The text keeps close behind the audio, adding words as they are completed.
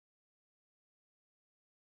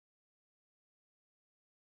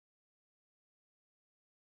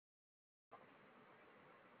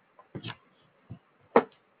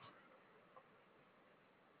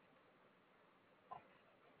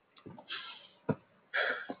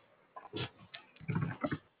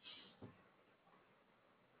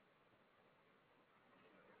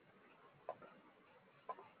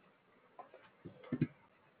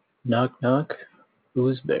Knock, knock. Who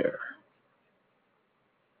is there?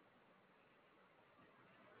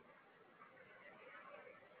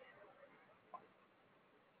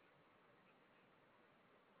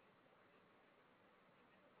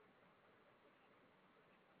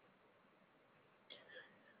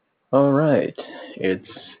 All right, it's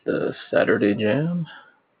the Saturday Jam,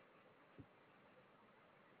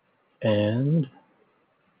 and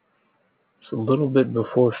it's a little bit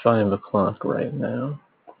before 5 o'clock right now.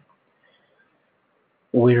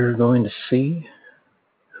 We're going to see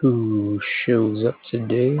who shows up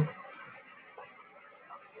today.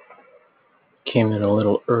 Came in a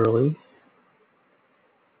little early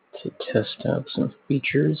to test out some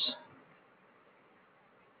features.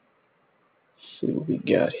 Let's see what we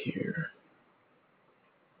got here.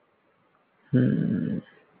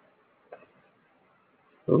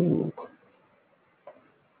 Oh.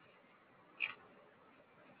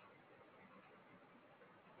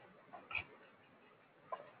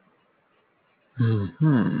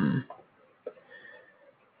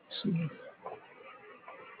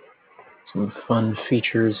 Some fun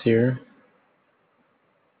features here.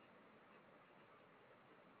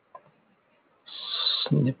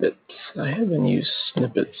 Snippets. I haven't used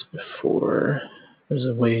snippets before. There's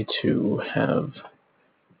a way to have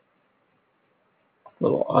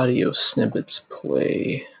little audio snippets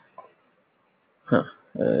play.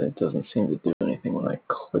 It doesn't seem to do anything when I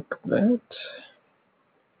click that.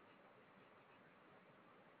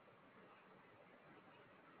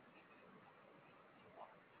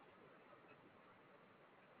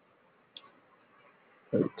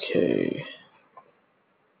 Okay.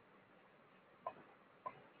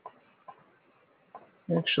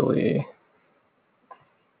 Actually,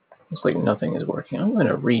 looks like nothing is working. I'm going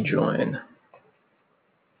to rejoin.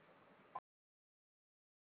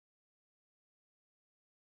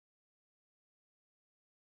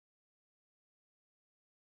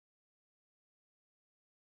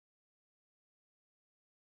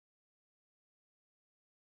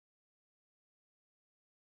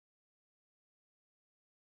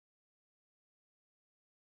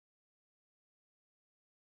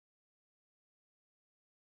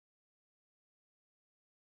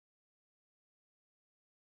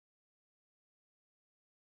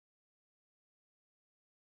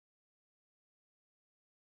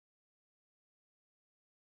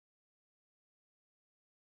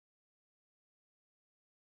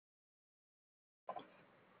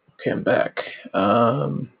 Okay, I'm back.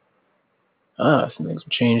 Something's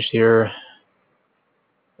changed here.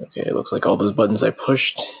 Okay, it looks like all those buttons I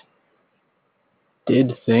pushed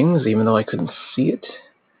did things, even though I couldn't see it.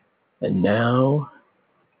 And now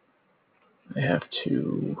I have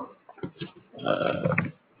to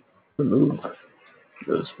remove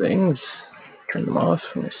those things, turn them off.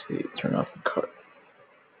 Let me see, turn off the card.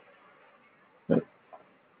 Nope.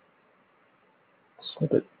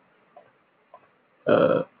 Snippet.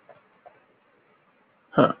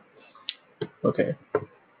 Okay. There's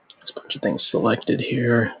a bunch of things selected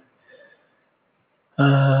here.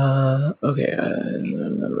 Okay,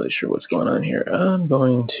 I'm not really sure what's going on here. I'm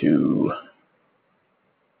going to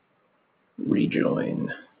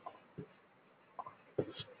rejoin.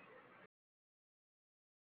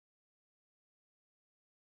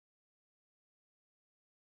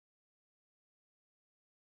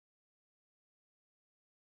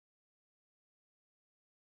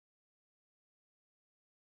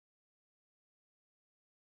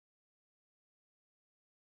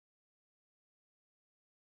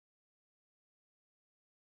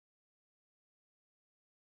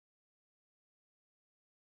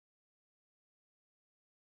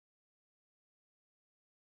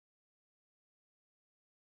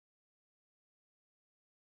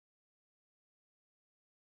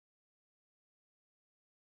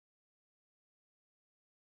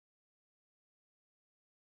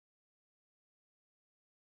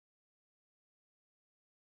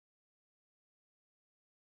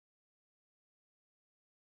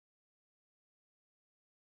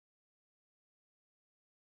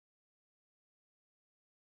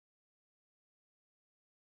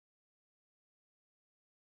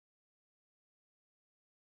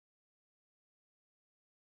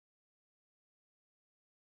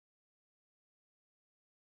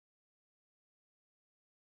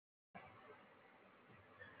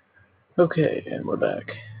 Okay, and we're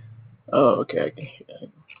back. Oh, okay, I can hear that.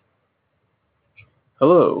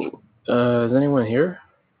 Hello, is anyone here?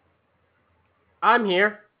 I'm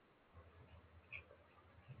here.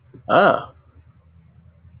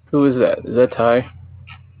 Who is that? Is that Ty?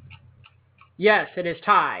 Yes, it is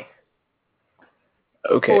Ty.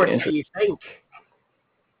 Okay, Or so you think.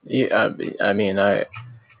 Yeah,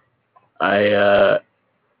 I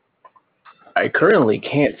currently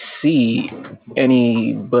can't see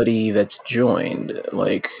anybody that's joined.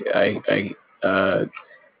 Like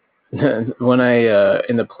when I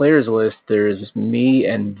in the players list, there's me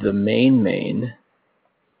and the main,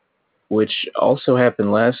 which also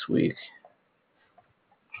happened last week.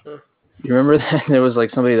 You remember that there was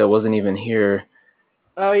like somebody that wasn't even here.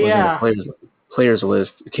 Oh Was yeah. in the players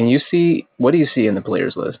list. Can you see? What do you see in the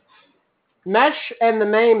players list? Mesh and the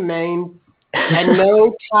main, and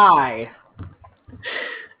no tie.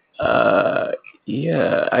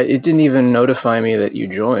 Yeah, it didn't even notify me that you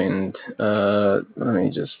joined. Let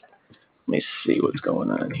me see what's going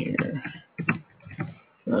on here.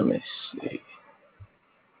 Let me see.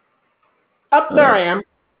 There I am.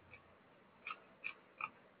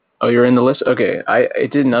 Oh, you're in the list? Okay,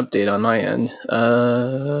 it didn't update on my end.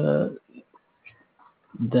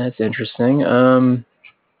 That's interesting.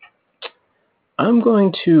 I'm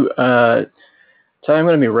going to Ty, I'm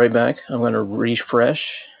going to be right back. I'm going to refresh.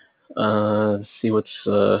 See see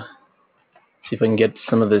if I can get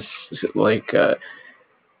some of this. Like,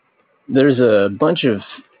 there's a bunch of.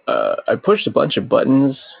 I pushed a bunch of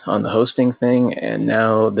buttons on the hosting thing, and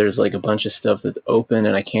now there's like a bunch of stuff that's open,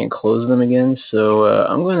 and I can't close them again. So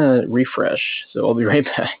I'm going to refresh. So I'll be right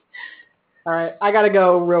back. All right, I gotta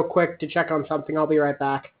go real quick to check on something. I'll be right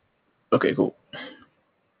back. Okay, cool.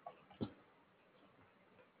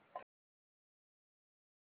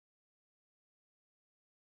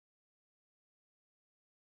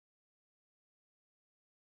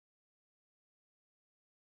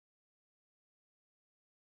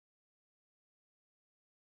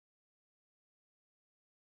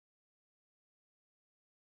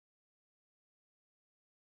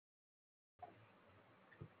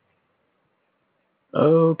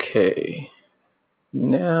 Okay.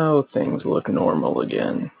 Now things look normal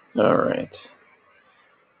again. All right.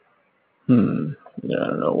 I don't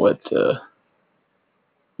know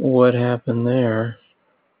what happened there.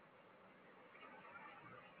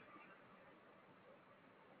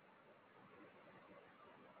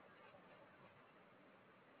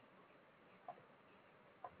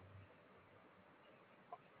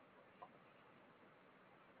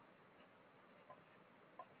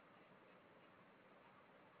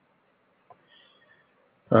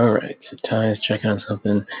 All right, so Ty is checking on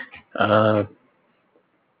something.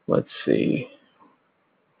 Let's see.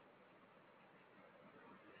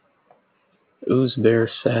 Ooze Bear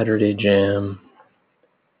Saturday Jam.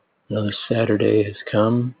 Another Saturday has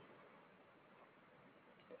come.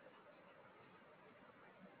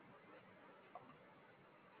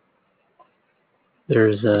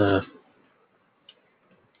 There's an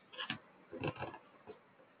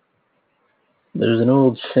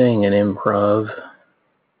old saying in improv.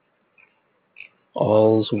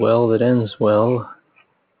 All's well that ends well.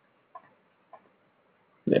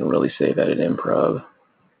 They didn't really say that in improv.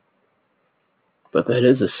 But that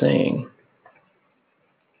is a saying.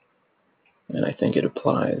 And I think it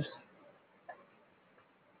applies.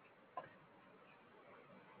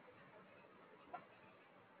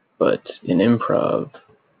 But in improv,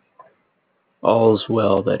 all's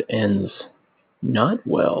well that ends not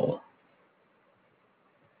well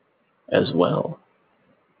as well.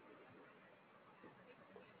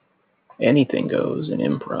 Anything goes in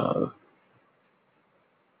improv.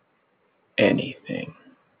 Anything.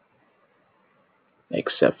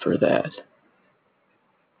 Except for that.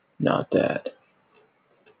 Not that.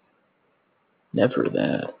 Never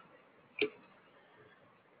that.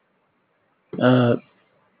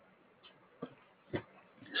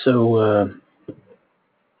 So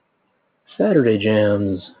Saturday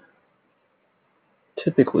jams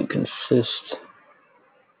typically consist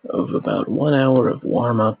of about 1 hour of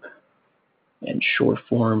warm-up and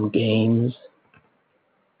short-form games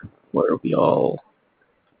where we all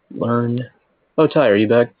learn. Oh, Ty, are you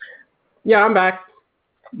back? Yeah, I'm back.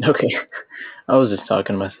 Okay. I was just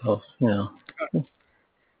talking to myself, you know.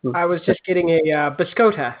 I was just getting a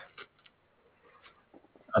biscotta.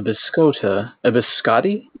 A biscotta. A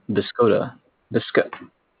biscotti? Biscotta.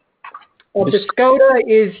 A biscotta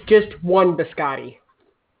is just one biscotti.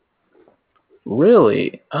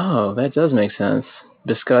 Really? Oh, that does make sense.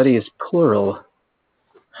 Biscotti is plural.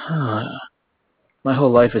 Huh. My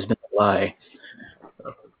whole life has been a lie.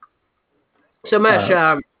 So, Mesh,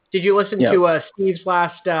 did you listen Yeah. to Steve's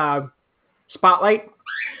last spotlight?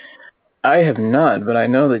 I have not, but I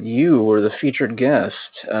know that you were the featured guest.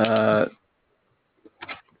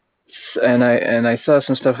 And I saw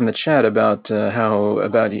some stuff in the chat about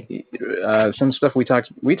some stuff we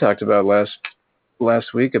talked about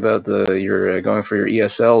last week about your going for your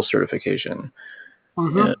ESL certification.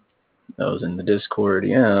 Mm-hmm. Yeah, that was in the Discord.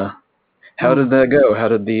 Yeah. How did that go? How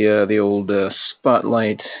did the old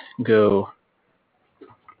spotlight go?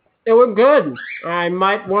 It looked good. I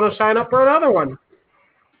might want to sign up for another one.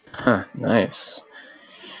 Huh, nice.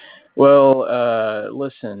 Well,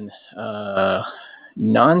 listen,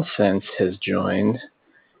 Nonsense has joined,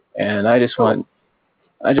 and I just want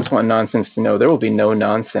Nonsense to know there will be no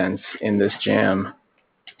nonsense in this jam.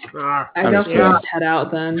 I guess we'll just head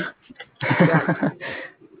out then.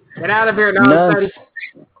 Get out of here, Nonsense.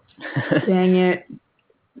 Dang it.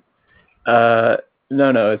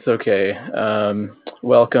 No, it's okay.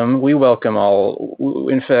 Welcome. We welcome all.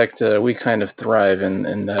 In fact, we kind of thrive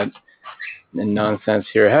in Nonsense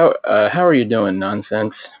here. How are you doing,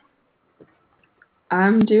 Nonsense?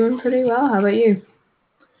 I'm doing pretty well. How about you?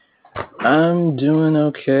 I'm doing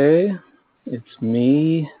okay. It's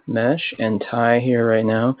me, Mesh, and Ty here right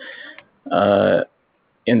now.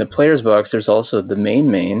 In the player's box, there's also the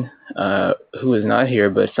main, who is not here,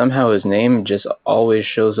 but somehow his name just always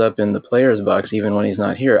shows up in the player's box even when he's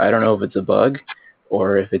not here. I don't know if it's a bug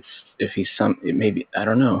or if he's maybe I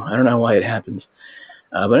don't know. I don't know why it happens.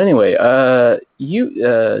 But anyway,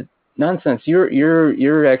 you Nonsense.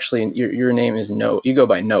 You're actually your name is Noah. You go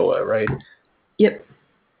by Noah, right? Yep.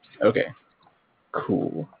 Okay.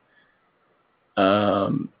 Cool.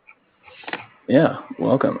 Yeah.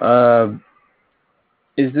 Welcome.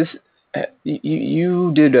 Is this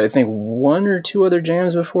you did I think one or two other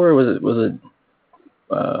jams before? Or was it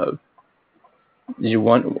did you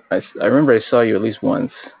one? I remember I saw you at least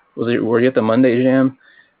once. Were you at the Monday jam?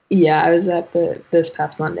 Yeah, I was at this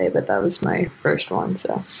past Monday, but that was my first one.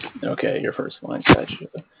 So. Okay, your first one. Gotcha.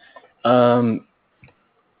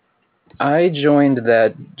 I joined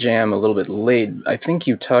that jam a little bit late. I think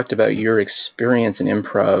you talked about your experience in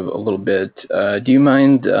improv a little bit. Do you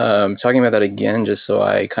mind talking about that again, just so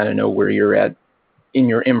I kind of know where you're at in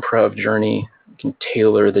your improv journey? I can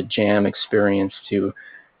tailor the jam experience to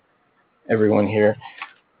everyone here.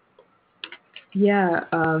 Yeah,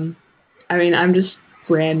 I mean, I'm just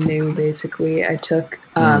brand new, basically. I took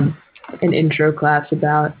an intro class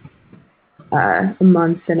about a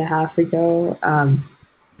month and a half ago,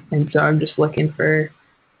 and so I'm just looking for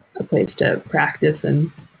a place to practice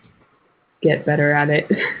and get better at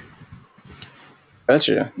it.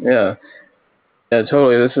 Gotcha. Yeah,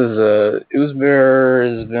 totally. This is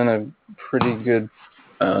Uzbear has been a pretty good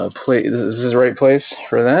place. This is the right place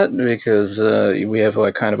for that because we have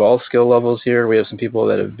like kind of all skill levels here. We have some people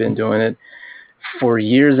that have been doing it for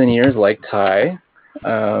years and years, like Ty.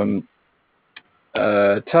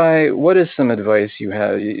 Ty, what is some advice you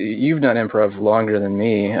have? You've done improv longer than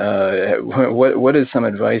me. What is some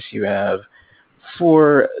advice you have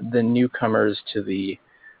for the newcomers to the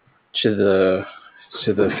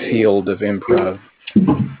field of improv?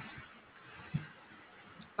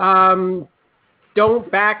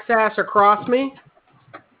 Don't backsass or cross me.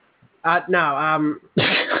 No.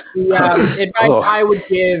 The advice I would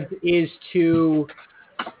give is to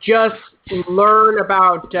just learn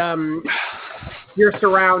about your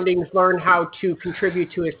surroundings, learn how to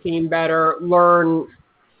contribute to a scene better, learn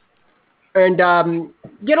and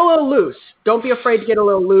get a little loose. Don't be afraid to get a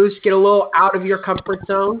little loose, get a little out of your comfort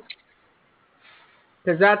zone,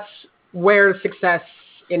 because that's where success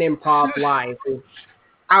in improv lies, is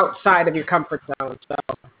outside of your comfort zone. So.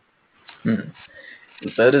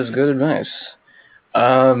 That is good advice.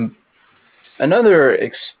 Another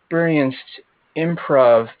experienced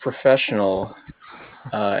improv professional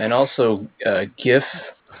and also GIF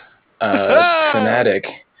fanatic,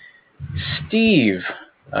 Steve.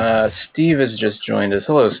 Steve has just joined us.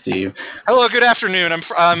 Hello, Steve. Hello, good afternoon.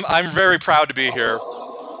 I'm very proud to be here.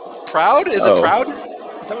 Proud? Is it proud? Is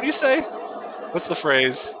that what you say? What's the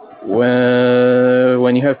phrase?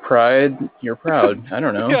 When you have pride, you're proud. I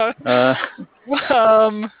don't know. Yeah.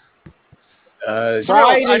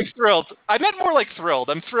 Thrilled. I'm thrilled. I meant more like thrilled.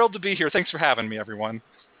 I'm thrilled to be here. Thanks for having me, everyone.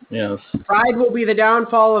 Yes. Pride will be the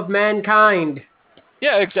downfall of mankind.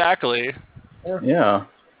 Yeah, exactly. Yeah.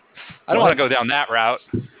 I don't want to go down that route.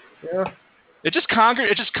 Yeah. It just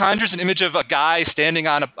conjures an image of a guy standing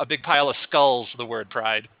on a big pile of skulls, the word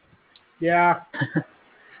pride. Yeah.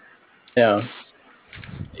 Yeah.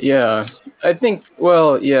 Yeah. I think,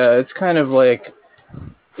 well, yeah, it's kind of like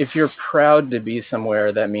if you're proud to be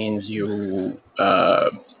somewhere, that means you, I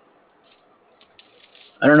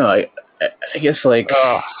don't know, I guess like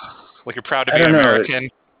you're proud to be an American.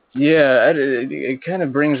 Yeah, it kind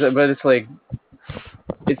of brings up, but it's like,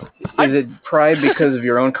 is it pride because of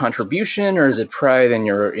your own contribution, or is it pride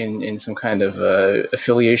in some kind of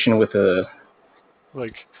affiliation with a?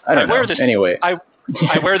 Like I don't know. Anyway, I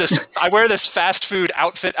wear this fast food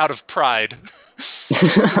outfit out of pride.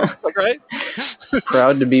 Like, right?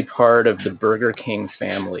 Proud to be part of the Burger King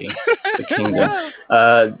family, the kingdom.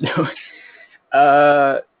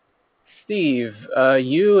 Steve,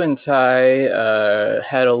 you and Ty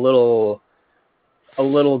had a little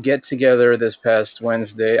get together this past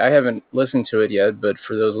Wednesday. I haven't listened to it yet, but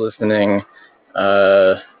for those listening,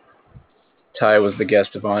 Ty was the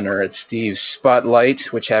guest of honor at Steve's Spotlight,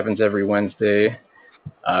 which happens every Wednesday.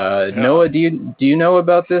 Noah, do you know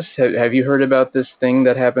about this? Have you heard about this thing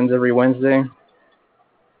that happens every Wednesday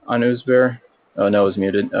on Oozbear? Oh, Noah's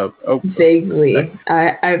muted. Oh. Vaguely.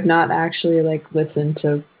 I've not actually listened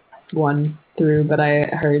to one through, but I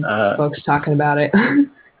heard folks talking about it.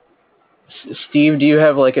 Steve, do you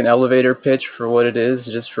have an elevator pitch for what it is,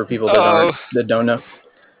 just for people that don't know?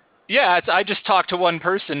 Yeah, I just talk to one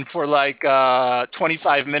person for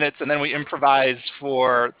 25 minutes, and then we improvise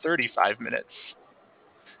for 35 minutes.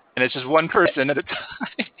 And it's just one person at a time.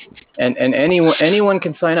 And anyone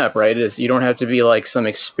can sign up, right? You don't have to be some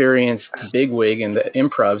experienced bigwig in the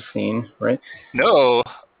improv scene, right? No.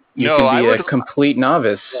 You can be a complete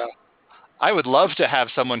novice. Yeah. I would love to have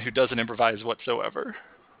someone who doesn't improvise whatsoever.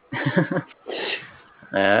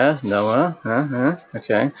 Noah.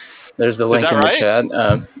 Okay. There's the link in the chat.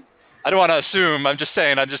 I don't want to assume. I'm just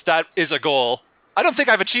saying. That is a goal. I don't think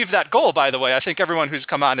I've achieved that goal, by the way. I think everyone who's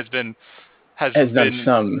come on has done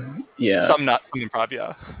some, yeah. Some not some improv,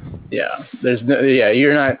 yeah. Yeah.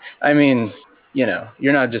 You're not. I mean, you're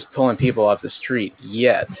not just pulling people off the street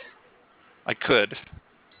yet. I could.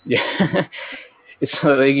 Yeah. It's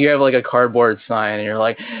you have a cardboard sign, and you're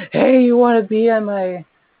like, "Hey, you want to be on my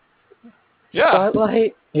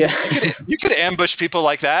spotlight?" Yeah. You could ambush people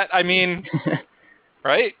like that. I mean,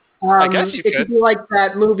 right? I guess you could. It could be like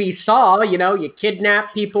that movie Saw. You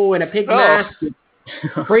kidnap people in a pig mask,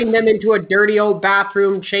 bring them into a dirty old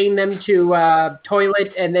bathroom, chain them to a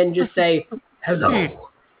toilet, and then just say,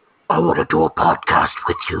 "Hello, I want to do a podcast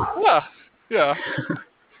with you." Yeah.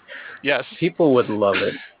 Yes. People would love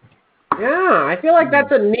it. Yeah, I feel like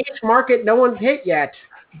that's a niche market no one's hit yet.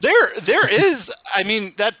 There is. I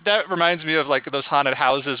mean, that reminds me of those haunted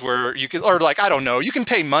houses where you can, or I don't know, you can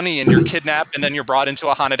pay money and you're kidnapped and then you're brought into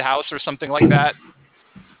a haunted house or something like that.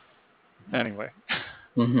 Anyway.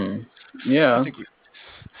 Mhm. Yeah.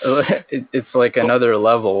 It's another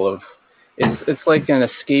level of. It's like an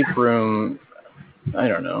escape room. I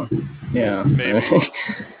don't know. Yeah. Maybe.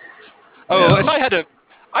 If I had to.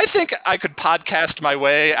 I think I could podcast my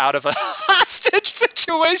way out of a hostage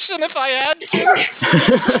situation if I had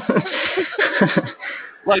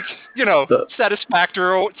to.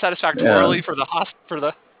 Satisfactorily for the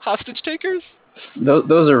hostage takers.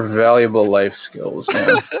 Those are valuable life skills,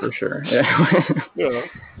 for sure. Yeah.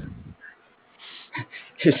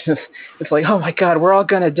 It's like, oh my God, we're all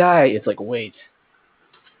gonna die. It's like, wait,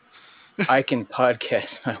 I can podcast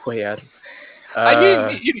my way out. I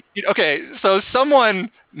mean, okay, so someone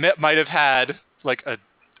might have had a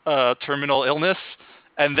terminal illness,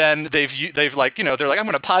 and then they're like, I'm going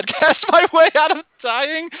to podcast my way out of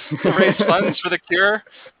dying to raise funds for the cure.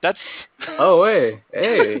 That's. Oh hey,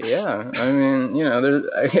 yeah. I mean,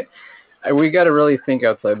 we got to really think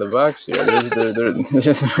outside the box here.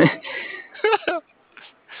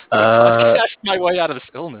 Podcast my way out of this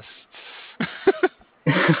illness.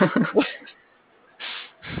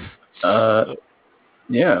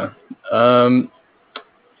 Yeah.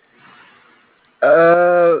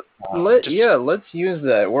 Let's use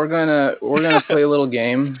that. We're gonna play a little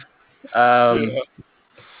game. All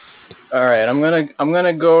right, I'm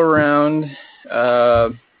gonna go around.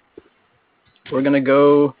 We're gonna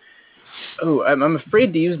go. Oh, I'm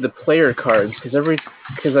afraid to use the player cards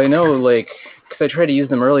because I know because I tried to use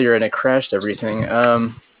them earlier and it crashed everything.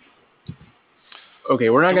 Okay,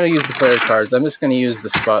 we're not going to use the player cards. I'm just going to use the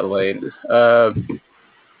spotlight.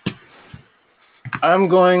 I'm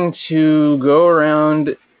going to go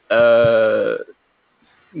around, going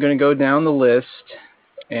to go down the list,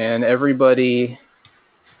 and everybody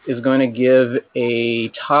is going to give a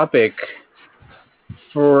topic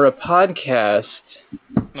for a podcast.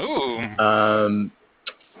 Ooh.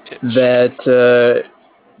 That's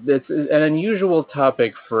an unusual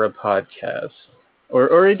topic for a podcast.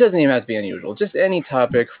 Or it doesn't even have to be unusual. Just any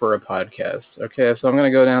topic for a podcast. Okay, so I'm going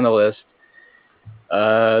to go down the list.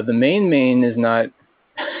 The main is not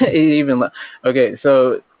even... Okay,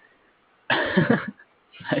 so...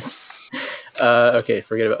 okay,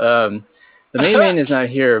 forget about... the main is not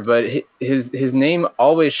here, but his name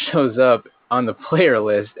always shows up on the player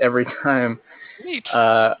list every time. Neat.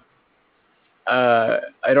 I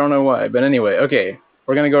don't know why, but anyway, okay.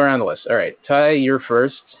 We're going to go around the list. All right, Ty, you're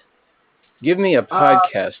first. Give me a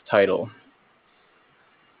podcast title.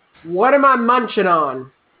 What am I munching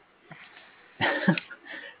on?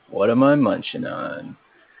 What am I munching on?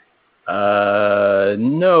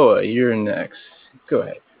 Noah, you're next. Go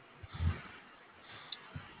ahead.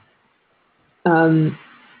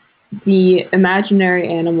 The imaginary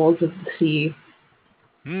animals of the sea.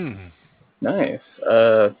 Nice.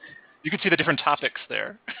 You can see the different topics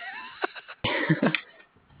there.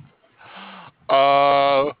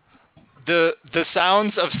 The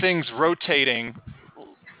sounds of things rotating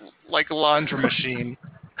like a laundry machine.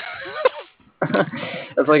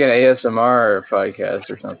 That's like an ASMR podcast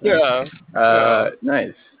or something. Yeah.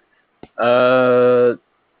 Nice.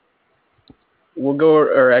 We'll go,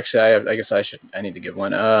 or actually, I guess I need to give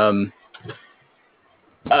one.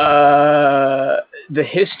 The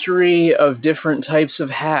history of different types of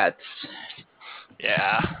hats.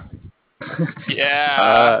 Yeah.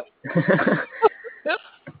 Yeah.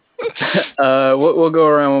 We'll go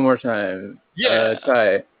around one more time. Yeah.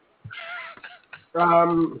 Ty.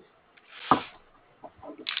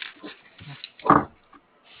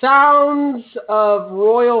 Sounds of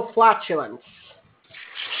royal flatulence.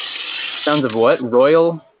 Sounds of what?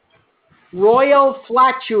 Royal? Royal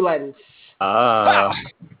flatulence. Ah.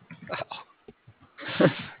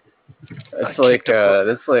 That's like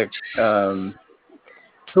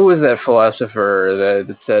who was that philosopher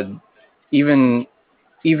that said even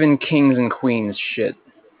kings and queens shit?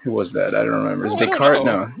 Who was that? I don't remember. Is it Descartes?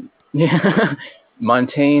 No. Yeah.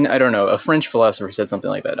 Montaigne? I don't know. A French philosopher said something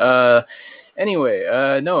like that. Anyway,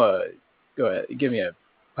 Noah, go ahead. Give me a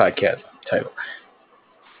podcast title.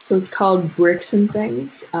 So it's called Bricks and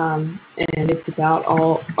Things, and it's about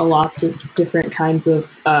a lots of different kinds of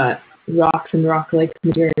rocks and rock-like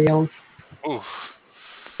materials. Ooh.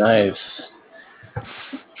 Nice.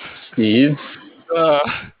 Steve?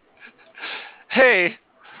 Hey,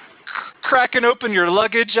 cracking open your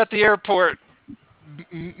luggage at the airport,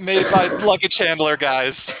 made by luggage handler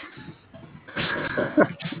guys.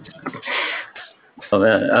 Oh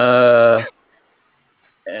man.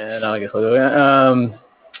 And I guess I'll go.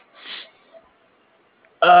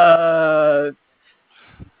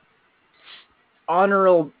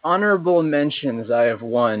 Honorable mentions I have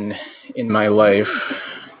won in my life.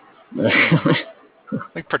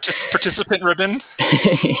 Like participant ribbon.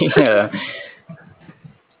 Yeah.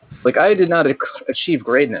 Like I did not achieve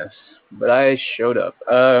greatness, but I showed up.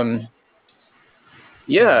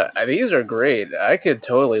 Yeah, these are great. I could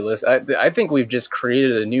totally listen. I think we've just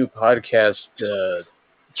created a new podcast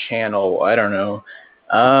channel. I don't know.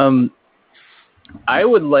 I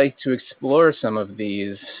would like to explore some of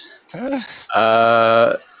these.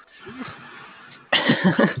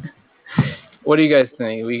 What do you guys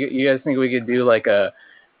think? You guys think we could do like a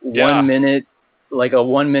 1 minute, like a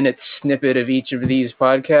 1 minute snippet of each of these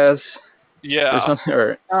podcasts? Yeah. Or something?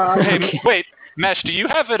 Or hey, wait, Mesh, do you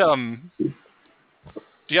have it?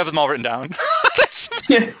 Do you have them all written down?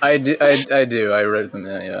 I do. I wrote them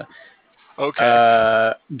down. Yeah.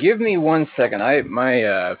 Okay. Give me 1 second. I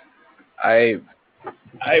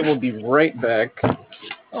will be right back.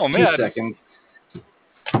 Oh man. 2 seconds.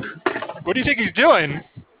 What do you think he's doing?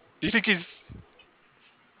 Do you think he's?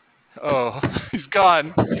 Oh, he's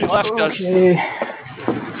gone. He left us. Okay.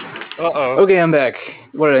 Uh-oh. Okay, I'm back.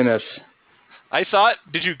 What did I miss? I thought.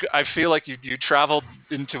 I feel like you traveled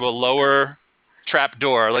into a lower trap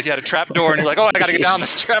door. Like you had a trap door, and you're like, oh, I gotta get down this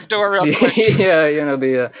trap door real quick. Yeah,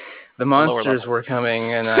 the monsters were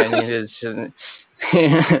coming, and I needed to.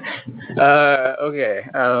 Okay.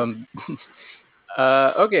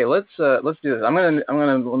 Okay. Let's do this. I'm gonna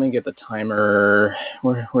let me get the timer.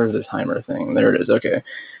 Where's the timer thing? There it is. Okay.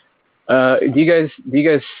 Do you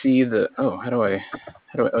guys see the? Oh, how do I?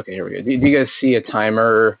 Okay, here we go. Do you guys see a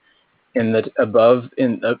timer in the above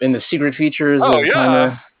in the secret features? Oh of yeah.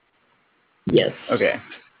 Timer? Yes. Okay.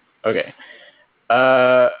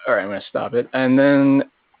 All right. I'm gonna stop it, and then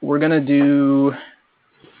we're gonna do.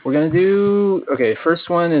 Okay, first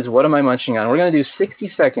one is what am I munching on? We're gonna do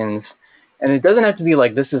 60 seconds, and it doesn't have to be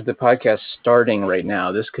like this is the podcast starting right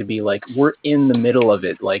now. This could be like we're in the middle of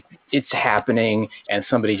it, like it's happening, and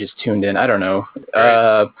somebody just tuned in. I don't know.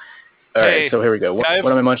 All right, so here we go. What am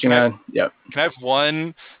I munching on? Yep. Can I have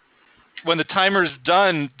one? When the timer's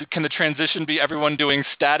done, can the transition be everyone doing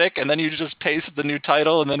static, and then you just paste the new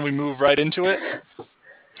title, and then we move right into it?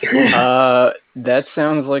 That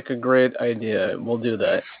sounds like a great idea. We'll do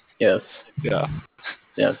that. Yes. Yeah.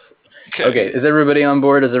 Yes. Okay. Is everybody on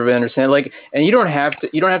board? Does everybody understand? Like, and you don't have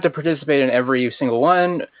to participate in every single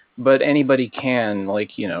one, but anybody can.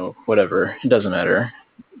 Like, whatever. It doesn't matter.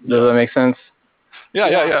 Does that make sense?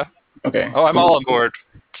 Yeah. Okay. Oh, I'm all on board.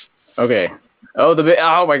 Okay. Oh, the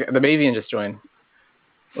Bavian just joined.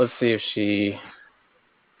 Let's see if she.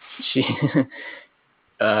 She.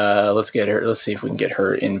 Let's get her. Let's see if we can get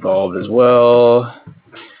her involved as well.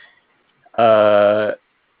 Oh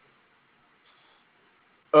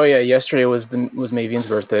yeah, yesterday was Mavian's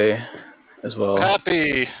birthday as well.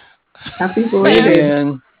 Happy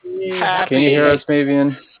belated. Mavian, Happy. can you hear us,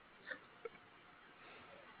 Mavian?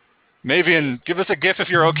 Mavian, give us a GIF if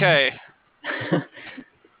you're okay.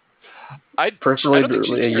 Preferably I don't think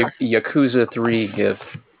she's here. Yakuza 3 GIF.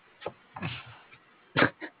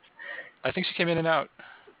 I think she came in and out.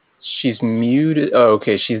 She's muted. Oh,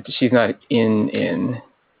 okay. She's not in.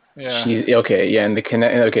 Yeah. Okay. Yeah, and the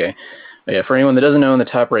connect. Okay. Yeah. For anyone that doesn't know, in the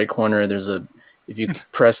top right corner, there's a. If you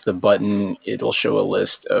press the button, it'll show a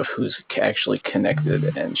list of who's actually connected,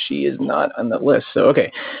 and she is not on that list. So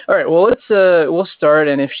okay. All right. Well, we'll start,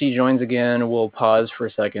 and if she joins again, we'll pause for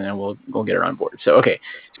a second, and we'll get her on board. So okay.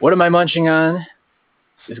 What am I munching on?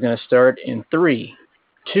 Is going to start in 3,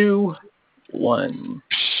 2, 1.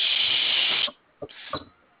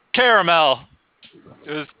 Caramel.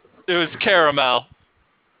 It was caramel.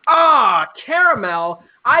 Caramel.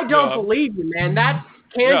 I don't believe you, man. That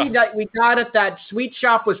candy that we got at that sweet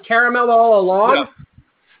shop was caramel all along.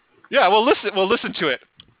 Yeah. We'll listen to it.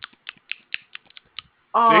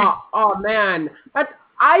 Oh man.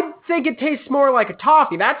 I think it tastes more like a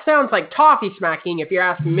toffee. That sounds like toffee smacking if you're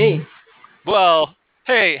asking me. Well,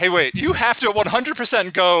 hey, wait. You have to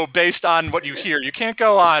 100% go based on what you hear. You can't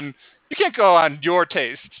go on your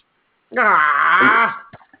taste. Ah.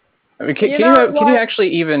 I mean, can you actually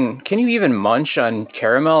even munch on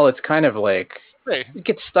caramel? It's kind of like it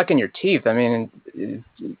gets stuck in your teeth. I mean,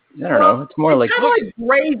 I don't know. It's more like kind of like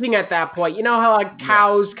grazing at that point. You know how like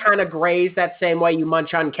cows kind of graze that same way you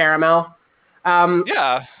munch on caramel.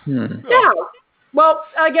 Yeah. Yeah. Well,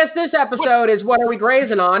 I guess this episode is what are we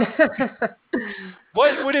grazing on?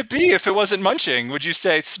 What would it be if it wasn't munching? Would you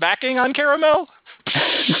say smacking on caramel?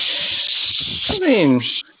 I mean,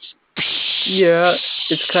 yeah,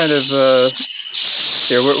 it's kind of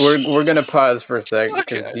here. We're gonna pause for a sec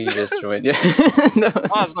because Dee just joined. Yeah.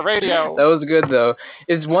 Pause the radio. That was good though.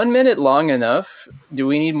 Is 1 minute long enough? Do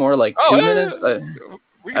we need more like 2 minutes?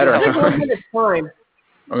 I don't know. 1 minute's fine.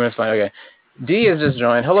 1 minute's fine. Okay. Dee has just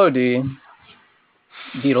joined. Hello, Dee.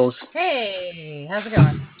 Deedles. Hey, how's it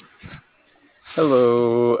going?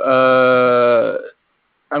 Hello.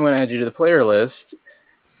 I'm gonna add you to the player list.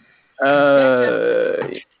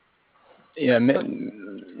 Yeah,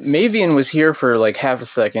 Mavian was here for like half a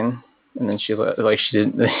second, and then she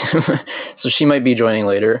didn't. So she might be joining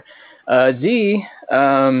later. Dee,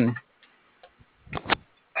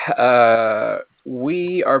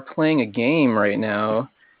 we are playing a game right now.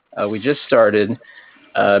 We just started.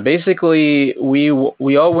 Basically, we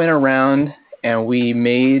all went around and we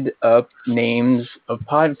made up names of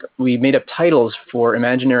we made up titles for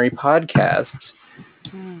imaginary podcasts.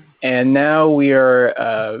 And now we are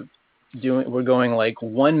we're going like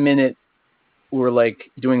 1 minute. We're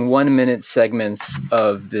like doing 1 minute segments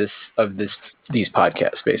of these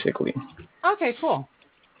podcasts, basically. Okay, cool.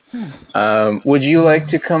 Would you like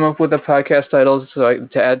to come up with a podcast title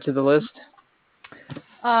to add to the list?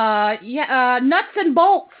 Nuts and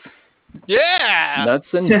bolts. Yeah. Nuts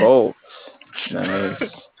and bolts. Nice.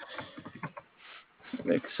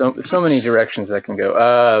 Like so many directions that can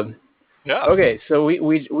go. Yeah. Okay, so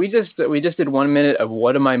we just did 1 minute of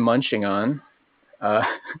what am I munching on.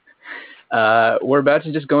 We're about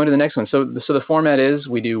to just go into the next one. So the format is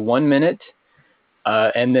we do 1 minute,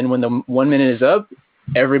 and then when the 1 minute is up,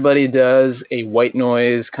 everybody does a white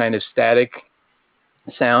noise kind of static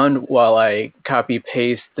sound while I copy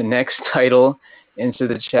paste the next title into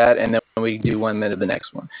the chat, and then we do 1 minute of the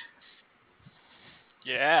next one.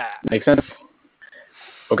 Yeah. Make sense?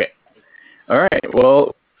 Okay. All right.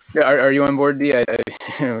 Well, are you on board, Dee? I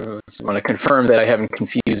just want to confirm that I haven't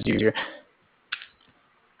confused you here.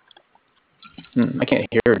 I can't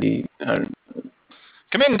hear Dee.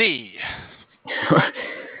 Come in, Dee.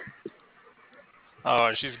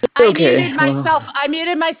 Oh, she's okay. I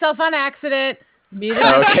muted myself on accident. Okay,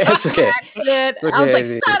 it's okay. Accident. Okay. I was like,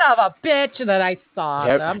 son of a bitch, and then I saw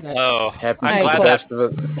it. I'm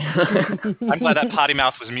glad that potty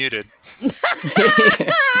mouth was muted.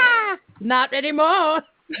 Not anymore,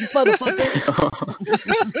 motherfucker.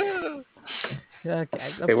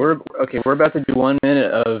 Okay, we're about to do 1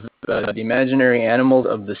 minute of the imaginary animals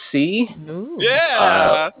of the sea. Ooh.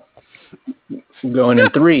 Yeah. Going in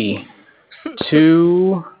 3,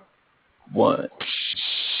 2, 1.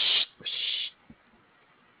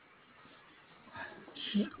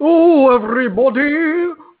 Oh,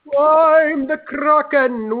 everybody! I'm the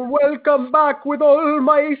Kraken. Welcome back with all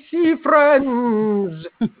my sea friends.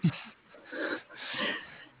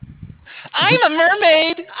 I'm a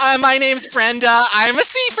mermaid. My name's Brenda. I'm a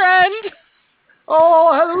sea friend.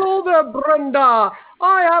 Oh, hello there, Brenda.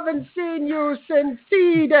 I haven't seen you since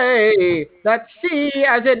Sea Day. That's C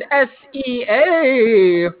as in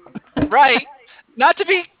SEA. Right. Not to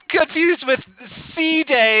be confused with Sea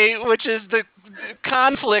Day, which is the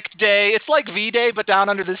conflict day. It's like V-Day, but down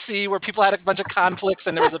under the sea, where people had a bunch of conflicts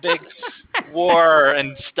and there was a big war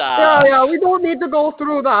and stuff. Yeah, we don't need to go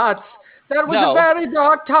through that. That was a No. very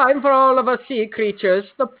dark time for all of us sea creatures.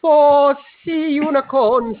 The poor sea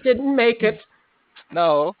unicorns didn't make it.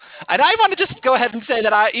 No. And I want to just go ahead and say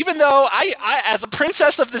that even though I, as a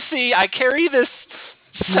princess of the sea, I carry this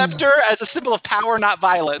scepter as a symbol of power, not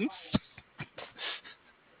violence.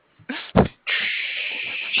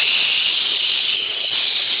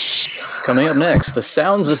 Coming up next, the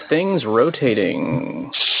sounds of things rotating.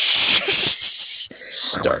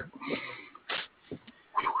 Start.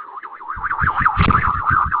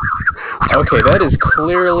 Okay, that is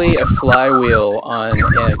clearly a flywheel on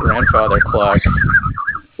a grandfather clock.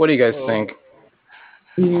 What do you guys think?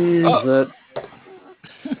 Is that...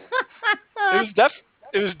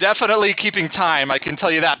 It was definitely keeping time, I can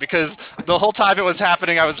tell you that, because the whole time it was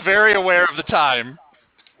happening, I was very aware of the time.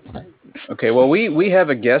 Okay, well, we have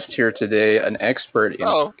a guest here today, an expert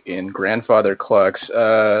in grandfather clocks.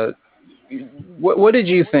 What did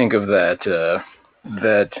you think of that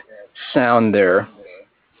sound there?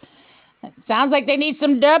 It sounds like they need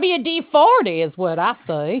some WD-40 is what I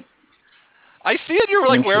say. I see it. You're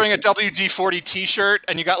like wearing a WD-40 T-shirt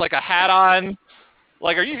and you got like a hat on.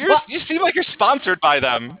 Like, you seem like you're sponsored by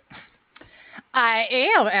them. I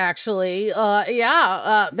am actually.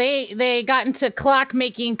 They got into clock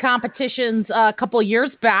making competitions a couple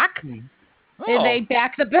years back, and they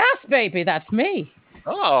back the best, baby. That's me.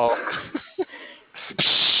 Oh.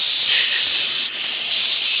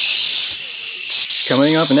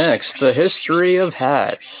 Coming up next, the history of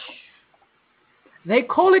hats. They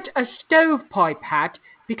call it a stovepipe hat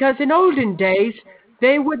because in olden days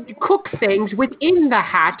they would cook things within the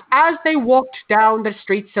hat as they walked down the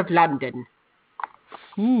streets of London.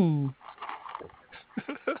 How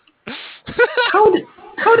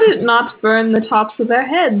did it not burn the tops of their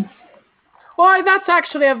heads? Why, that's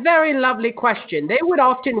actually a very lovely question. They would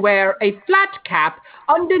often wear a flat cap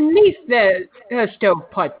underneath their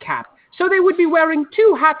stovepipe cap, so they would be wearing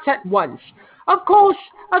two hats at once. Of course,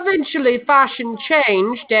 eventually fashion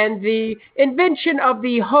changed and the invention of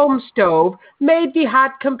the home stove made the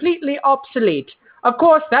hat completely obsolete. Of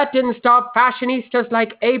course, that didn't stop fashionistas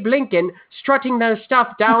like Abe Lincoln strutting their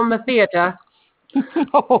stuff down the theater.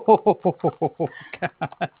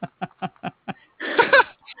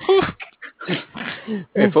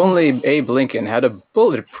 If only Abe Lincoln had a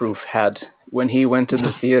bulletproof hat when he went to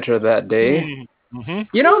the theater that day. Mm-hmm.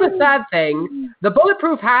 You know the sad thing? The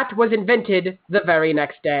bulletproof hat was invented the very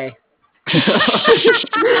next day.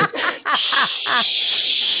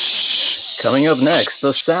 Coming up next,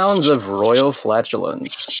 the sounds of royal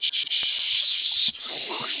flatulence.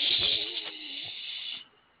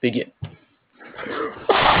 Begin.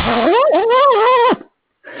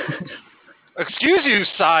 Excuse you,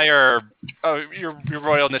 sire. Your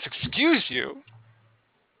royalness, excuse you.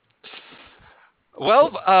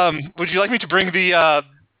 Well, would you like me to bring the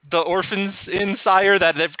orphans in, sire?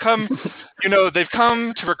 That they've come, they've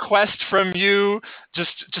come to request from you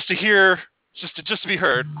just to hear, just to be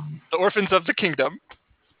heard. The orphans of the kingdom.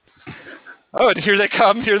 Oh, and here they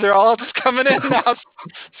come. Here they're all just coming in now,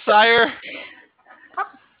 sire.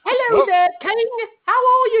 Hello there, King. How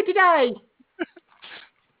are you today?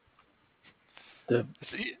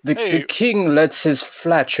 The king lets his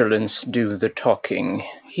flatulence do the talking.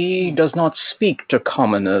 He does not speak to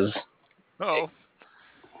commoners. Oh.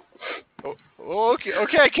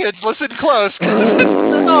 Okay, kids, listen close.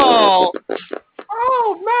 Oh,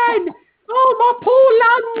 man. Oh, my poor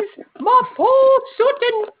lungs. My poor soot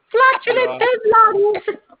and flatulent lungs.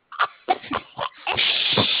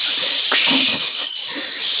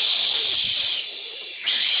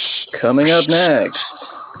 Coming up next,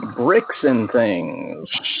 bricks and things.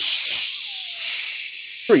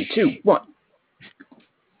 3, 2, 1.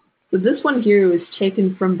 So this one here was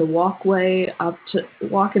taken from the walking up to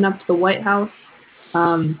the White House.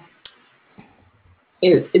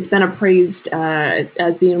 It's been appraised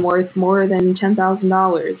as being worth more than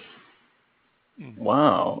 $10,000.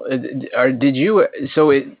 Wow.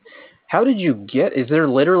 How did you get? Is there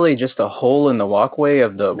literally just a hole in the walkway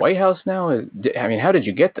of the White House now? I mean, how did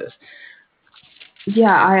you get this?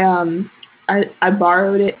 Yeah, I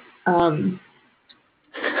borrowed it,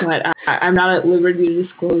 but I'm not at liberty to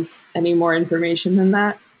disclose any more information than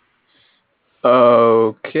that.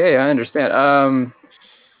 Okay, I understand.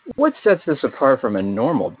 What sets this apart from a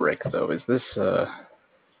normal brick, though? Is this So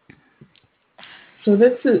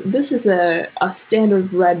this is a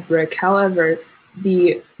standard red brick. However,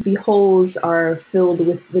 the holes are filled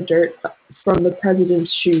with the dirt from the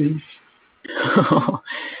president's shoes. Oh,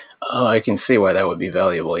 I can see why that would be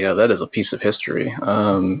valuable. Yeah, that is a piece of history.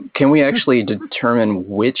 Can we actually determine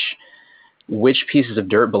which pieces of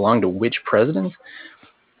dirt belong to which president?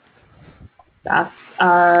 That's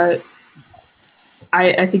I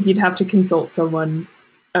think you'd have to consult someone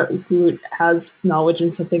who has knowledge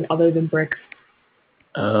in something other than bricks.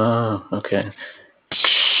 Oh, okay.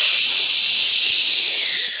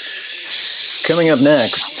 Coming up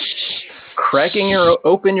next, cracking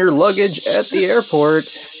open your luggage at the airport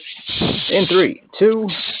in 3, 2,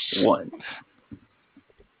 1.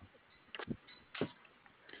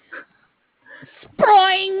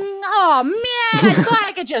 Sproing! Oh man, I thought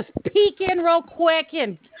I could just peek in real quick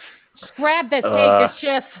and just grab this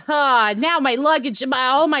handkerchief. Now my luggage,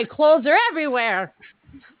 all my clothes are everywhere.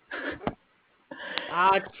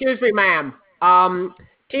 Excuse me, ma'am.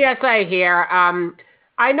 TSA here.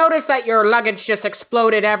 I noticed that your luggage just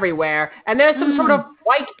exploded everywhere, and there's some sort of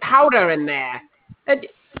white powder in there. Do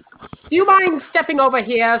you mind stepping over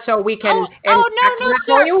here so we can no, for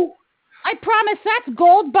sir. you? I promise that's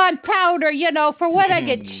Gold Bond powder, for when I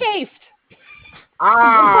get chafed.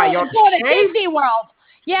 You're going to Disney World.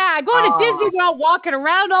 Yeah, I go to Disney World walking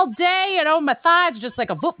around all day, my thighs just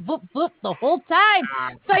like a boop, boop, boop the whole time.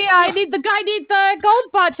 So yeah, I need the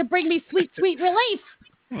Gold Bond to bring me sweet, sweet relief.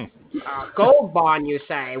 Gold Bond, you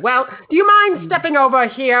say? Well, do you mind stepping over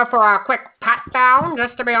here for a quick pat down,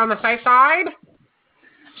 just to be on the safe side?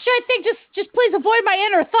 Sure thing. Just please avoid my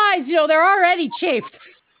inner thighs. They're already chafed.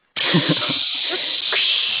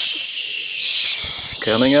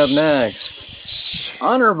 Coming up next,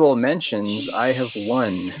 honorable mentions. I have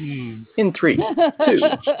won in 3, 2,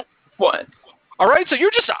 1. All right, so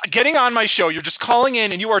you're just getting on my show. You're just calling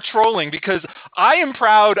in and you are trolling because I am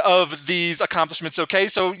proud of these accomplishments. Okay,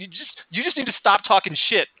 so you just need to stop talking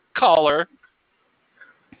shit, caller.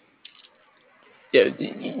 Yeah,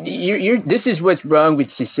 this is what's wrong with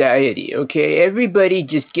society. Okay, everybody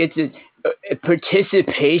just gets a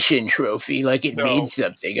participation trophy like it means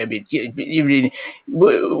something. I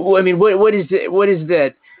mean, what is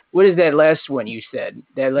that? What is that last one you said?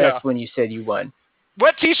 That last one you said you won.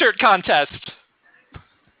 What T-shirt contest?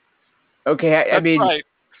 Okay, I mean, right.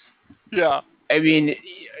 Yeah. I mean,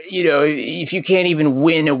 if you can't even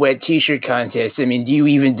win a wet T-shirt contest, I mean, do you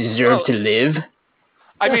even deserve to live?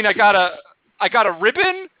 I mean, I got a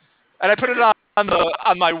ribbon, and I put it on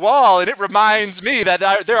my wall, and it reminds me that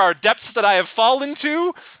there are depths that I have fallen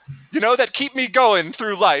to, that keep me going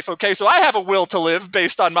through life. Okay, so I have a will to live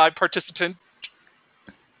based on my participant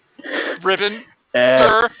ribbon,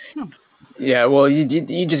 sir. Yeah, well,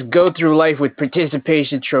 you just go through life with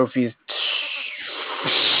participation trophies.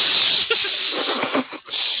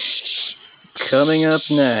 Coming up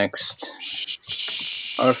next,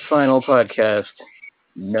 our final podcast,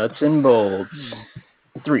 Nuts and Bolts.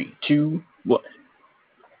 3, 2, 1.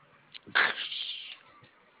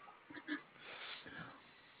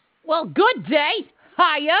 Well, good day.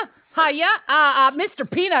 Hiya. Mr.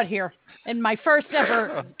 Peanut here. In my first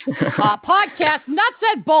ever podcast, Nuts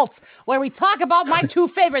and Bolts, where we talk about my two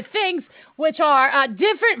favorite things, which are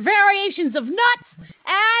different variations of nuts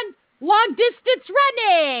and long distance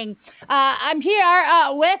running. I'm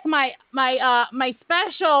here with my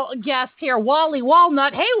special guest here, Wally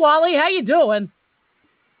Walnut. Hey, Wally, how you doing?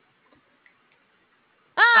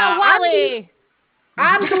 Wally.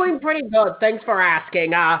 I'm doing pretty good. Thanks for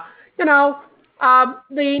asking.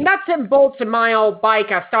 The nuts and bolts in my old bike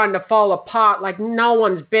are starting to fall apart like no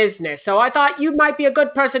one's business. So I thought you might be a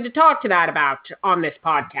good person to talk to that about on this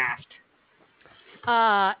podcast.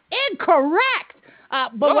 Incorrect.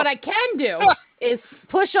 But what I can do is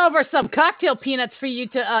push over some cocktail peanuts for you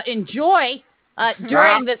to enjoy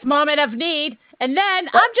during this moment of need, and then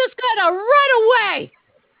I'm just gonna run away.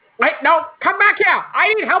 Wait, no, come back here.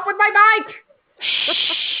 I need help with my bike.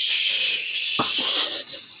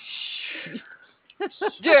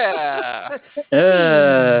 Yeah.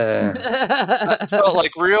 That felt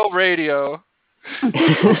like real radio.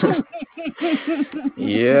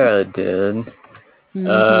 Yeah, it did.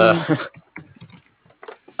 Yeah.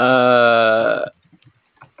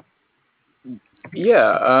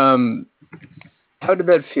 How did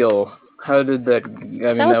that feel? How did that? I mean,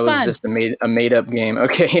 that was just a made up game.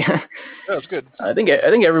 Okay. That was good. I think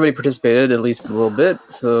everybody participated at least a little bit.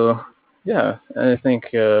 So yeah, I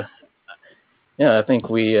think we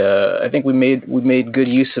made good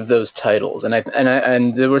use of those titles, and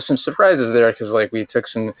there were some surprises there because like we took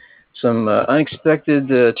some some unexpected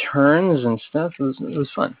turns and stuff. It was fun. It was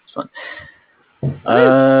fun.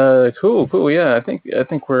 Cool. Yeah, I think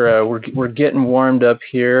we're getting warmed up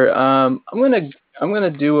here. I'm gonna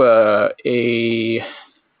do a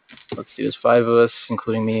let's see, there's 5 of us,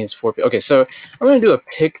 including me. It's 4 people. Okay, so I'm gonna do a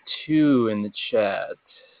pick 2 in the chat.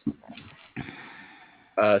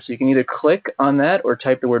 So you can either click on that or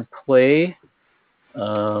type the word play.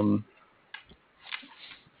 All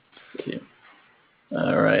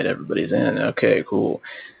right, everybody's in. Okay, cool.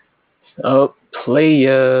 Oh, play,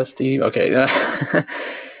 Steve. Okay.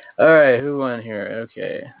 All right, who won here?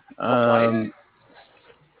 Okay.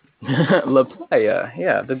 La Playa.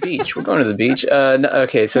 Yeah, the beach. We're going to the beach.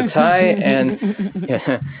 Okay, so Ty and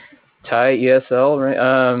Ty ESL, right?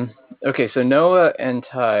 Okay, so Noah and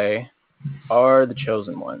Ty are the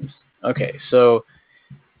chosen ones. Okay, so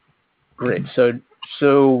great. So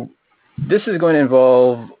this is going to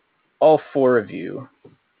involve all 4 of you.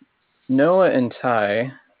 Noah and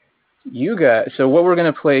Ty, you got. So what we're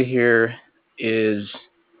going to play here is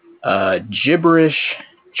gibberish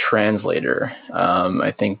translator.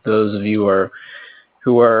 I think those of you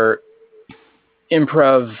who are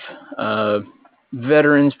improv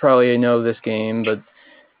veterans probably know this game, but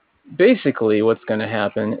basically what's going to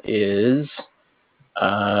happen is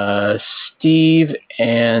Steve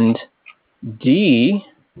and Dee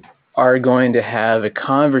are going to have a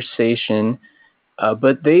conversation,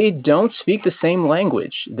 but they don't speak the same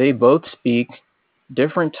language. They both speak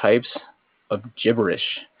different types of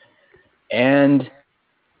gibberish, and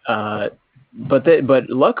but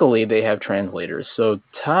luckily they have translators. So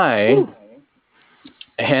Ty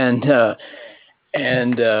and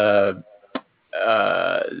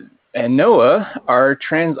Noah are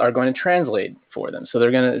going to translate for them. So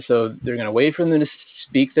they're going to wait for them to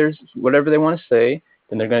speak their whatever they want to say.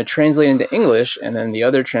 Then they're going to translate into English, and then the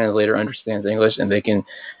other translator understands English, and they can,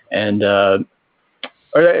 I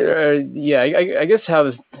guess how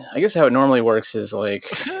it normally works is like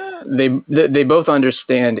they both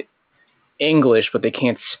understand English, but they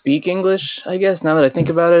can't speak English. I guess now that I think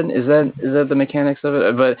about it, is that the mechanics of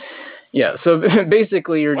it? But yeah, so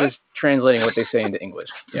basically you're just translating what they say into English.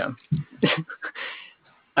 Yeah.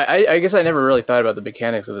 I guess I never really thought about the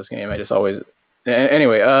mechanics of this game. I just always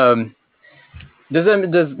anyway. Does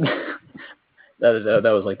that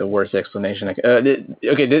was like the worst explanation.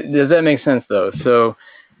 Okay, does that make sense though? So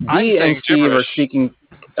Dee and Steve are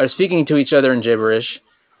speaking to each other in gibberish,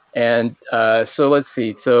 and so let's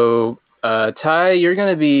see. So Ty, you're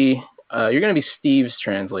gonna be Steve's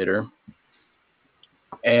translator,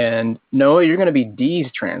 and Noah, you're gonna be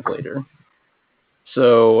Dee's translator.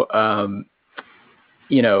 So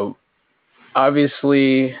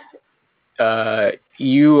obviously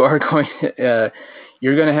you are going to,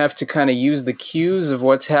 you're going to have to kind of use the cues of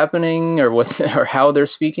what's happening or how they're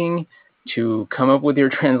speaking to come up with your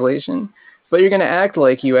translation, but you're going to act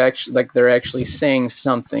like they're actually saying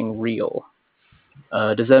something real.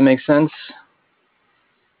 Does that make sense?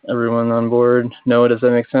 Everyone on board? Noah, does that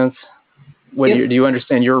make sense? Yep. Do you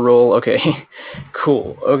understand your role? Okay,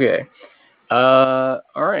 cool. Okay. All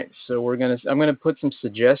right. So I'm gonna put some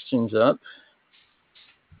suggestions up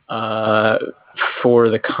for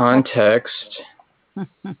the context.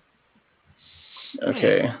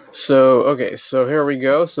 Okay. So here we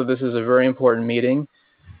go. So this is a very important meeting.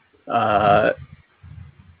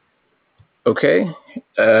 Okay.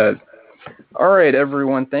 All right,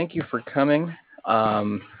 everyone. Thank you for coming.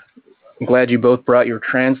 I'm glad you both brought your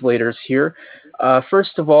translators here.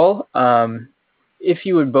 First of all, if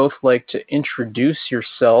you would both like to introduce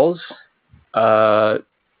yourselves,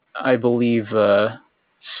 I believe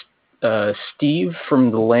Steve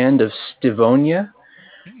from the land of Stivonia.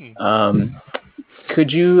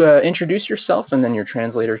 Could you introduce yourself, and then your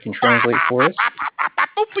translator can translate for us?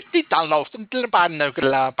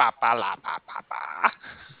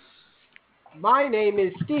 My name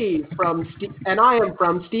is Steve and I am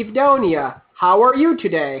from Stevedonia. How are you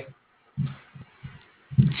today?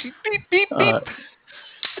 Beep, beep, beep.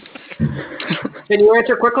 Can you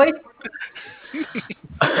answer quickly?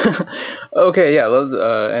 Okay, yeah,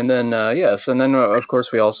 and then and then of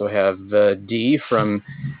course we also have Dee from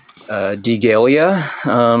Degalia.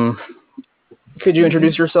 Could you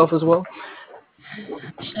introduce yourself as well?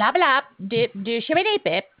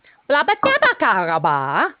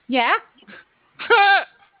 Yeah.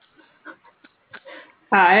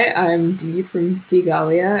 Hi, I'm Dee from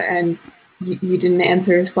Degalia, and you didn't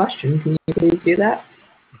answer his question. Can you please do that?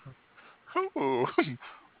 Ooh.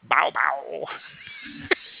 Bow bow.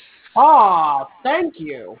 Ah, thank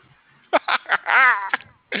you.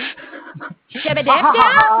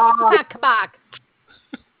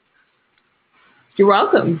 You're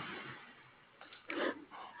welcome.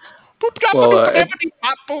 Well,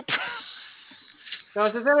 So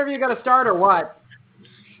is this interview going to start or what?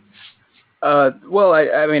 well,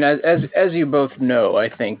 I mean, as you both know, I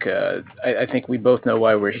think we both know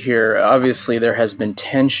why we're here. Obviously, there has been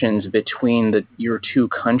tensions between your two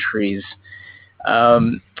countries.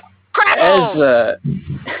 Crackle!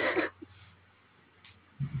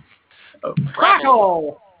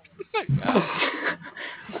 Crackle!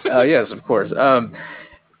 Yes, of course.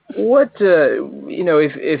 What what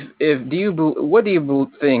do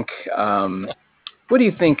you think? What do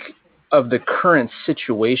you think of the current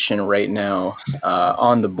situation right now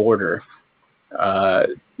on the border?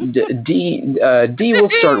 D, we'll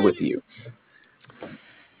start with you.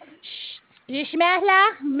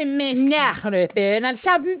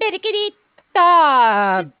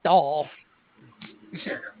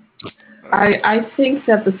 I think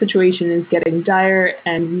that the situation is getting dire,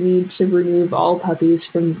 and we need to remove all puppies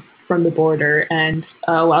from the border and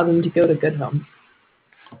allow them to go to good homes.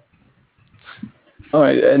 All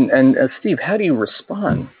right, and Steve, how do you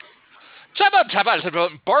respond?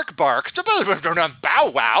 Bark, bark.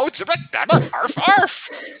 Bow, wow. Arf, arf.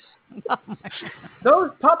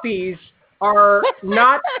 Those puppies are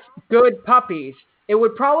not good puppies. It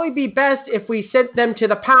would probably be best if we sent them to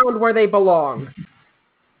the pound where they belong.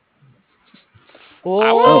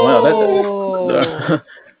 Oh wow,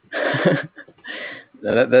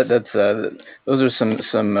 that's those are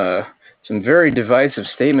some very divisive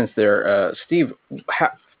statements there, Steve.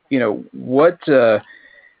 What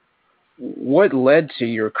led to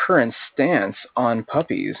your current stance on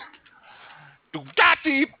puppies?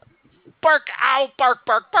 Daddy, bark, ow, bark,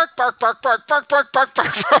 bark, bark, bark, bark, bark, bark, bark, bark, bark,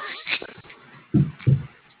 bark.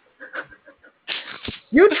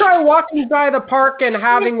 You try walking by the park and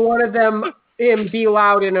having one of them be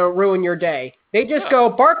loud and it'll ruin your day. They just go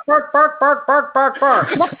bark, bark, bark, bark, bark, bark, bark.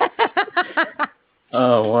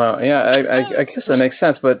 Oh wow, yeah, I guess that makes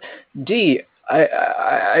sense. But D,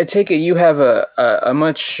 I take it you have a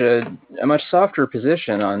much softer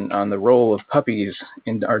position on the role of puppies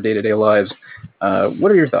in our day-to-day lives.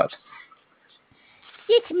 What are your thoughts?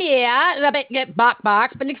 It's me, the bark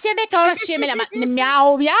bark, but it's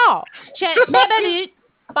meow meow.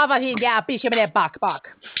 Bark bark.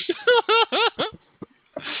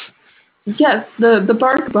 Yes, the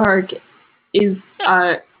bark bark is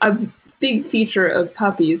a big feature of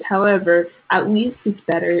puppies. However, at least it's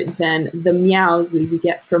better than the meows that we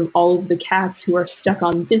get from all of the cats who are stuck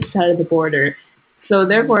on this side of the border. So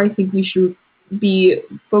therefore, I think we should be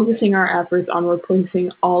focusing our efforts on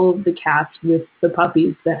replacing all of the cats with the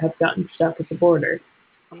puppies that have gotten stuck at the border.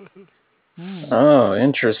 Oh,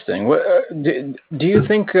 interesting. What do you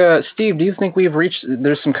think, Steve? Do you think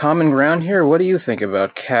there's some common ground here? What do you think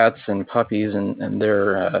about cats and puppies and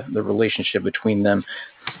their the relationship between them?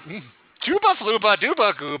 Chuba fluba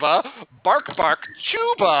dooba gooba, bark bark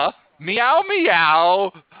chuba, meow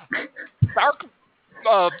meow, bark,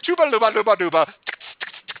 chuba luba luba dooba,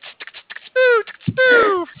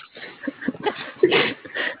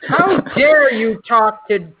 How dare you talk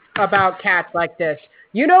about cats like this?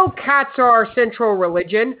 You know cats are our central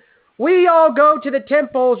religion. We all go to the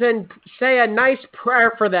temples and say a nice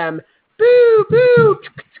prayer for them. Boo, boo,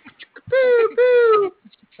 boo, boo.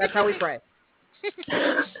 That's how we pray.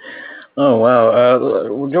 Oh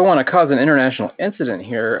wow! We don't want to cause an international incident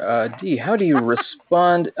here. D, how do you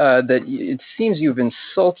respond that it seems you've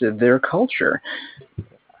insulted their culture?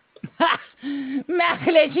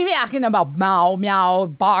 Meow meow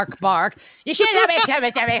bark bark. You should have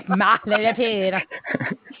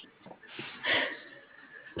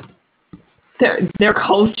Their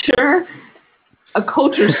culture, a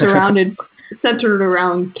culture centered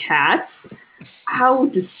around cats. How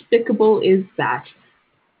despicable is that?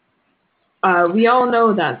 We all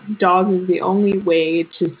know that dog is the only way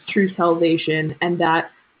to true salvation, and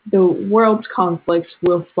that the world's conflicts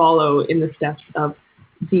will follow in the steps of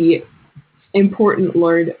the important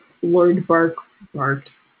Lord Bark Bark.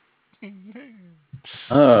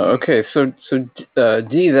 Oh, okay. So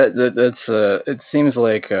D, that's it seems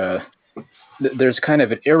like there's kind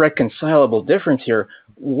of an irreconcilable difference here.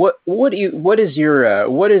 What is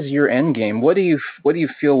your end game? What do you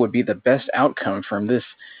feel would be the best outcome from this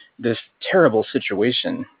terrible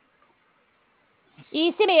situation?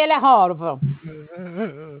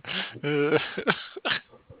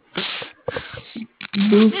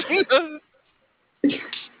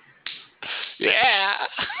 Yeah.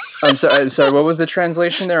 I'm sorry. What was the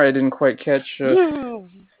translation there? I didn't quite catch.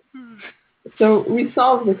 So we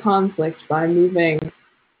solve the conflict by moving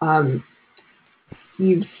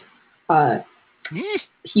these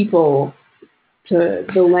people to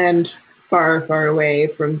the land far, far away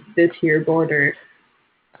from this here border.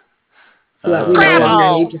 so that we no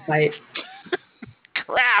longer need to fight.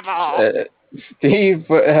 Gravel! Steve,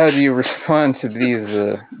 how do you respond to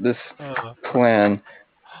this plan?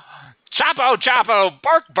 Chapo, Chapo,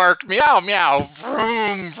 bark, bark, meow, meow,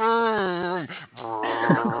 vroom, vroom,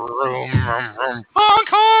 vroom, vroom, vroom, honk,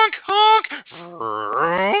 honk, honk,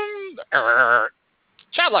 vroom,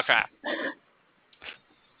 Shadlock trap.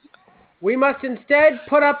 We must instead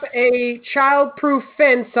put up a child-proof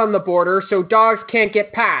fence on the border so dogs can't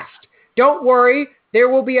get past. Don't worry, there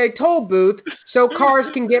will be a toll booth so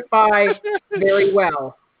cars can get by very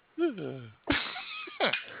well.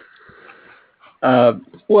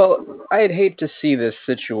 Well, I'd hate to see this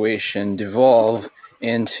situation devolve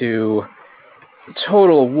into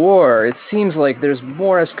total war. It seems like there's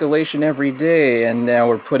more escalation every day, and now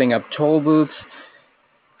we're putting up toll booths.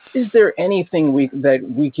 Is there anything that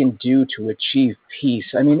we can do to achieve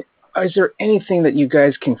peace? I mean, is there anything that you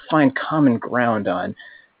guys can find common ground on?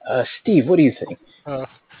 Steve, what do you think?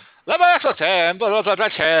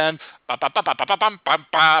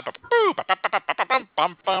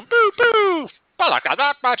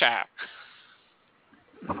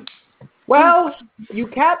 Well, you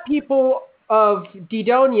cat people of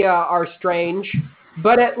Didonia are strange,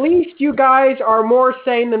 but at least you guys are more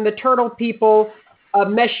sane than the turtle people of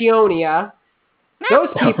Meshionia. Those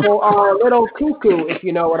people are a little cuckoo, if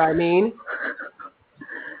you know what I mean.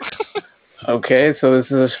 Okay, so this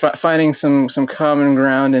is finding some common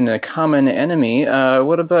ground in a common enemy.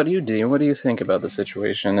 What about you, Dee? What do you think about the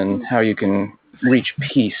situation and how you can reach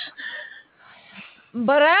peace?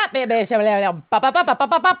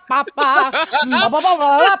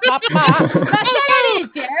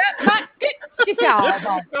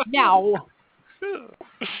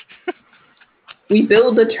 We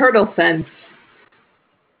build a turtle fence.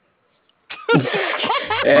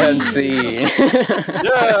 And see.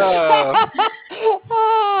 Yeah.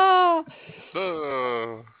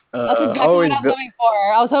 That's exactly what I was hoping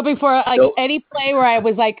for. I was hoping for like any play where I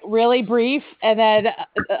was like really brief, and then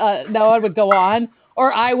Noah would go on,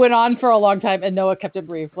 or I went on for a long time and Noah kept it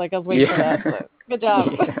brief. Like I was waiting for that. So, good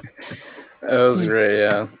job. Yeah. That was great.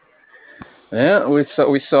 Yeah. Yeah, we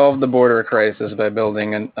solved the border crisis by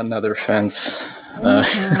building another fence.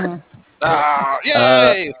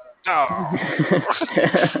 Yay!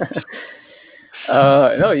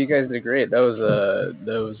 No, you guys did great. That was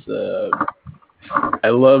I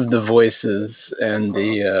love the voices and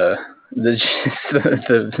the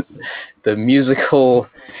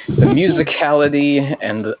musicality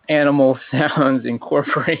and the animal sounds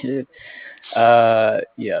incorporated.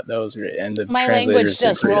 Yeah, that was great. And my language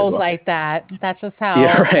just rolls like that. That's just how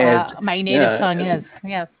my native tongue is.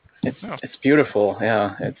 Yes. It's beautiful.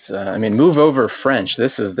 Yeah, it's. I mean, move over French.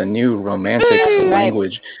 This is the new romantic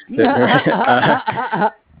language.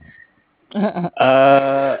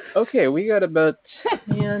 Okay, we got about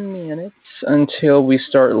 10 minutes until we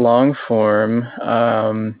start long form.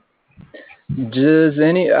 I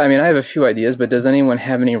have a few ideas, but does anyone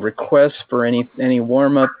have any requests for any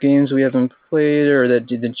warm-up games we haven't played or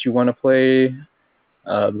that you want to play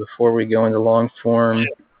before we go into long form?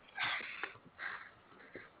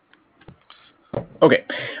 Okay.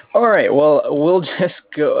 All right. Well, we'll just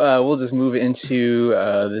go. We'll just move into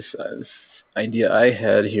this idea I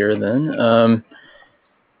had here then.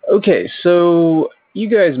 Okay. So you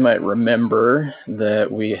guys might remember that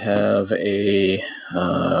we have a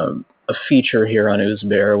feature here on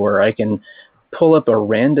Oozbear where I can pull up a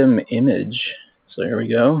random image. So here we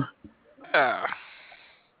go.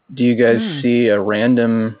 Do you guys see a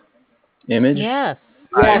random image? Yes.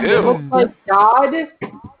 Yes, it looks like God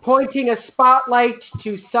pointing a spotlight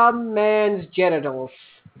to some man's genitals.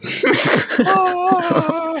 or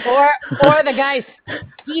the guy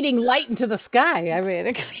speeding light into the sky. I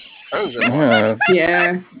mean,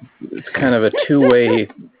 yeah. It's kind of a two-way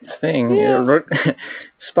thing. Yeah.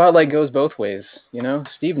 Spotlight goes both ways, you know?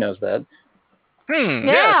 Steve knows that.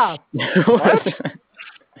 Yeah. What?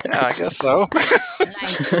 Yeah, I guess so.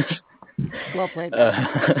 Nice. Well played.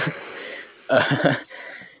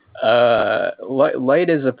 Light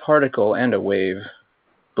is a particle and a wave.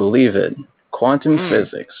 Believe it. Quantum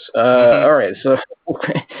physics. All right, so...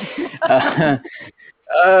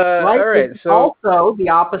 Light is also the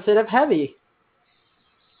opposite of heavy.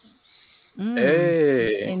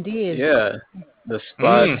 Hey. Indeed. Yeah. The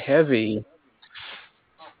spot heavy.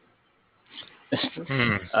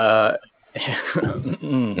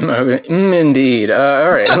 Indeed.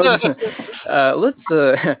 All right. Let's.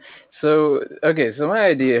 So my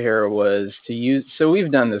idea here was to use. So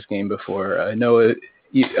we've done this game before. I know.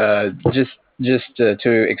 Just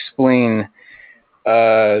to explain,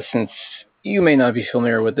 since you may not be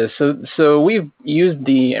familiar with this. So we've used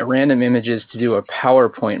the random images to do a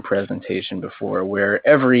PowerPoint presentation before, where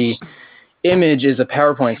every image is a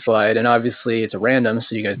PowerPoint slide, and obviously it's a random,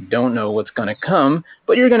 so you guys don't know what's going to come,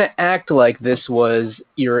 but you're going to act like this was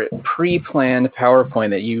your pre-planned PowerPoint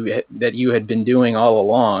that you had been doing all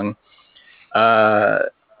along.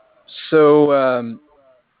 So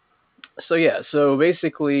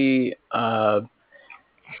basically,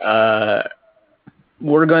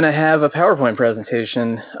 we're going to have a PowerPoint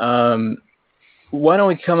presentation. Why don't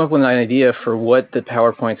we come up with an idea for what the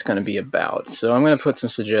PowerPoint's going to be about? So I'm going to put some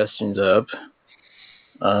suggestions up.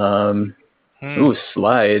 Ooh,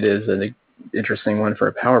 slide is an interesting one for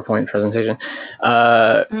a PowerPoint presentation.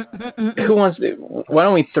 Who wants to? Why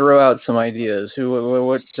don't we throw out some ideas?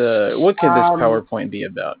 What could this PowerPoint be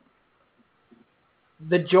about?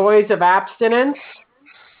 The joys of abstinence.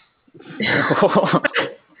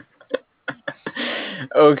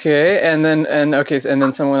 Okay, and then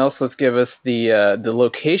someone else. Let's give us the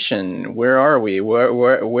location. Where are we?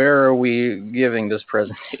 Where are we giving this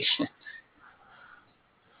presentation?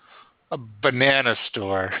 A banana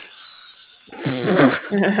store.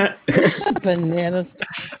 Banana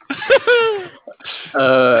store.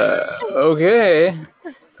 Okay.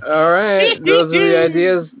 All right. Those are the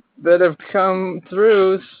ideas that have come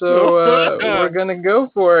through. So we're gonna go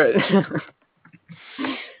for it.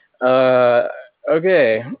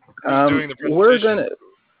 Okay.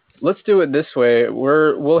 Let's do it this way.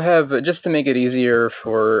 We'll have, just to make it easier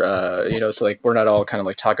for so like we're not all kind of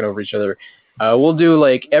like talking over each other. We'll do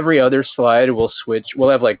like every other slide. We'll switch. We'll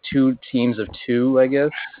have like 2 teams of 2, I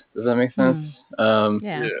guess. Does that make sense?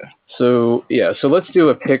 Yeah. So let's do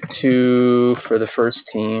a pick 2 for the first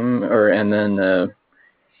team, and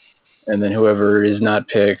then whoever is not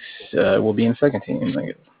picked will be in second team, I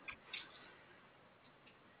guess.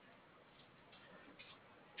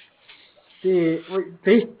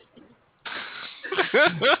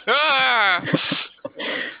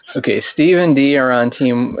 Okay, Steve and D are on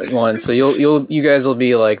team 1, so you guys will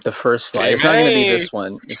be like the first slide. It's not going to be this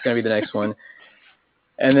one. It's going to be the next one.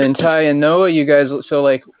 And then Ty and Noah, you guys. So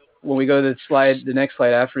like when we go to the next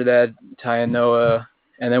slide after that, Ty and Noah,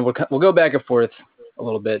 and then we'll go back and forth a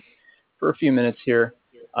little bit for a few minutes here.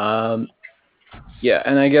 Yeah,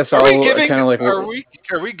 and I guess Are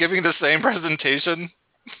we giving the same presentation?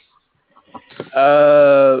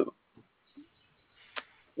 That's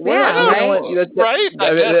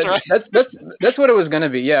what it was going to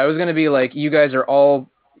be. Yeah, it was going to be like you guys are all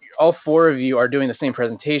 4 of you are doing the same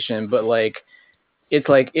presentation, but like it's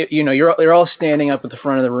like you're all standing up at the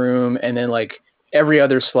front of the room, and then like every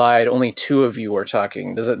other slide only 2 of you are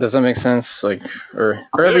talking. Does that make sense? Like or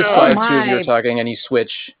every slide 2 of you are talking and you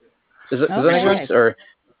switch. Does that make sense? Or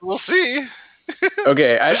we'll see.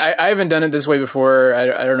 Okay, I haven't done it this way before.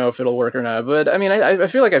 I don't know if it'll work or not, but I mean, I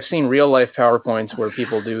feel like I've seen real life PowerPoints where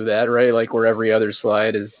people do that, right? Like where every other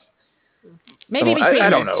slide is. Maybe between I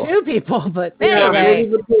don't know. 2 people, but anyway,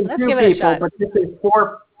 let's give it a shot. But this is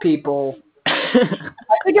 4 people.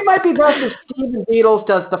 I think it might be best if Steven Beatles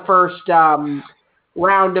does the first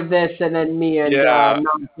round of this, and then me and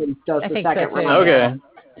Nonsense does the second round. Okay.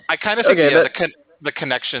 I kind of think the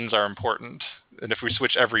connections are important. And if we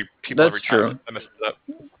switch every time, I mess it up.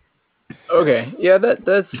 Okay, yeah,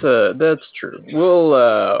 that's true.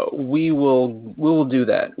 We will do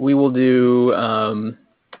that. We will do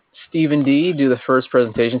Steve and D do the first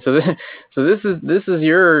presentation. So this is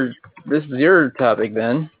your topic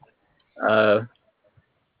then. At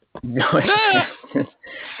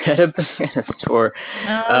a banana store.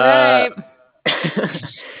 All right.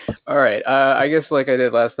 All right. I guess like I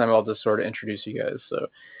did last time, I'll just sort of introduce you guys. So.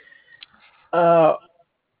 All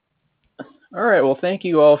right. Well, thank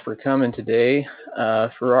you all for coming today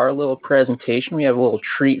for our little presentation. We have a little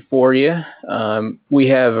treat for you. We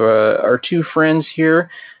have our 2 friends here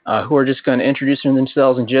who are just going to introduce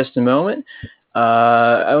themselves in just a moment.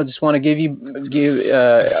 I just want to give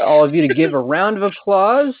all of you to give a round of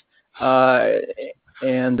applause.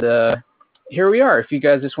 And here we are. If you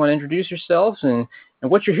guys just want to introduce yourselves and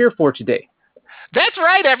what you're here for today. That's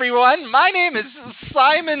right, everyone. My name is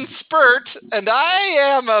Simon Spurt, and I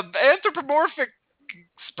am an anthropomorphic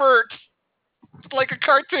Spurt, like a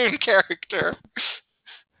cartoon character.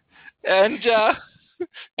 And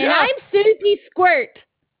I'm Susie Squirt,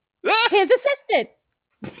 his assistant.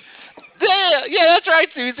 Yeah, that's right,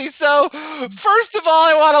 Susie. So, first of all,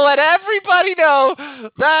 I want to let everybody know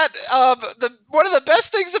that one of the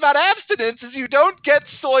best things about abstinence is you don't get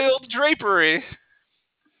soiled drapery.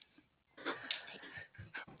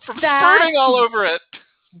 From spurting all over it.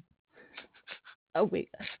 Oh wait,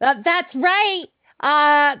 that's right.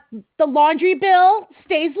 The laundry bill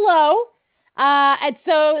stays low, And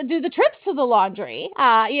so do the trips to the laundry.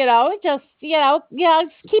 Just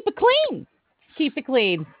keep it clean. Keep it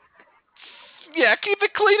clean. Yeah, keep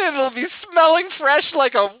it clean and it'll be smelling fresh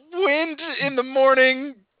like a wind in the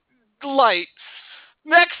morning light.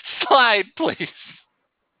 Next slide, please.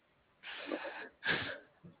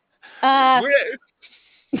 Go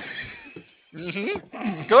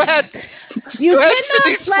ahead. You Go ahead, cannot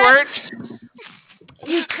Sydney Squirt.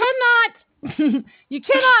 You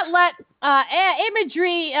cannot let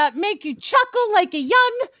imagery make you chuckle like a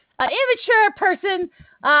young, immature person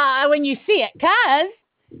when you see it, because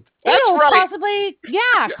it'll possibly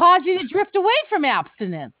cause you to drift away from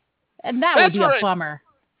abstinence, and that would be a bummer.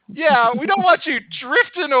 Yeah, we don't want you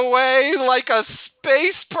drifting away like a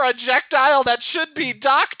space projectile that should be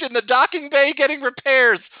docked in the docking bay getting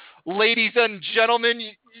repairs, ladies and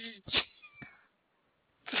gentlemen.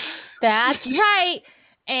 That's right.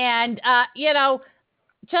 And,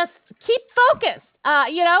 just keep focused.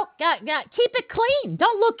 Keep it clean.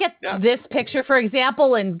 Don't look at this picture, for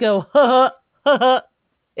example, and go,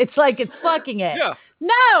 it's like it's fucking it. Yeah.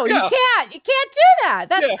 No, you can't. You can't do that.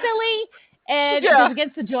 That's silly. And it goes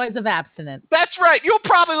against the joys of abstinence. That's right. You'll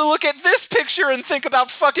probably look at this picture and think about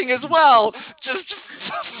fucking as well. Just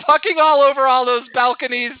fucking all over all those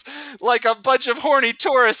balconies like a bunch of horny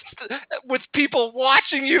tourists with people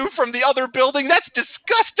watching you from the other building. That's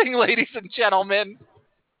disgusting, ladies and gentlemen.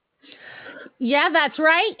 Yeah, that's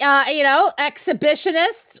right.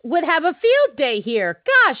 Exhibitionists would have a field day here.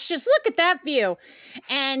 Gosh, just look at that view.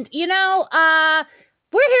 And, we're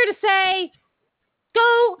here to say,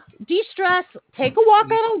 go de-stress, take a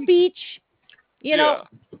walk on a beach, hey,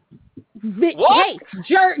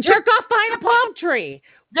 jerk off behind a palm tree,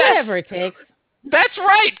 whatever it takes. That's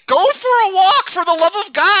right. Go for a walk, for the love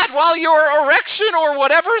of God, while your erection or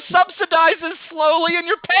whatever subsidizes slowly in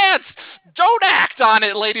your pants. Don't act on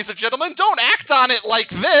it, ladies and gentlemen. Don't act on it like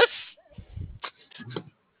this.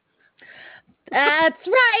 That's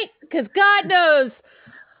right, because God knows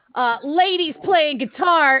ladies playing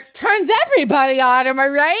guitar turns everybody on, am I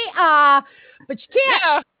right? But you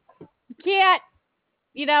can't. Yeah.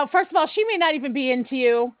 You can't. First of all, she may not even be into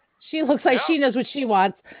you. She looks like she knows what she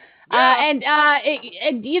wants. You can't.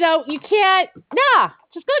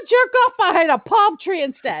 Just go jerk off behind a palm tree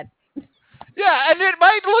instead. Yeah, and it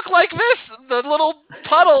might look like this, the little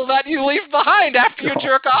puddle that you leave behind after you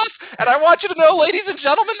jerk off. And I want you to know, ladies and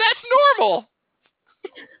gentlemen, that's normal.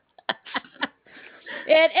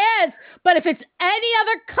 It is. But if it's any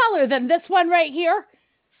other color than this one right here,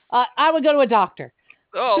 I would go to a doctor.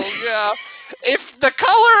 Oh, yeah. If the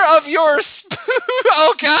color of your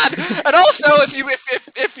oh God! And also,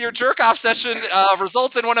 if your jerk off session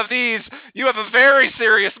results in one of these, you have a very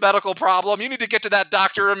serious medical problem. You need to get to that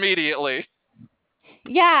doctor immediately.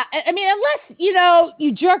 Yeah, I mean, unless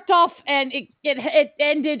you jerked off and it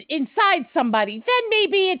ended inside somebody, then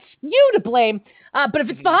maybe it's you to blame. But if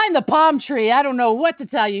it's behind the palm tree, I don't know what to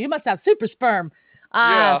tell you. You must have super sperm.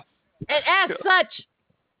 And as such.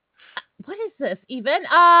 What is this even?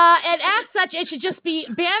 And as such, it should just be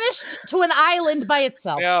banished to an island by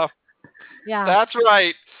itself. Yeah. Yeah. That's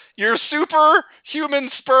right. Your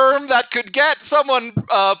superhuman sperm that could get someone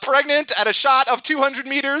pregnant at a shot of 200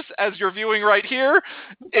 meters, as you're viewing right here,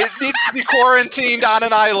 it needs to be quarantined on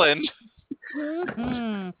an island.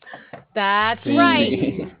 Mm-hmm. That's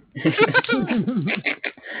right.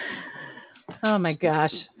 Oh my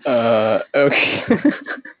gosh. Okay.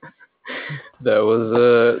 That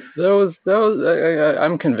was.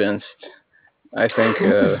 I'm convinced. I think.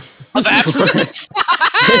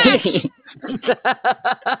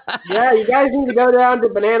 Yeah, you guys need to go down to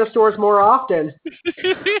banana stores more often.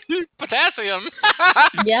 Potassium.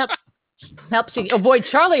 Yep. Helps you avoid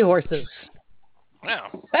Charlie horses.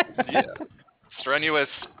 Wow. Yeah. Strenuous.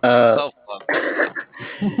 How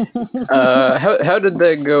did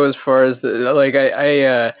that go as far as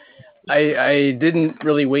I didn't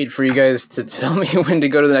really wait for you guys to tell me when to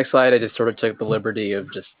go to the next slide. I just sort of took the liberty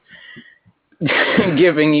of just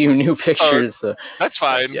giving you new pictures. So. That's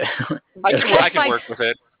fine. Yeah. I can work with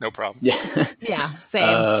it. No problem. Yeah. Yeah.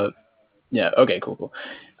 Same. Yeah. Okay. Cool.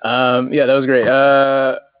 Yeah, that was great.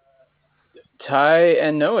 Ty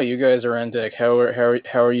and Noah, you guys are on deck. How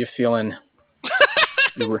are you feeling?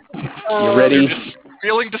 You ready?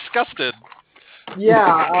 Feeling disgusted.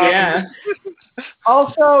 Yeah.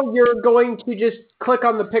 Also, you're going to just click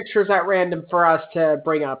on the pictures at random for us to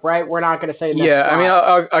bring up, right? We're not going to say next Yeah, slide. I mean,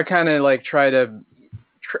 I'll kind of like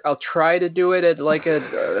I'll try to do it at like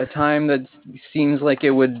a time that seems like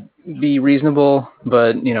it would be reasonable,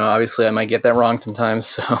 but obviously I might get that wrong sometimes.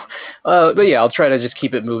 So, but yeah, I'll try to just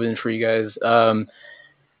keep it moving for you guys.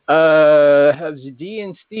 D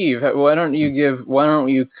and Steve, why don't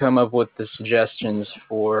you come up with the suggestions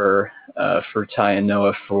for Ty and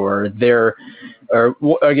Noah for their, or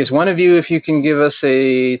I guess one of you, if you can give us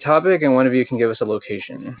a topic, and one of you can give us a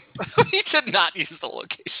location. We did not use the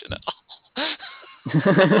location at all. I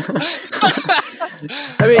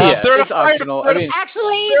mean, yeah, it's optional. I mean,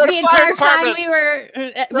 actually, the entire time we were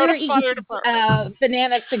eating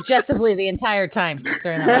bananas suggestively the entire time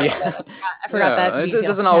during that. Yeah. I forgot that. It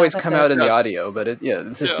doesn't always come out in the audio, but yeah.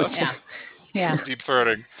 Deep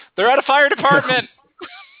throating. They're at a fire department.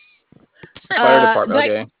 Fire department.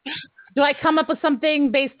 Okay. Do I come up with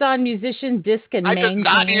something based on musician, disc, and I main?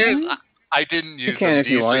 I didn't use. You can if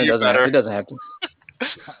you want. It doesn't have to.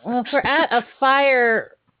 Well, if we're at a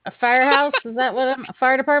firehouse, is that what a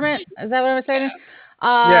fire department? Is that what I'm saying?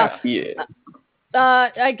 Yeah.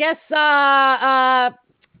 I guess a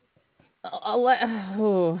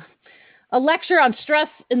lecture on stress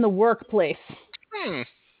in the workplace.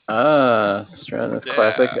 Stress,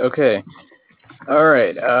 classic. Okay. All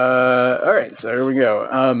right. So here we go.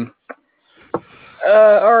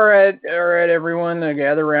 All right, everyone,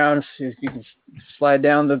 gather around. So you can slide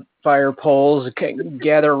down the fire poles. Okay,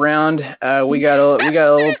 gather around. We got a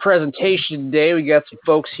little presentation today. We got some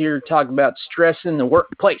folks here to talk about stress in the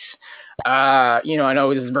workplace. I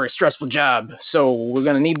know this is a very stressful job, so we're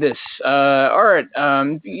gonna need this. All right.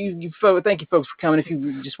 Thank you folks for coming. If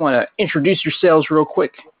you just want to introduce yourselves real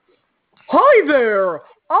quick. Hi there.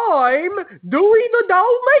 I'm Dewey the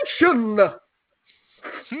Dalmatian.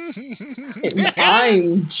 And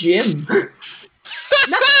I'm Jim.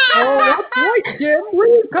 Oh, that's right, Jim.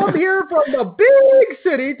 We've come here from the big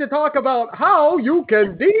city to talk about how you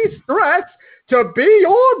can de-stress to be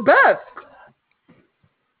your best.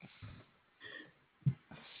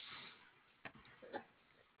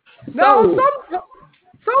 Now,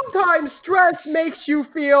 sometimes stress makes you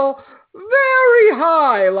feel very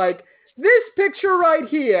high, like this picture right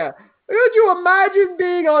here. Could you imagine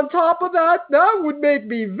being on top of that? That would make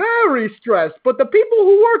me very stressed. But the people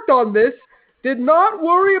who worked on this did not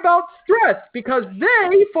worry about stress because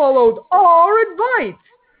they followed our advice.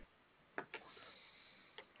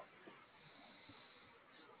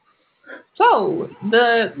 So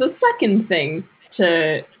the second thing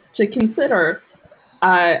to consider,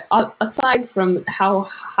 aside from how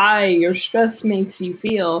high your stress makes you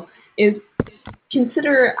feel, is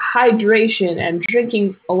consider hydration and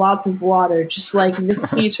drinking a lot of water, just like this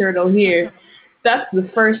sea turtle here. That's the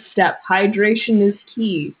first step. Hydration is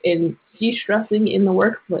key in de-stressing in the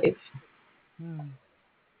workplace.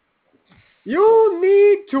 You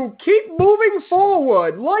need to keep moving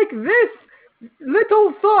forward, like this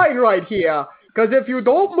little sign right here. Because if you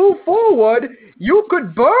don't move forward, you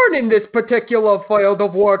could burn in this particular field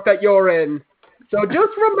of work that you're in. So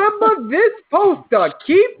just remember this poster.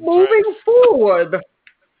 Keep moving forward.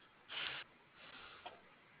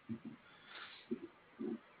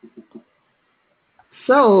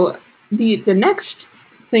 So the next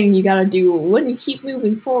thing you gotta do when you keep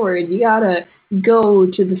moving forward, you gotta go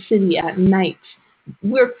to the city at night.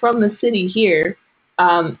 We're from the city here,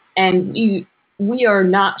 and we are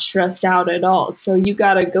not stressed out at all. So you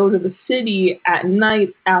gotta go to the city at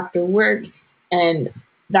night after work, and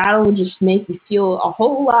that'll just make you feel a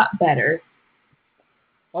whole lot better.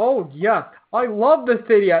 Oh, yes. I love the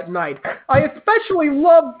city at night. I especially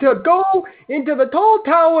love to go into the tall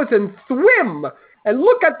towers and swim and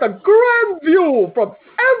look at the grand view from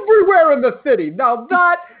everywhere in the city. Now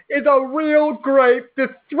that is a real great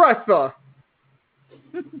distressor.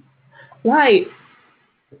 Right.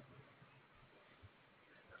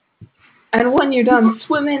 And when you're done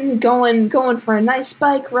swimming, going for a nice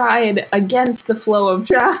bike ride against the flow of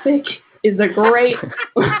traffic is a great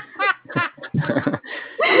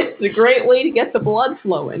it's a great way to get the blood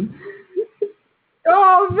flowing.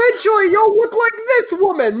 Oh, eventually you'll look like this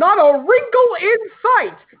woman, not a wrinkle in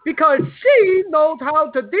sight, because she knows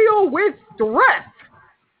how to deal with stress.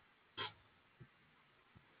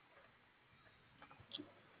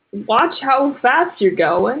 Watch how fast you're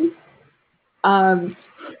going.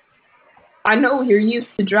 I know you're used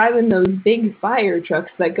to driving those big fire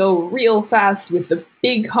trucks that go real fast with the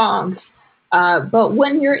big honks, but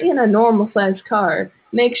when you're in a normal-sized car,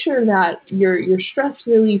 make sure that your stress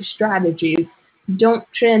relief strategies don't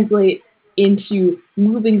translate into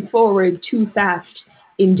moving forward too fast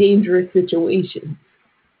in dangerous situations.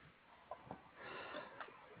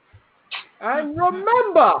 And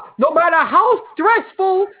remember, no matter how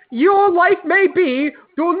stressful your life may be,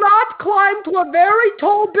 do not climb to a very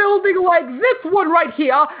tall building like this one right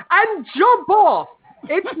here and jump off.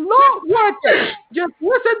 It's not worth it. Just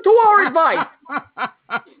listen to our advice.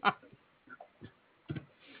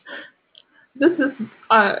 this is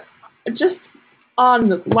just on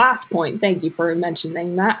the last point. Thank you for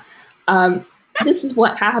mentioning that. This is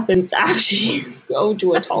what happens after you go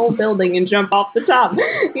to a tall building and jump off the top.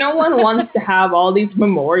 No one wants to have all these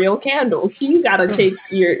memorial candles. You gotta take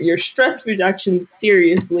your stress reduction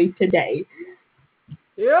seriously today.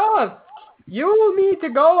 Yes, you need to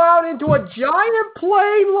go out into a giant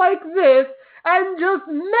plane like this and just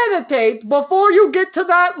meditate before you get to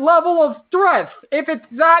that level of stress, if it's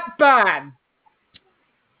that bad.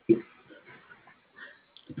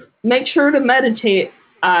 Make sure to meditate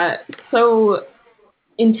so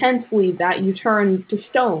intensely that you turn to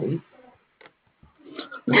stone.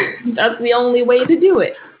 That's the only way to do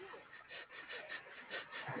it.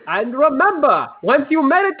 And remember, once you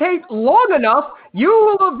meditate long enough, you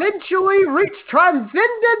will eventually reach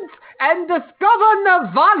transcendence and discover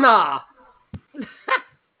nirvana.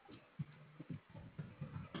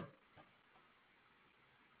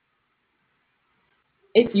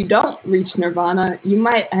 If you don't reach nirvana, you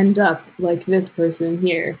might end up like this person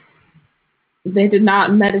here. They did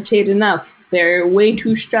not meditate enough. They're way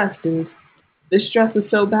too stressed, and the stress is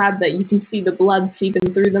so bad that you can see the blood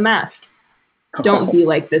seeping through the mask. Don't be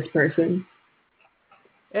like this person.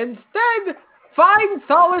 Instead, find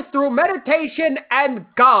solace through meditation and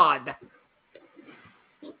God.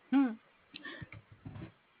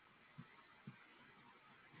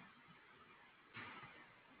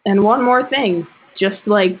 And one more thing, just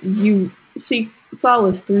like you seek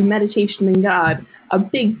solace through meditation and God, a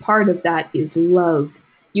big part of that is love.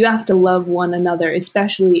 You have to love one another,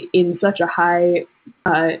 especially in such a high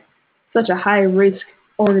risk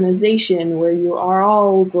organization where you are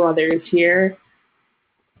all brothers here.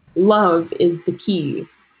 Love is the key.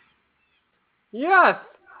 Yes,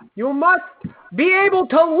 you must be able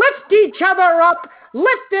to lift each other up,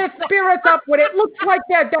 lift their spirits up when it looks like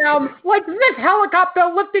they're down, like this helicopter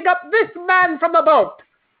lifting up this man from the boat.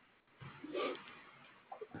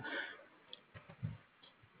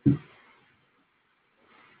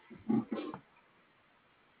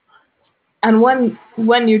 And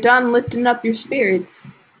when you're done lifting up your spirits,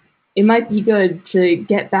 it might be good to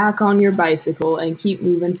get back on your bicycle and keep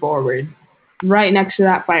moving forward. Right next to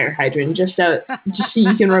that fire hydrant, just so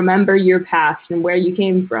you can remember your past and where you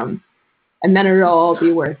came from. And then it'll all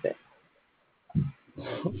be worth it.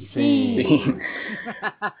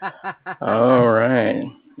 All right.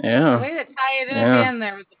 Yeah. Way to tie it in at the end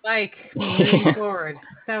there with the bike moving forward.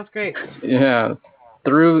 That was great. Yeah.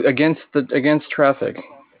 Against traffic.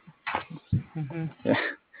 Mm-hmm. Yeah.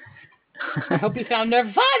 I hope you found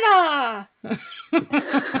Nirvana.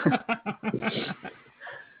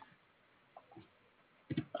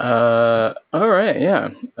 All right. Yeah.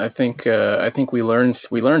 I think we learned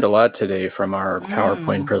a lot today from our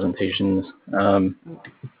PowerPoint presentations.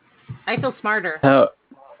 I feel smarter.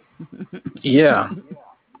 Yeah.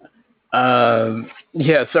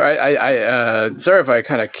 Yeah. Sorry. Sorry if I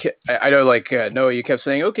kind of. I know. Like Noah, you kept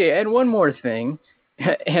saying, "Okay, and one more thing,"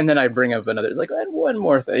 and then I bring up another. Like, and one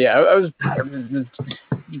more thing. Yeah. I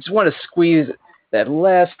just want to squeeze that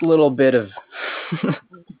last little bit of.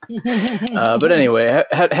 But anyway,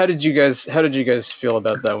 how did you guys feel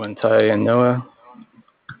about that one, Ty and Noah?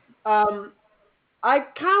 I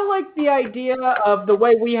kind of like the idea of the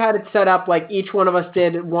way we had it set up, like each one of us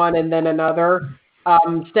did one and then another.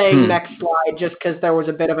 Staying next slide just because there was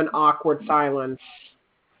a bit of an awkward silence.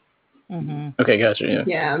 Mm-hmm. Okay, gotcha.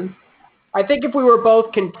 Yeah. I think if we were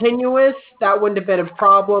both continuous, that wouldn't have been a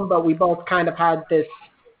problem, but we both kind of had this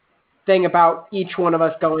thing about each one of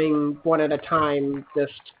us going one at a time.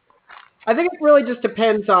 I think it really just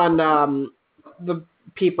depends on the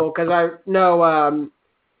people, because I know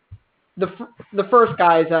the first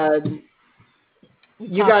guys,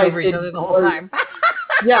 you guys over each other the whole time.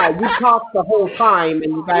 Yeah, you talked the whole time,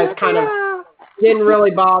 and you guys kind of didn't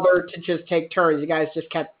really bother to just take turns. You guys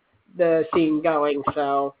just kept the scene going.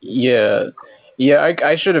 So yeah.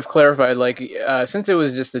 I should have clarified. Like, since it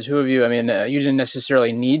was just the two of you, I mean, you didn't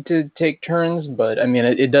necessarily need to take turns, but I mean,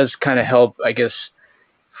 it does kind of help. I guess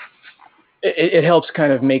it helps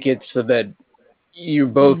kind of make it so that you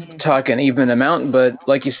both talk an even amount. But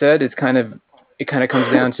like you said, it kind of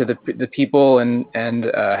comes down to the people and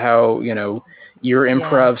how your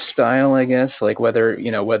improv style, I guess, like whether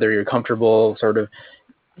you're comfortable sort of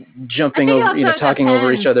jumping over, talking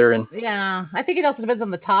over each other. And yeah, I think it also depends on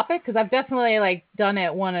the topic, because I've definitely like done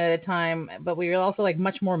it one at a time, but we were also like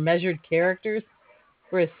much more measured characters,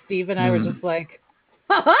 whereas Steve and I were just like,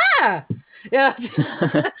 ha-ha! Yeah, just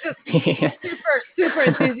super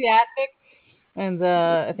enthusiastic, and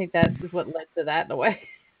I think that is what led to that in a way.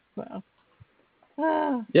 So,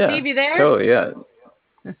 yeah, Steve, you there? totally, yeah.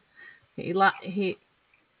 He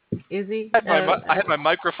Is he? I had my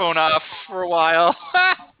microphone off for a while.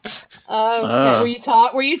 Okay.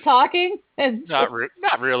 Were you talking? Not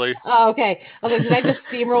really. Oh, okay. Although, did I just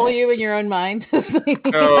steamroll you in your own mind?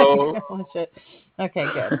 No. Oh, shit. Okay,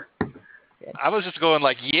 good. I was just going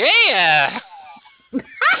like, yeah. I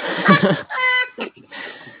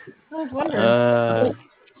was wondering.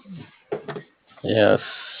 Yes.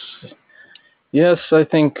 Yes, I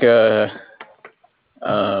think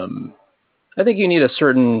you need a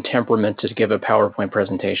certain temperament to give a PowerPoint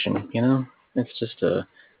presentation, you know? It's just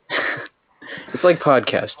it's like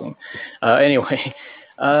podcasting. Anyway.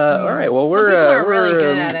 All right, well, Some people are we're really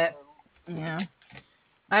good at it. Yeah.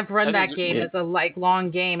 I've run that game as a long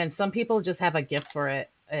game, and some people just have a gift for it.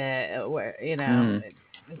 Where it's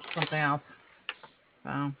something else.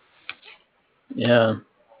 So. Yeah.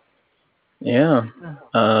 Yeah.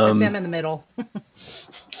 I'm in the middle.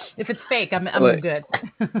 If it's fake, I'm good.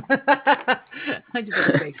 I just think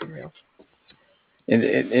it's fake and real.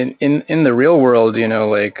 In the real world, you know,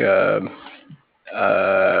 like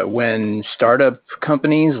when startup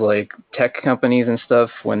companies, like tech companies and stuff,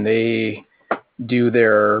 when they do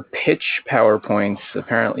their pitch PowerPoints,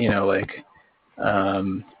 apparently, you know, like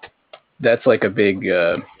that's like a big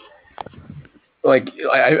like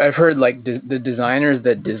I've heard like the designers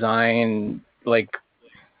that design like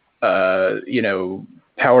you know,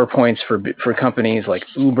 PowerPoints for companies like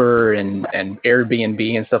Uber and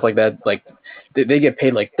Airbnb and stuff like that, like they get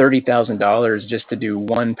paid like $30,000 just to do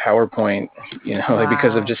one PowerPoint, you know, like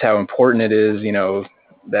because of just how important it is, you know,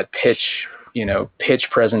 that pitch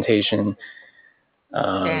presentation.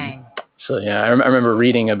 Dang. So yeah, I remember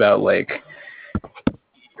reading about like,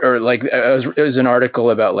 or like it was an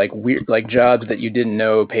article about like weird like jobs that you didn't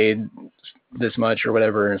know paid this much or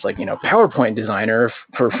whatever, and it's like, you know, PowerPoint designer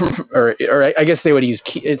for or I guess they would use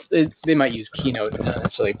they might use Keynote, not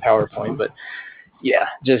necessarily PowerPoint, but yeah,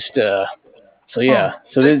 just so yeah,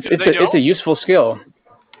 so it's a useful skill.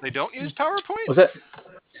 They don't use PowerPoint? Was that?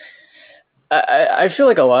 I feel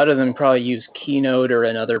like a lot of them probably use Keynote or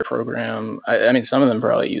another program. I mean, some of them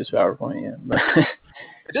probably use PowerPoint, yeah. But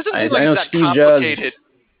it doesn't seem like it's that Steve complicated. Jobs,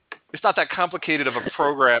 it's not that complicated of a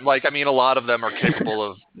program. Like, I mean, a lot of them are capable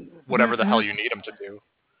of whatever the hell you need them to do.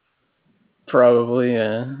 Probably,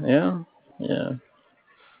 yeah.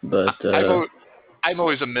 But I'm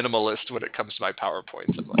always a minimalist when it comes to my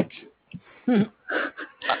PowerPoints. I'm like,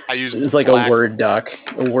 I use it's like black. A Word doc.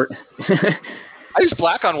 A Word. I use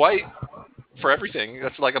black on white for everything.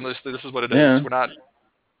 That's like this is what it is. Yeah. We're not.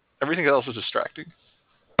 Everything else is distracting.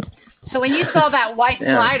 So when you saw that white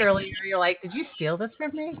slide earlier, you're like, did you steal this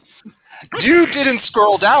from me? You didn't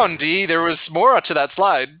scroll down, D. There was more to that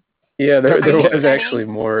slide. Yeah, there was actually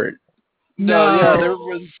more. No, yeah, there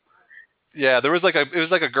was. Yeah, there was like it was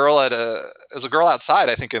like a girl it was a girl outside,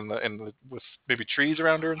 I think, with maybe trees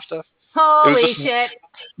around her and stuff. Holy shit!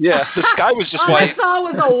 Yeah, the sky was just white. All I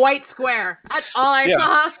saw was a white square. That's all I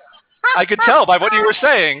saw. I could tell by what you were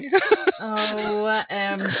saying.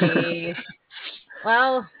 OMG.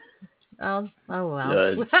 Well. Oh well.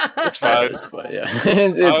 It's fine. Yeah.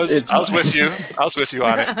 I was with you. I was with you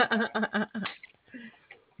on it.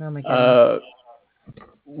 Oh my goodness.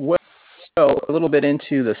 Well, a little bit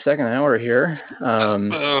into the second hour here.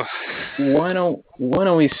 Why don't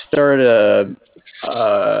we start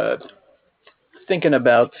thinking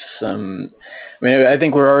about some? I mean, I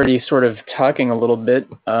think we're already sort of talking a little bit.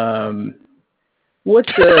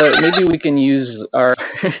 Maybe we can use our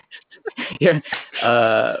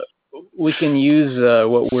we can use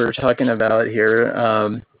what we're talking about here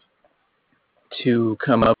to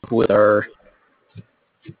come up with our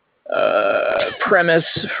premise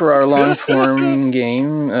for our long form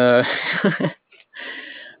game.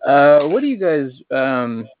 What do you guys?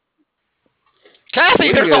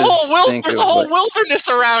 Kathy, there's a whole wilderness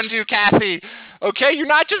around you, Kathy. Okay, you're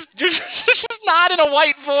just not in a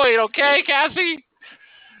white void. Okay, Kathy,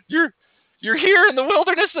 you're here in the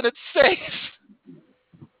wilderness and it's safe.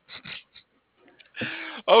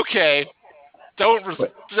 Okay, don't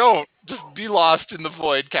just be lost in the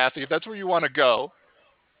void, Kathy. If that's where you want to go,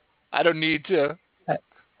 I don't need to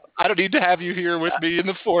have you here with me in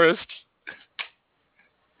the forest.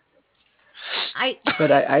 I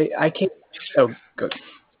can't. Oh, good.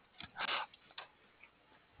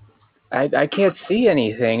 I can't see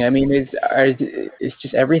anything. I mean, it's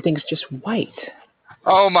just everything's just white.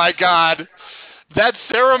 Oh my God, that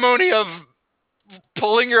ceremony of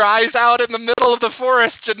pulling your eyes out in the middle of the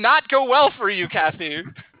forest did not go well for you, Kathy.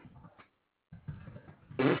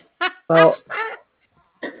 Well,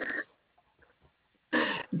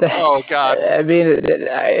 oh God. I mean,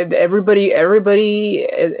 everybody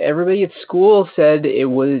at school said it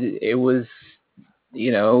was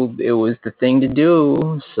it was the thing to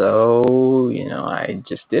do. So, I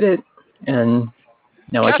just did it. And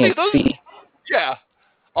now I can't see. Yeah.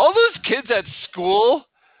 All those kids at school,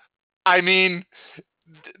 I mean,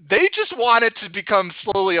 they just wanted to become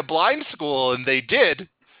slowly a blind school, and they did.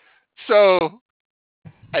 So,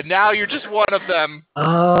 and now you're just one of them.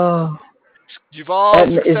 You've all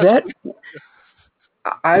successfully...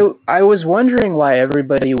 I was wondering why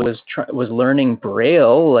everybody was learning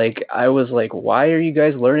Braille. Like, I was like, why are you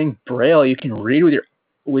guys learning Braille? You can read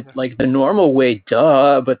with like the normal way,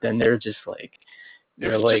 duh. But then they're just like, I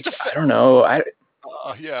don't know.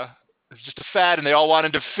 Yeah, it's just a fad, and they all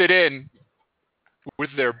wanted to fit in with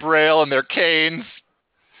their Braille and their canes.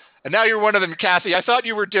 And now you're one of them, Kathy. I thought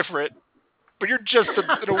you were different, but you're just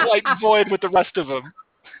in a white void with the rest of them.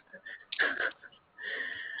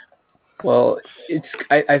 Well,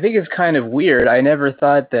 I think it's kind of weird. I never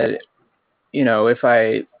thought that, if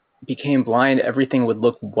I became blind, everything would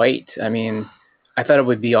look white. I mean, I thought it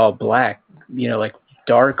would be all black, like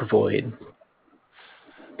dark void.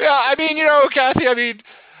 Yeah, I mean, Kathy,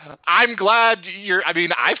 I'm glad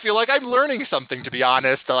I feel like I'm learning something, to be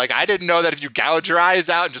honest. Like, I didn't know that if you gouge your eyes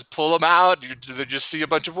out and just pull them out, you just see a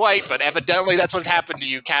bunch of white, but evidently that's what happened to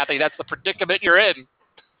you, Kathy. That's the predicament you're in.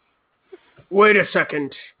 Wait a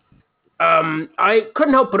second. I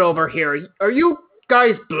couldn't help but overhear. Are you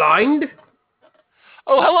guys blind?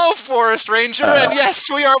 Oh, hello, Forest Ranger, and yes,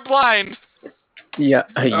 we are blind. Yeah,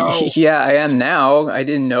 yeah, I am now. I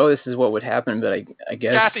didn't know this is what would happen, but I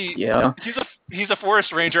guess, Kathy, yeah. He's a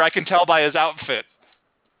Forest Ranger. I can tell by his outfit.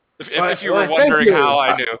 If you were wondering how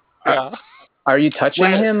I knew. Yeah. Are you touching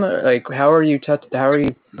him? Like, how are you? Okay.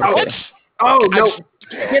 Oh, no.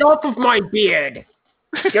 Get off of my beard.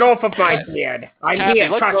 Get off of my beard. I'm Kathy, here,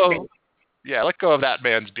 trust me. Yeah, let go of that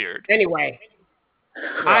man's beard. Anyway,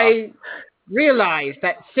 I realize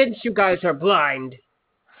that since you guys are blind,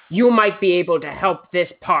 you might be able to help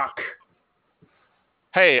this park.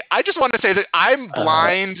 Hey, I just want to say that I'm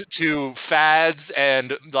blind to fads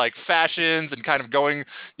and like fashions and kind of going,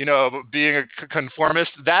 being a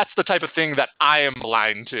conformist. That's the type of thing that I am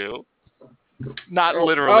blind to. Not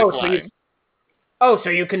literally blind. So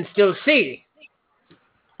you can still see.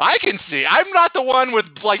 I can see. I'm not the one with,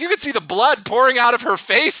 you can see the blood pouring out of her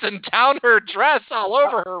face and down her dress all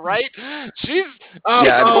over her, right? She's I'm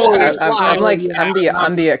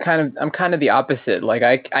kind of the opposite. Like,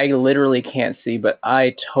 I literally can't see, but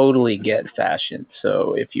I totally get fashion.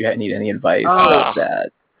 So if you need any advice about that.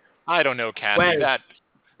 I don't know, Kathy. That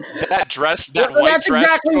dress, that white that's dress.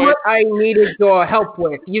 That's exactly what I needed your help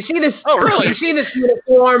with. You see this? Oh, really? You see this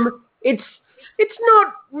uniform? It's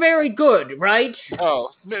not very good, right? Oh,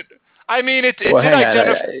 I mean, it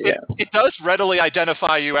does readily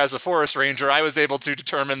identify you as a Forest Ranger. I was able to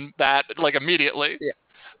determine that, immediately. Yeah.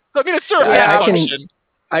 I mean, it serves that function.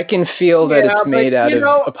 I can feel that it's made out of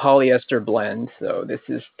a polyester blend, so this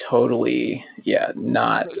is totally,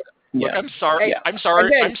 not... Look, I'm sorry. Yeah. I'm sorry.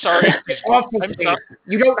 Again, I'm sorry.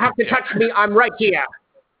 You don't have to touch me. I'm right here.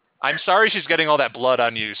 I'm sorry she's getting all that blood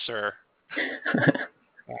on you, sir.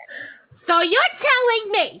 So you're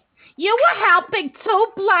telling me you were helping two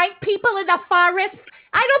blind people in the forest?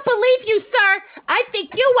 I don't believe you, sir. I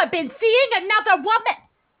think you have been seeing another woman.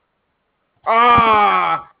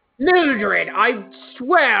 Mildred, I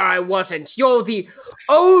swear I wasn't. You're the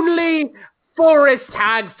only forest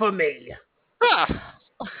hag for me.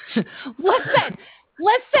 Listen,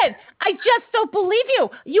 I just don't believe you.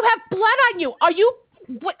 You have blood on you. Are you...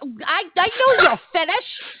 I know you're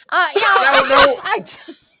finished.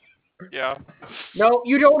 Yeah. No,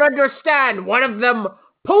 you don't understand. One of them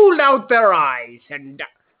pulled out their eyes, and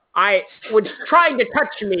I was trying to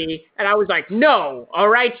touch me, and I was like, no, all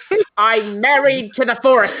right? I'm married to the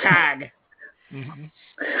forest hag. Mm-hmm.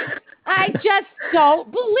 I just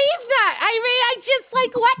don't believe that. I mean, I just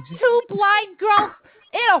what two blind girls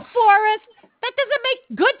in a forest? That doesn't make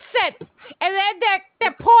good sense. And then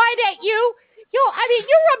they're pointing at you. You're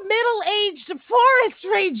a middle-aged forest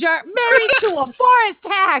ranger married to a forest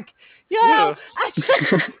hag. I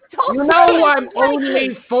just don't I'm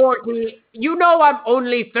only 40. I'm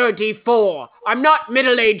only 34. I'm not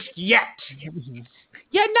middle-aged yet.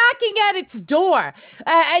 You're knocking at its door.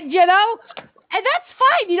 And that's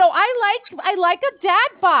fine. I like a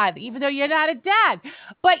dad bod, even though you're not a dad.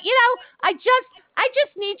 But, I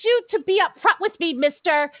just need you to be upfront with me,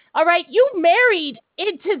 mister. All right? You married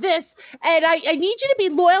into this, and I need you to be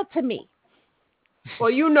loyal to me.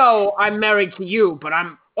 Well, I'm married to you, but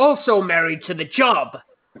I'm also married to the job.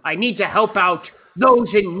 I need to help out those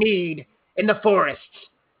in need in the forests.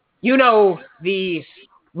 The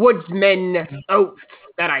woodsman oath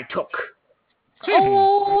that I took.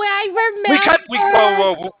 Oh, I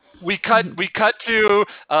remember. We cut to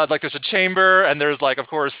like there's a chamber and there's like of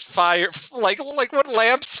course fire like what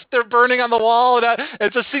lamps they're burning on the wall and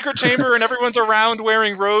it's a secret chamber and everyone's around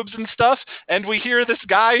wearing robes and stuff and we hear this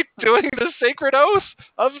guy doing the sacred oath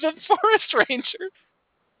of the forest ranger.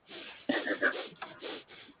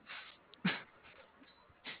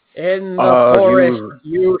 In the forest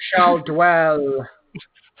you shall dwell.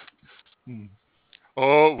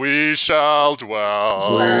 Oh, we shall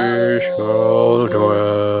dwell. We shall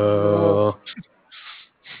dwell.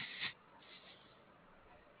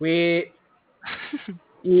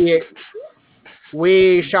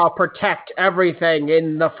 We shall protect everything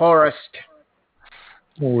in the forest.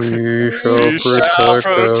 We shall protect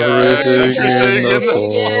everything in the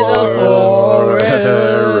forest.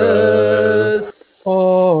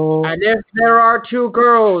 Oh. And if there are two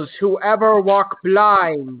girls who ever walk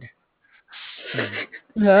blind,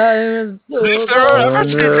 If there are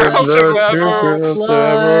two girls who ever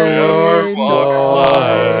walk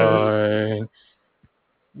blind,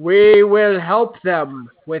 we will help them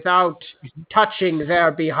without touching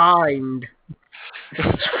their behind.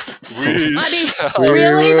 Really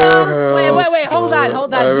though? Wait, hold on.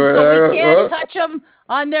 So we can't touch them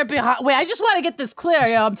on their behind. Wait, I just want to get this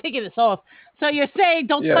clear. I'm taking this off. So you're saying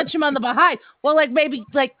don't touch them on the behind. Well, like maybe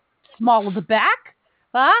like small of the back,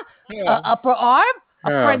 huh? Upper arm, a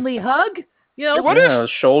friendly hug.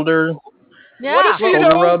 Shoulder. Yeah. What if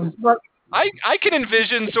shoulder rub? I can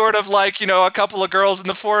envision sort of like, a couple of girls in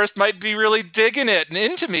the forest might be really digging it and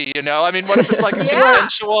into me, I mean, what if it's like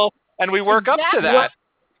consensual and we work up to that?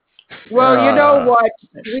 Well, you know what?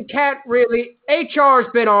 We can't really. HR's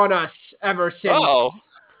been on us ever since.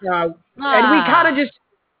 And we kind of just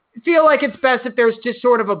feel like it's best if there's just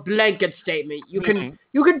sort of a blanket statement. You can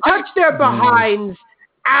touch their behinds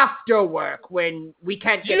after work when we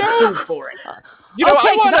can't get sued for it.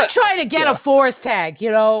 I'm trying to get a forest tag.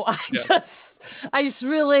 I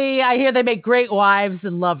hear they make great wives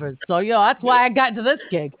and lovers. So that's why I got into this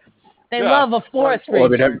gig. They love a forest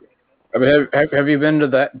ranger. Have you been to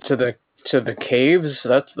the caves?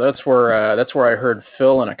 That's where I heard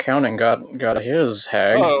Phil in accounting got his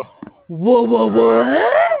hag. Oh. Whoa!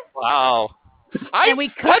 Wow. And we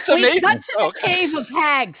cut to the cave of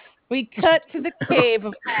hags. We cut to the cave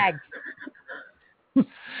of hags.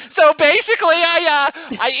 So basically,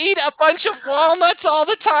 I eat a bunch of walnuts all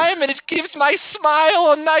the time, and it gives my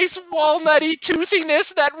smile a nice walnutty toothiness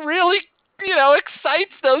that really,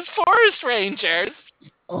 excites those forest rangers.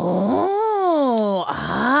 Oh,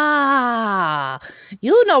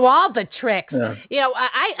 you know all the tricks. Yeah.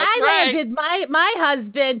 I landed my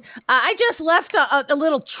husband. I just left a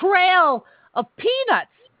little trail of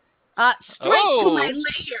peanuts straight to my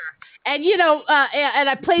lair. And and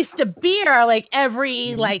I placed a beer like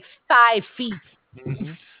every 5 feet.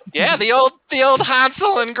 Yeah, the old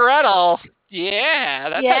Hansel and Gretel. Yeah,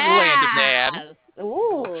 that's how you land a man.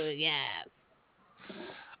 Ooh, yes.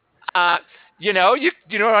 You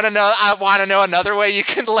want to know? I want to know another way you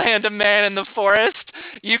can land a man in the forest.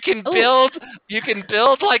 You can build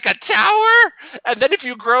like a tower, and then if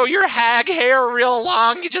you grow your hag hair real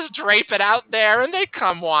long, you just drape it out there, and they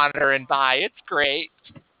come wandering by. It's great.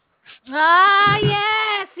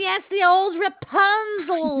 Yes, the old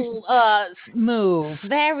Rapunzel move.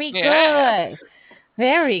 Very good.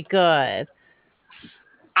 Very good.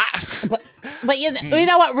 But you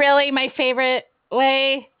know what? Really, my favorite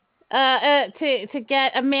way to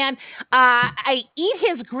get a man. I eat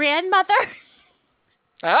his grandmother.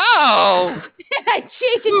 Oh. I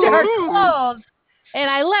change into her clothes, and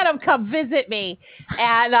I let him come visit me.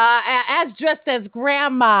 And as dressed as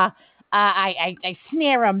grandma, I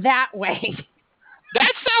snare him that way.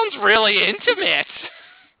 That sounds really intimate.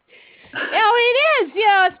 It is,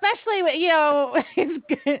 especially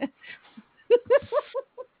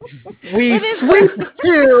we switch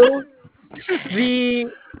to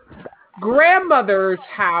the grandmother's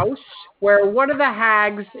house where one of the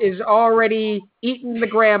hags is already eaten the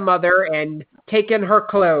grandmother and taken her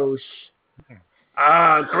clothes.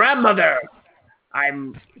 Grandmother,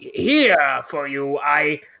 I'm here for you.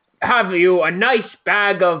 I have you a nice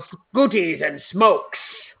bag of goodies and smokes.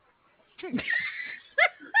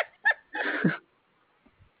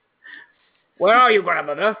 Where are you,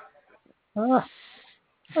 grandmother?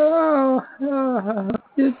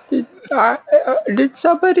 Did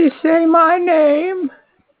somebody say my name?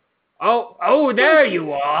 Oh, there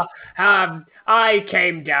you are. I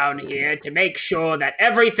came down here to make sure that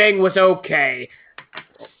everything was okay.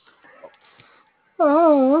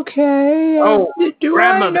 Oh, okay. Do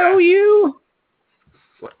I know you?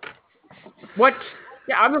 What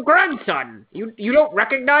Yeah, I'm a grandson. You don't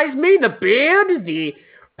recognize me? The beard? The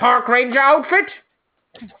park ranger outfit?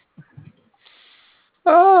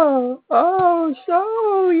 Oh,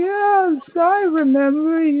 so yes, I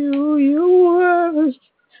remember you.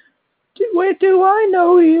 Wait, do I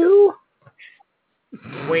know you?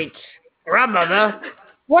 Wait, grandmother,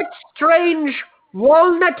 what strange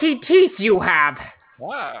walnutty teeth you have?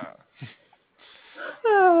 Wow.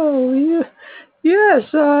 Oh,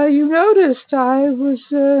 yes, you noticed I was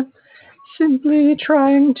simply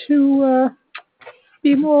trying to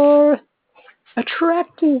be more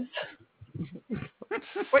attractive.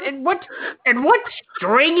 And what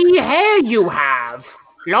stringy hair you have?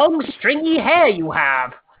 Long stringy hair you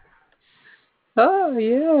have. Oh,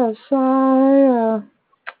 yes,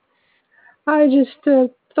 I just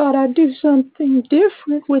thought I'd do something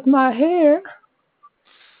different with my hair.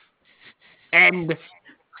 And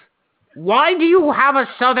why do you have a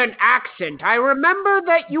southern accent? I remember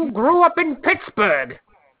that you grew up in Pittsburgh.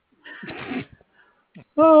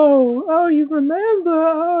 Oh, you remember?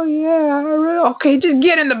 Oh, yeah. Okay, just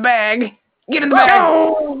get in the bag. Get in the bag.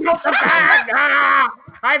 Oh, not the bag!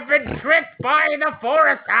 I've been tricked by the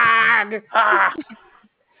forest hag.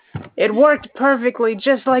 It worked perfectly,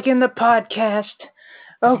 just like in the podcast.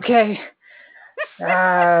 Okay.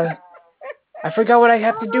 I forgot what I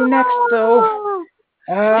have to do next, though.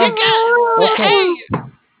 Hey,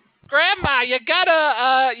 Grandma, you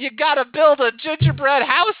gotta build a gingerbread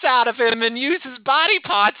house out of him and use his body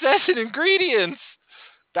parts as an ingredients.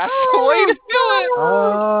 That's the way to do it.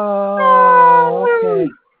 Oh, okay.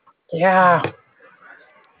 Yeah.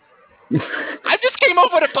 I just came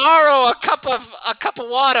over to borrow a cup of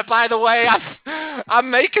water. By the way, I'm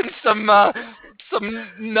making some nut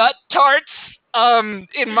tarts in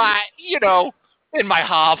my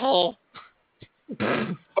hovel.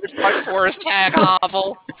 My forest hag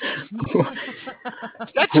hovel.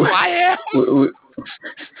 That's who I am.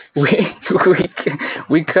 We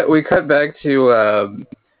cut back to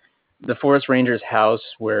the forest ranger's house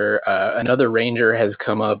where another ranger has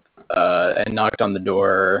come up and knocked on the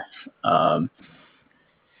door. Hi,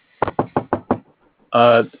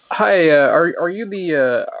 are you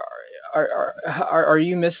the are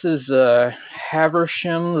you Mrs.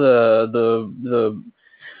 Haversham,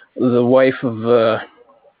 the wife of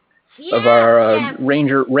our yes.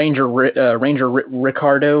 Ranger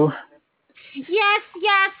Ricardo? Yes,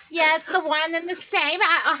 the one and the same.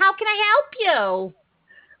 How can I help you?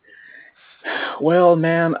 Well,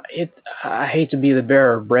 ma'am, I hate to be the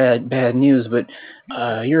bearer of bad news, but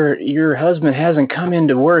your husband hasn't come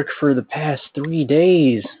into work for the past 3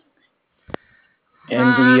 days,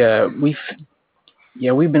 and we've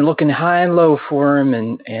been looking high and low for him,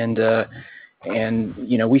 and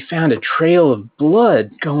we found a trail of blood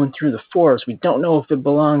going through the forest. We don't know if it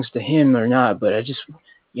belongs to him or not, but I just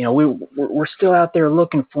we're still out there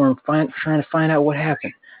looking for him, trying to find out what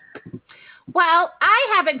happened. Well, I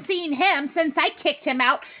haven't seen him since I kicked him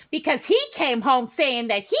out because he came home saying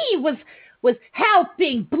that he was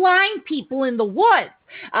helping blind people in the woods.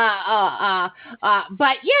 But I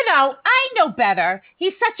know better.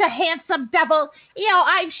 He's such a handsome devil.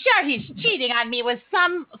 I'm sure he's cheating on me with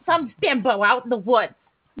some bimbo out in the woods.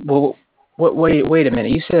 Well, wait a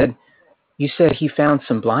minute. You said he found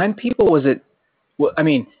some blind people. Was it? Well, I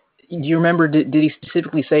mean, do you remember? Did he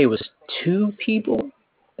specifically say it was 2 people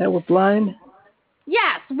that were blind?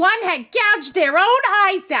 Yes, one had gouged their own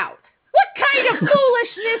eyes out. What kind of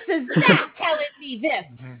foolishness is that telling me this?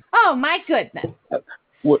 Oh, my goodness.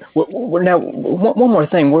 Now, one more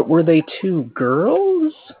thing. Were they 2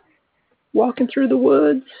 girls walking through the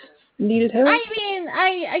woods? Needed help? I mean,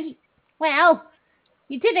 well,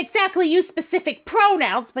 you didn't exactly use specific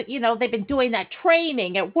pronouns, but, they've been doing that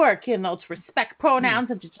training at work, to respect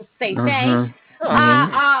pronouns and to just say they. But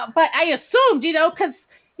I assumed, because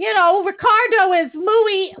Ricardo is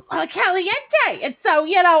muy caliente. And so,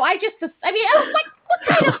 what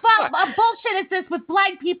kind of bullshit is this with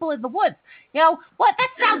blind people in the woods? That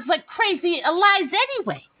sounds like crazy lies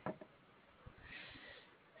anyway.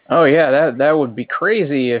 Oh, yeah, that would be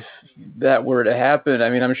crazy if that were to happen. I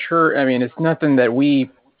mean, I'm sure, it's nothing that we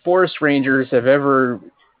forest rangers have ever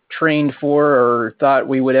trained for or thought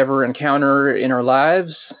we would ever encounter in our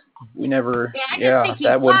lives. We never,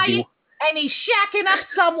 that would be... And he's shacking up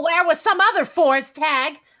somewhere with some other forest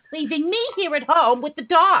hag, leaving me here at home with the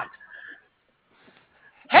dogs.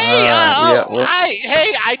 Hey,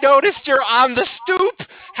 I noticed you're on the stoop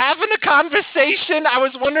having a conversation. I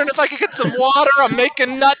was wondering if I could get some water. I'm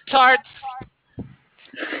making nut tarts.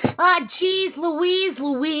 Geez, Louise,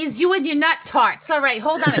 you and your nut tarts. All right,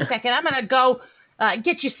 hold on a second. I'm going to go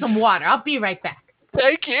get you some water. I'll be right back.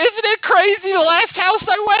 Thank you. Isn't it crazy? The last house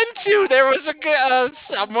I went to, there was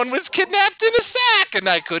someone was kidnapped in a sack, and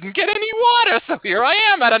I couldn't get any water. So here I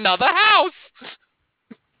am at another house.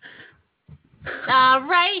 All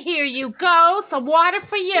right, here you go. Some water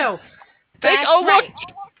for you. That's right.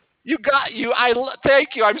 Look,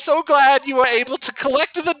 thank you. I'm so glad you were able to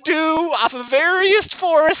collect the dew off of various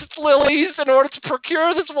forest lilies in order to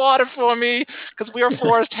procure this water for me, because we are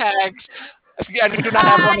forest hags, and we do not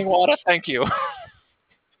have running water. Thank you.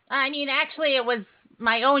 I mean, actually, it was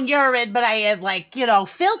my own urine, but I had,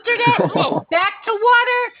 filtered it back to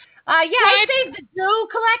water. I saved the dew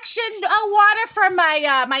collection water for my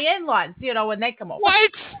in-laws, when they come over.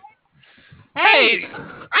 What? Hey,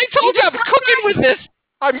 I told you I'm cooking with this.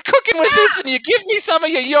 I'm cooking with this, and you give me some of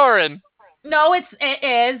your urine. No, it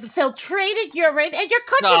is filtrated urine, and you're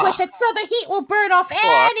cooking with it so the heat will burn off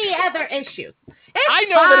any other issues. I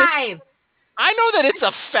know that it's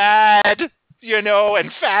a fad,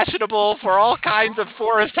 and fashionable for all kinds of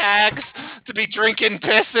forest hags to be drinking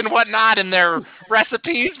piss and whatnot in their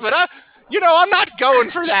recipes, but I'm not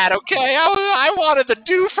going for that. Okay, I wanted the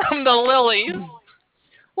dew from the lilies.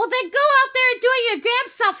 Well, then go out there and do your damn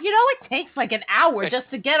self. It takes like an hour just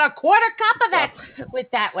to get a quarter cup of that with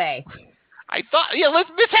that way. I thought,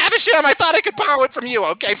 Miss Havisham, I thought I could borrow it from you.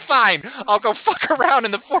 Okay, fine. I'll go fuck around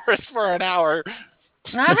in the forest for an hour.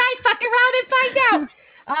 All right, fuck around and find out.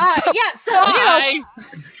 So,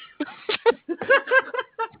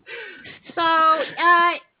 so,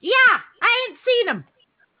 I ain't seen him.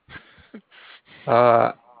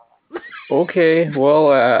 Okay,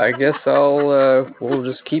 well, I guess we'll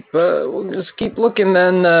just keep looking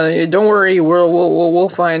then. Don't worry, we'll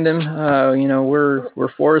find him. We're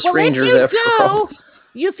forest rangers after all.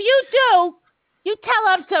 If you do, you tell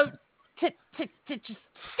him to just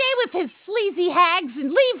stay with his sleazy hags and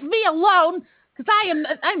leave me alone, because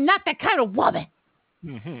I'm not that kind of woman.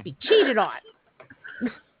 Be cheated on.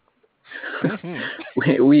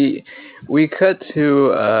 we cut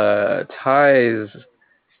to Ty's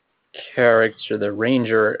character, the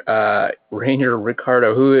Ranger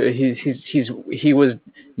Ricardo, who he was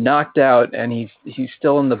knocked out, and he's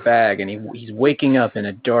still in the bag, and he's waking up in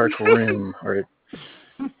a dark room.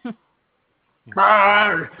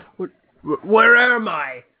 Where am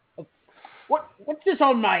I? What's this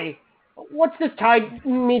on my? What's this tied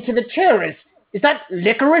me to the chair? Is that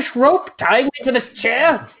licorice rope tying me to this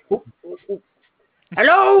chair?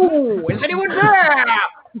 Hello, is anyone there?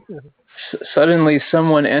 Suddenly,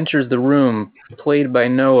 someone enters the room, played by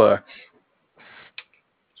Noah.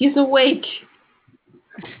 He's awake.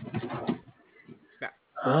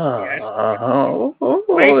 Oh,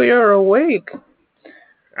 you're awake.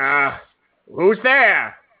 Who's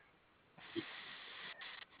there?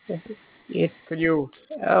 Could you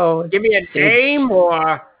give me a name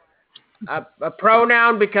or a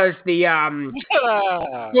pronoun, because the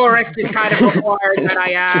forest is kind of required that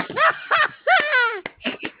I ask.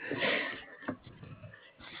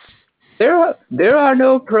 There are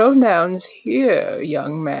no pronouns here,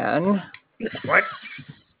 young man. What?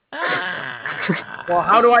 Well,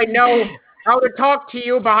 how do I know how to talk to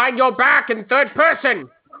you behind your back in third person?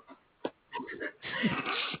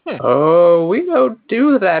 Oh, we don't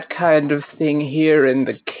do that kind of thing here in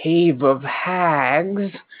the Cave of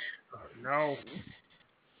Hags. No.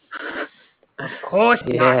 Of course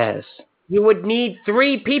not. Yes. You would need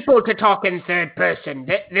 3 people to talk in third person.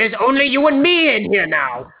 There's only you and me in here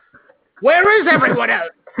now. Where is everyone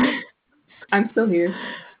else? I'm still here.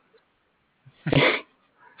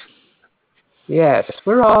 Yes,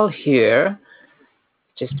 we're all here.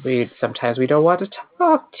 Just sometimes we don't want to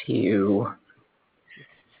talk to you.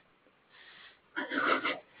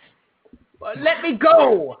 Let me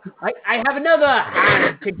go. I have another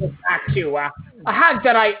hag to get back to. A hag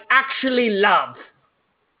that I actually love.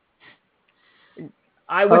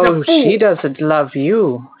 I was a fool. She doesn't love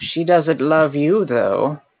you. She doesn't love you,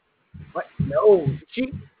 though. What? No,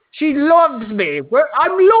 she loves me.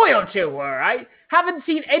 I'm loyal to her. I haven't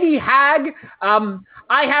seen any hag.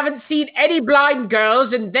 I haven't seen any blind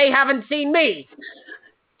girls, and they haven't seen me.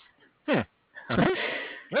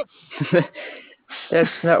 That's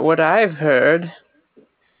not what I've heard.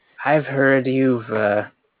 I've heard you've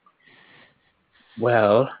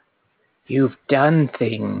done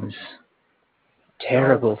things.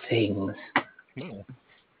 Terrible things.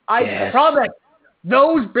 I promise.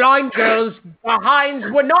 Those blind girls' behinds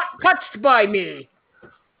were not touched by me.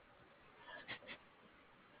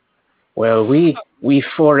 Well, we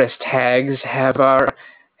forest hags have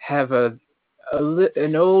an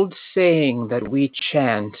old saying that we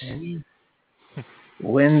chant.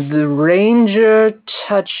 When the ranger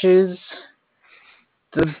touches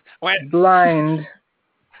the blind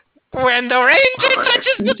When the ranger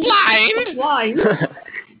touches the blind.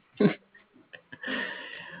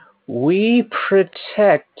 We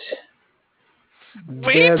protect.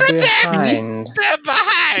 They're behind. They're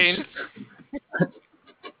behind.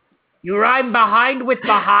 You rhyme behind with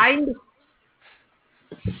behind?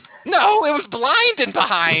 No, it was blind and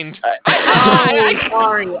behind.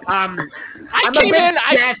 Sorry. I'm a bit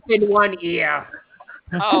deaf in one ear.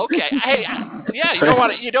 Oh, okay. Hey, yeah,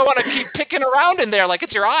 you don't want to keep picking around in there like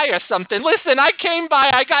it's your eye or something. Listen, I came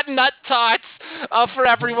by. I got nut tots for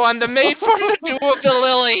everyone. They're made from the dew of the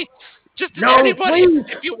lily. Just anybody, please.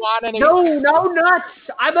 if you want any. No nuts.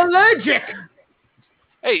 I'm allergic.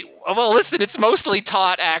 Hey, well, listen, it's mostly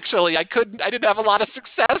tot, actually. I didn't have a lot of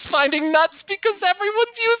success finding nuts because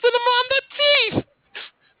everyone's using them on their teeth.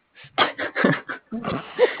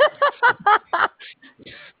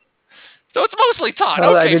 So it's mostly tot.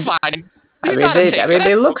 Well, okay, fine. They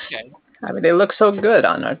look so good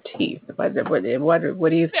on our teeth. What do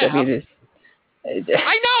you think? Yeah. I mean, I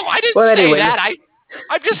know. I didn't say that.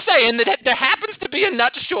 I'm just saying that there happens to be a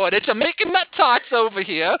nut shortage. I'm making nut tots over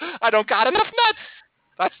here. I don't got enough nuts.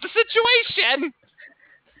 That's the situation.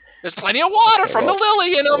 There's plenty of water from the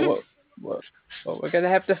lily in them. Well, we're going to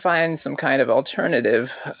have to find some kind of alternative.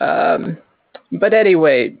 But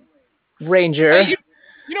anyway, Ranger. Hey,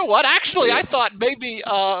 you know what? Actually, I thought maybe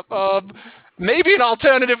an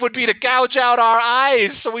alternative would be to gouge out our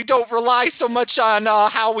eyes so we don't rely so much on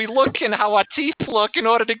how we look and how our teeth look in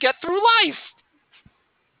order to get through life.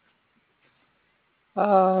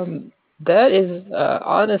 That is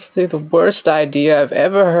honestly the worst idea I've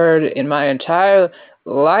ever heard in my entire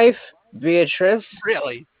life, Beatrice.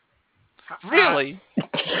 Really?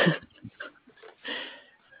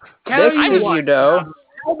 Tell you what,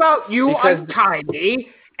 how about you untie me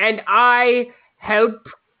and I help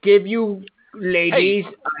give you ladies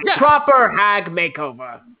a proper hag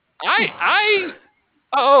makeover?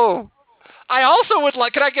 I also would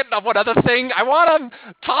like, can I get one other thing? I want to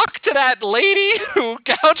talk to that lady who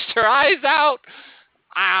gouged her eyes out.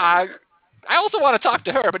 I also want to talk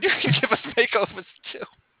to her, but you can give us makeovers too.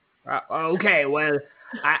 Okay, well,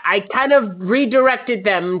 I kind of redirected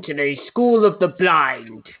them to the School of the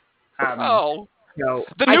Blind. So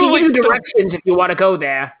I can give you directions if you want to go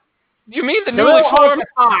there. You mean the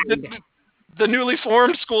newly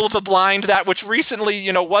formed School of the Blind, that which recently,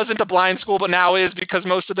 wasn't a blind school, but now is because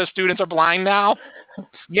most of the students are blind now?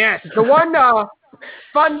 Yes, the one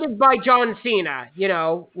funded by John Cena,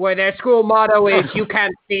 where their school motto is, "You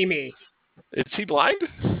can't see me." Is he blind?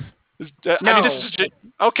 No. I mean, this is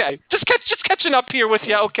okay. Just catching up here with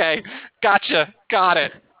you. Okay, gotcha. Got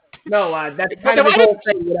it. No, that's kind of the whole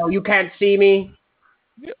thing. You can't see me.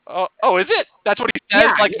 Oh, is it? That's what he says.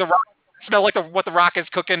 Yeah, like the Rock, smell like what the Rock is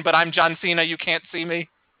cooking, but I'm John Cena. You can't see me.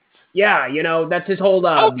 Yeah, that's his whole.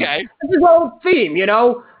 Okay. That's his whole theme.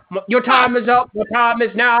 Your time is up. Your time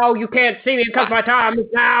is now. You can't see me because my time is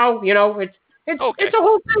now. It's a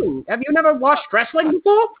whole thing. Have you never watched wrestling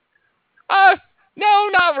before? No,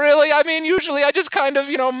 not really. I mean, usually I just kind of,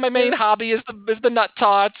 my main hobby is the nut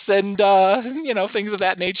tots and things of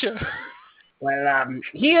that nature. Well,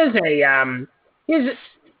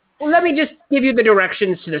 let me just give you the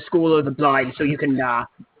directions to the School of the Blind so you can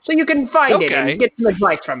find it and get some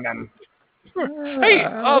advice from them. Hey,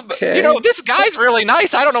 this guy's really nice.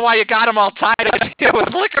 I don't know why you got him all tied up here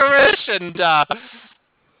with licorice and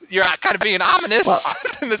you're kind of being ominous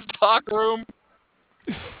in this talk room.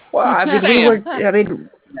 Well, I mean,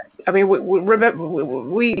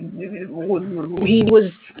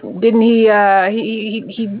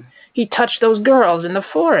 he touched those girls in the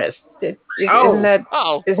forest. Isn't that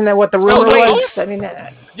what the rumor was? I mean,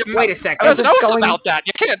 wait a second. There's an oath about that.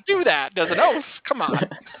 You can't do that. There's an oath. Come on.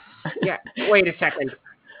 Yeah, wait a second.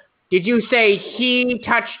 Did you say he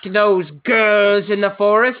touched those girls in the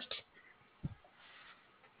forest?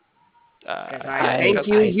 I think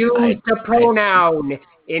you used a pronoun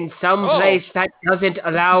in some place that doesn't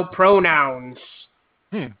allow pronouns.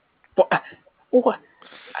 What?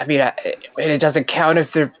 I mean, it doesn't count if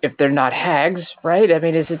they're not hags, right? I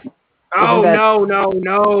mean, is it?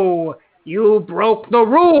 No. You broke the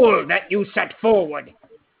rule that you set forward.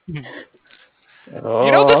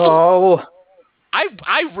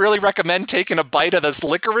 I really recommend taking a bite of this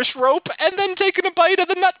licorice rope and then taking a bite of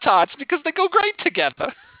the nut tots because they go great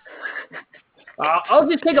together. I'll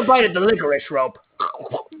just take a bite of the licorice rope.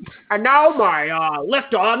 And now my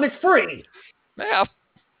left arm is free. Yeah.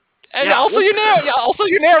 And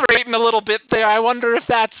you're narrating a little bit there. I wonder if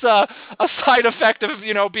that's a side effect of,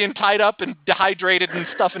 being tied up and dehydrated and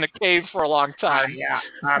stuff in a cave for a long time.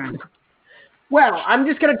 Well, I'm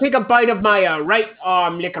just going to take a bite of my right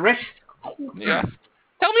arm licorice. Yeah.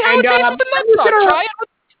 Tell me how it tastes with the nut tots. Try it.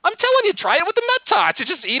 I'm telling you, try it with the nut tots. You're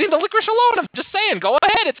just eating the licorice alone. I'm just saying, go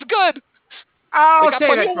ahead. It's good. I'll they got save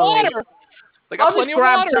plenty it of for water. later. They got I'll plenty just of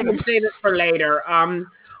grab water some in and them. save it for later. I'm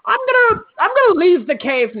gonna leave the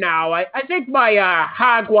cave now. I think my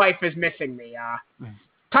hag wife is missing me.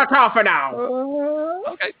 Ta-ta for now.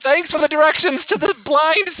 Okay, thanks for the directions to the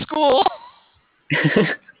blind school.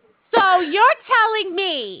 So you're telling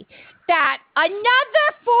me that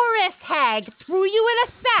another forest hag threw you in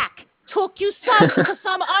a sack, took you to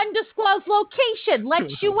some undisclosed location, let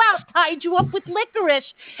you out, tied you up with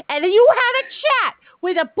licorice, and you had a chat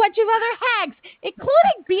with a bunch of other hags,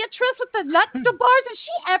 including Beatrice with the nut bars. Is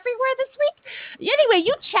she everywhere this week? Anyway,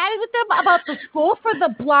 you chatted with them about the school for the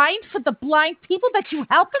blind people that you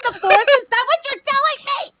help in the forest. Is that what you're telling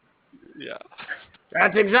me? Yeah.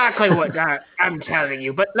 That's exactly what I'm telling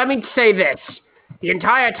you. But let me say this. The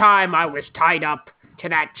entire time I was tied up to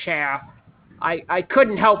that chair, I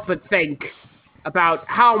couldn't help but think about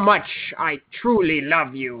how much I truly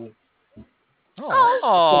love you.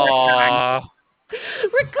 Aww.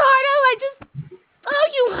 Ricardo,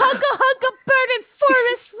 you hugga burning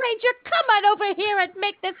forest ranger, come on over here and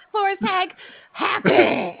make this forest hag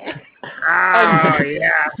happy. Oh,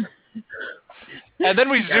 yeah. And then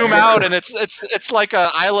we zoom out, and it's like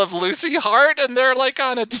a I Love Lucy heart, and they're like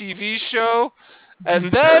on a TV show.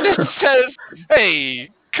 And then it says, hey,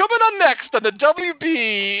 coming on next on the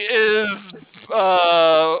WB is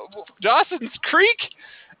Dawson's Creek.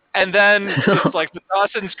 And then it's like the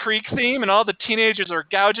Dawson's Creek theme, and all the teenagers are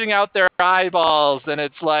gouging out their eyeballs, and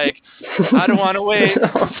it's like, I don't want to wait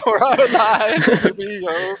for our lives to be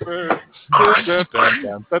over. I don't want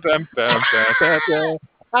to wait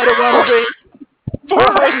for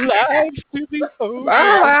our lives to be over.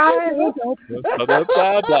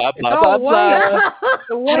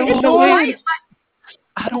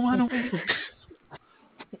 I don't want to wait.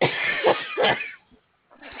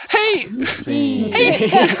 Hey!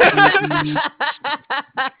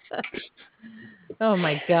 Oh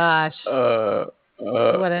my gosh.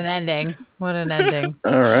 What an ending. What an ending.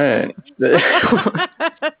 All right.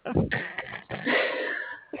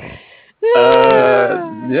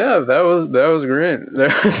 Yeah, that was great.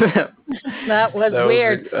 That was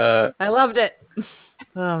weird. I loved it.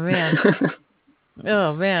 Oh man.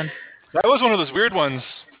 Oh man. That was one of those weird ones.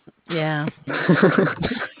 Yeah.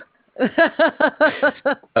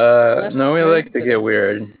 No, we like to get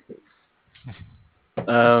weird.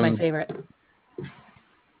 My favorite.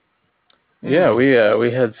 Yeah,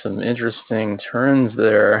 we had some interesting turns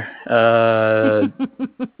there.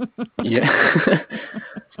 Yeah.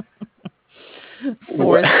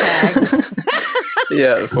 Forest hags.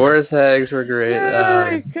 Yeah, forest hags were great. Oh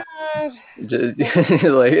my god.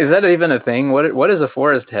 Like, is that even a thing? What is a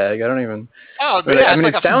forest hag? I don't even. Oh, But, yeah, I mean,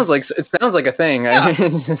 it sounds like a thing. Yeah. I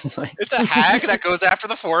mean, it's a hag that goes after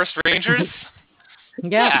the forest rangers.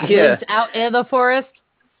 Yeah. Yeah. Lives out in the forest.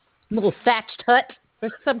 Little thatched hut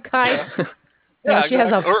of some kind. Yeah, she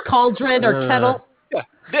has a cauldron or kettle. Yeah.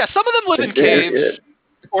 Yeah, some of them live in caves.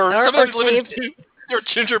 Or some of them live in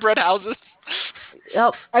gingerbread houses.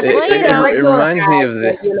 Oh, it reminds me of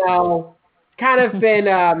the... kind of been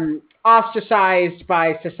ostracized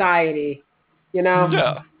by society,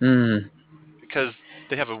 Yeah. Mm. Because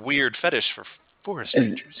they have a weird fetish for forest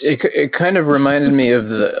rangers. It kind of reminded me of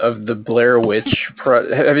the Blair Witch.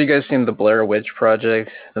 Have you guys seen the Blair Witch Project?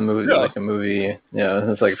 The movie, like a movie.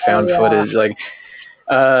 Yeah, it's like found footage. Like,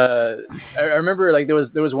 I remember like there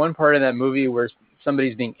was one part in that movie where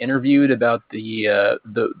somebody's being interviewed about the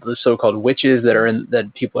so-called witches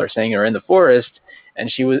that people are saying are in the forest, and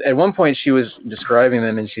she was at one point she was describing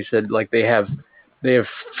them, and she said like they have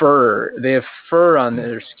fur on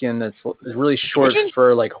their skin that's really short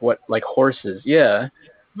fur, like horses. Yeah.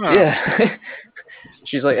 Huh. Yeah.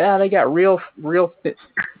 She's like, they got real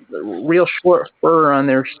short fur on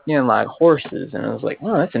their skin like horses, and I was like,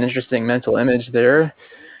 oh, that's an interesting mental image there.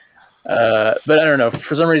 But I don't know.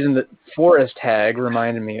 For some reason, the forest hag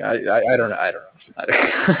reminded me. I don't know.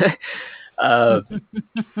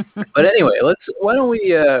 But anyway, why don't we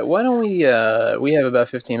have about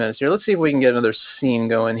 15 minutes here. Let's see if we can get another scene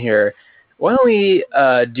going here. Why don't we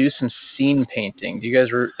do some scene painting? Do you guys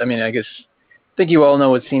I think you all know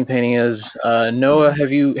what scene painting is. Noah,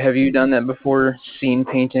 have you done that before? Scene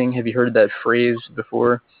painting? Have you heard that phrase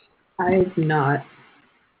before? I have not.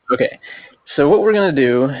 Okay. So what we're going to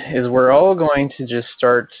do is we're all going to just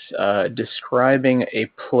start describing a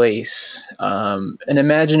place, an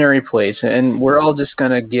imaginary place, and we're all just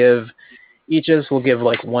going to each of us will give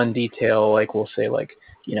like one detail, like we'll say like,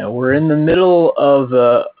 we're in the middle of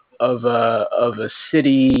a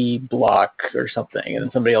city block or something,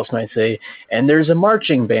 and somebody else might say, and there's a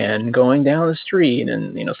marching band going down the street,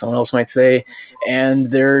 and someone else might say,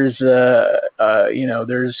 and there's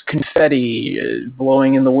there's confetti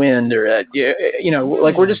blowing in the wind, or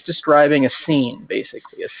like we're just describing a scene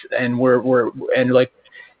basically, and and like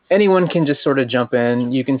anyone can just sort of jump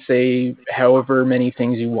in. You can say however many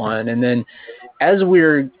things you want, and then as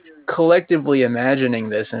we're collectively imagining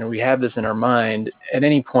this and we have this in our mind, at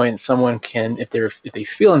any point someone can, if they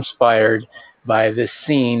feel inspired by this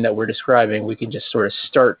scene that we're describing, we can just sort of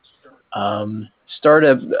start a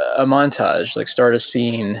montage, like start a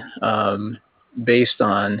scene based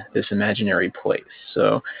on this imaginary place.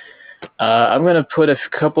 So I'm going to put a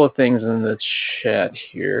couple of things in the chat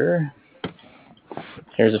here.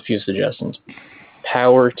 Here's a few suggestions.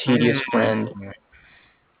 Power, tedious friend,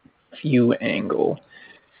 view angle.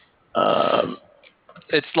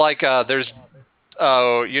 It's like there's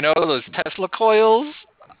those Tesla coils.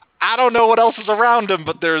 I don't know what else is around them,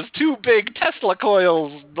 but there's two big Tesla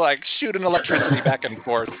coils like shooting electricity back and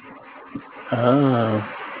forth. Oh.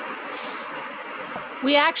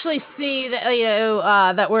 We actually see that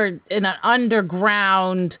that we're in an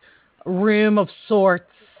underground room of sorts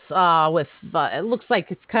with it looks like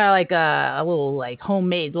it's kind of like a little like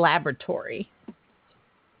homemade laboratory.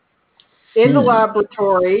 In the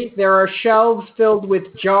laboratory, there are shelves filled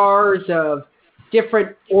with jars of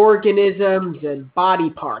different organisms and body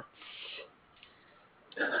parts.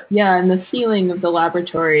 Yeah, and the ceiling of the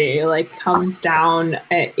laboratory comes down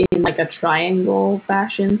in like a triangle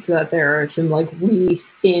fashion, so that there are some like really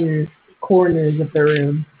thin corners of the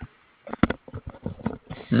room.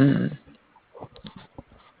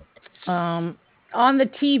 On the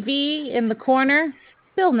TV in the corner,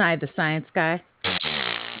 Bill Nye the Science Guy.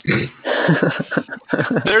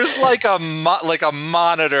 There's like a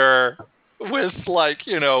monitor with a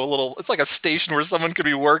little. It's like a station where someone could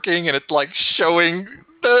be working, and it's like showing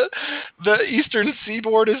the eastern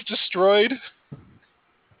seaboard is destroyed.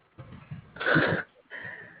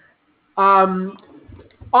 On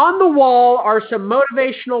the wall are some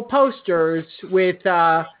motivational posters with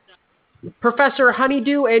Professor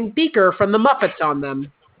Honeydew and Beaker from the Muppets on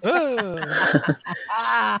them.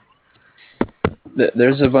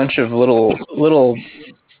 There's a bunch of little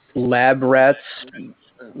lab rats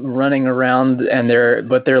running around, and they're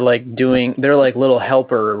like little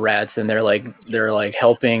helper rats, and they're like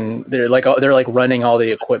helping. They're like running all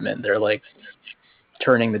the equipment. They're like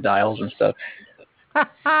turning the dials and stuff.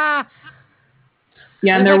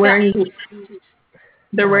 Yeah, and they're wearing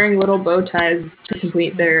little bow ties to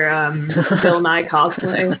complete their Bill Nye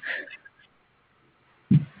cosplay.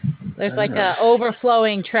 There's like a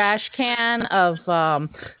overflowing trash can of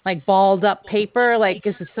like balled up paper, like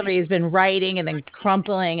this is somebody who's been writing and then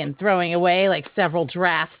crumpling and throwing away like several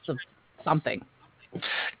drafts of something.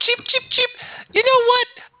 Cheap. You know what?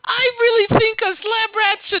 I really think us lab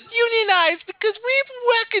rats should unionize because we've been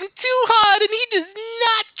working too hard and he does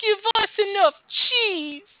not give us enough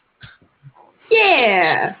cheese.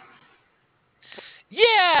 Yeah.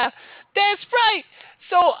 Yeah, that's right.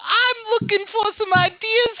 So I'm looking for some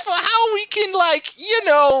ideas for how we can,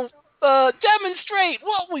 demonstrate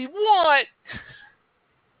what we want.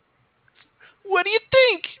 What do you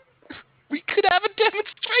think? We could have a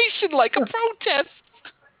demonstration, like a protest.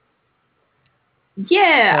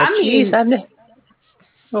 Yeah,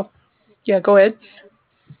 yeah, go ahead.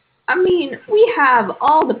 I mean, we have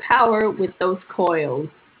all the power with those coils.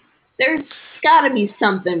 There's got to be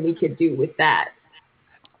something we could do with that.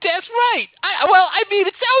 That's right.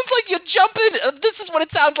 It sounds like you're jumping. This is what it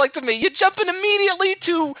sounds like to me. You're jumping immediately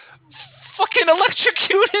to fucking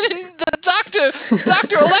electrocuting the Dr.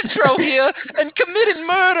 Electro here and committing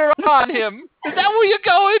murder on him. Is that where you're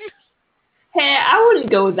going? Hey, I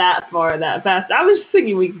wouldn't go that far that fast. I was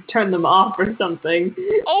thinking we could turn them off or something.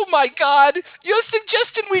 Oh my God! You're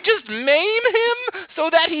suggesting we just maim him so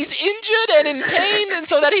that he's injured and in pain and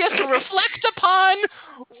so that he has to reflect upon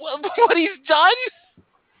what he's done?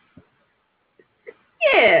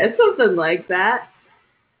 Yeah, something like that.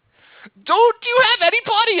 Don't you have any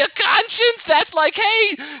part of your conscience that's like,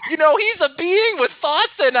 hey, he's a being with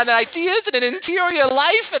thoughts and ideas and an interior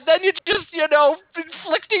life, and then you're just,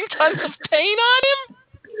 inflicting tons of pain on him?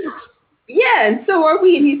 Yeah, and so are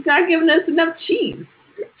we, and he's not giving us enough cheese.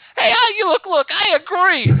 Hey, look, I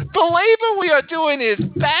agree. The labor we are doing is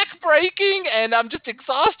back-breaking, and I'm just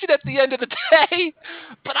exhausted at the end of the day,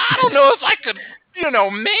 but I don't know if I could,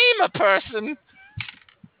 maim a person.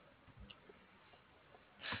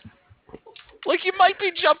 Like, you might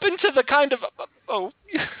be jumping to the kind of...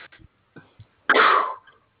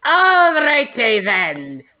 Alrighty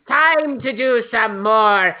then. Time to do some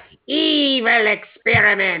more evil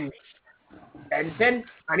experiments. Benson,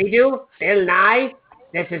 Honeydew, Bill Nye,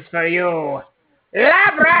 this is for you.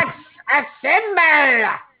 Lab rats,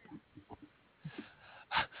 assemble!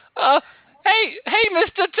 Hey,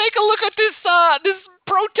 mister, take a look at this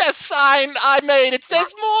protest sign I made. It says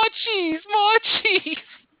more cheese, more cheese.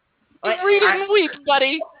 Just read it and weep,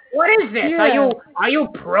 buddy. What is this? Yeah. Are you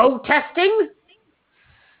protesting?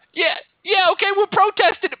 Yeah, okay, we're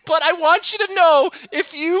protesting, but I want you to know, if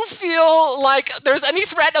you feel like there's any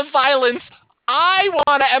threat of violence, I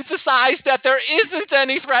want to emphasize that there isn't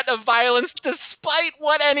any threat of violence, despite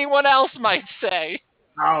what anyone else might say.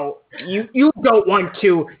 Oh, you don't want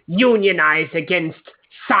to unionize against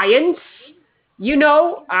science? You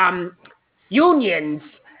know, unions,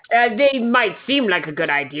 they might seem like a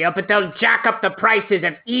good idea, but they'll jack up the prices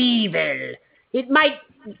of evil. It might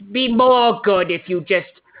be more good if you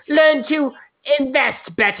just learn to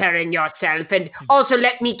invest better in yourself and also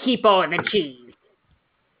let me keep all the cheese.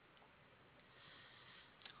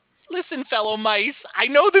 Listen, fellow mice, I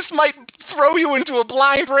know this might throw you into a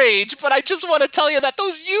blind rage, but I just want to tell you that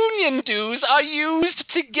those union dues are used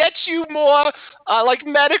to get you more, like,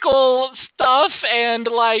 medical stuff, and,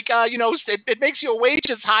 like, it makes your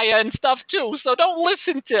wages higher and stuff, too, so don't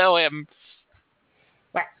listen to him.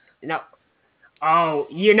 What? No. Oh,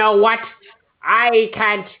 you know what? I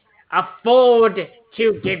can't afford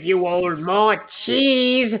to give you all more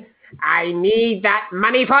cheese. I need that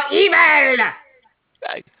money for evil!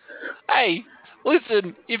 Hey,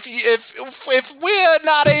 listen, if we're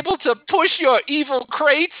not able to push your evil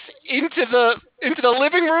crates into the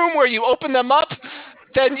living room where you open them up,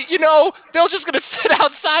 then, they're just going to sit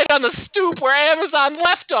outside on the stoop where Amazon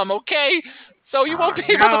left them, okay? So you won't be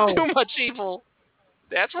able to do much evil.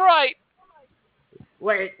 That's right.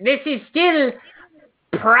 Well, this is still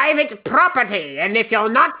private property, and if you're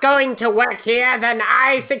not going to work here, then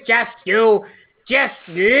I suggest you just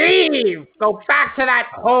leave. Go back to that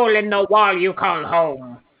hole in the wall you call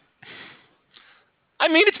home. I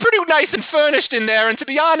mean, it's pretty nice and furnished in there, and to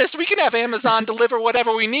be honest, we can have Amazon deliver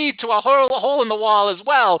whatever we need to a hole in the wall as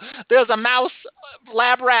well. There's a mouse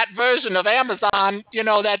lab rat version of Amazon,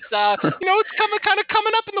 that's, it's kind of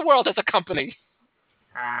coming up in the world as a company.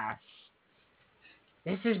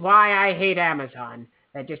 This is why I hate Amazon.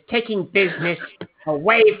 They're just taking business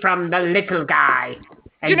away from the little guy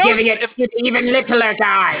and giving it to the even littler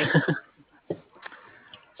guy.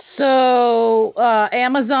 So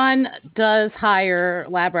Amazon does hire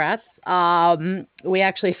lab rats. We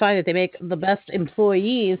actually find that they make the best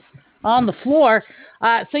employees on the floor.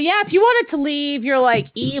 So yeah, if you wanted to leave your like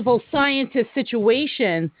evil scientist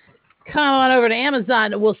situation, come on over to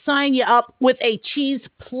Amazon. We'll sign you up with a cheese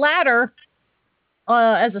platter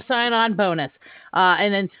as a sign-on bonus.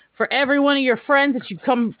 And then for every one of your friends that you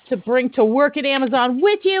come to bring to work at Amazon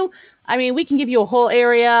with you, I mean, we can give you a whole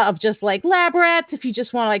area of just like lab rats if you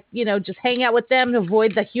just want to like, just hang out with them to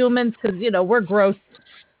avoid the humans because, we're gross,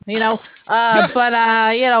 but,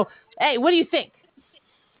 hey, what do you think?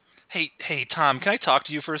 Hey, Tom, can I talk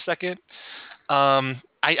to you for a second?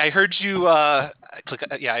 I heard you, I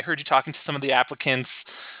heard you talking to some of the applicants.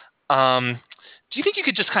 Do you think you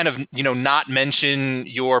could just kind of, not mention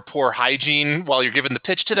your poor hygiene while you're giving the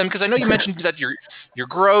pitch to them? Because I know you mentioned that you're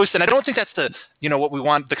gross, and I don't think that's the, what we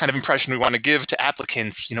want, the kind of impression we want to give to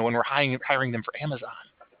applicants, when we're hiring them for Amazon.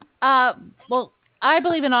 Well, I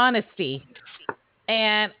believe in honesty,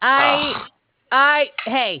 and hey.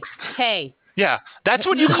 Yeah, that's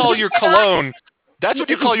what you call your cologne. That's what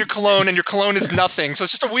you call your cologne, and your cologne is nothing. So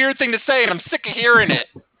it's just a weird thing to say, and I'm sick of hearing it.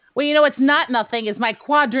 Well, it's not nothing. It's my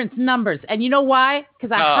quadrants numbers. And you know why?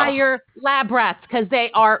 Because I hire lab rats because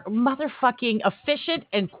they are motherfucking efficient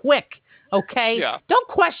and quick, okay? Yeah. Don't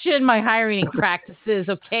question my hiring practices,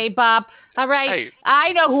 okay, Bob? All right? Hey.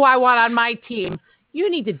 I know who I want on my team.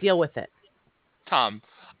 You need to deal with it. Tom,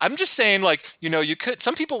 I'm just saying, like, you could.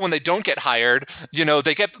 Some people, when they don't get hired,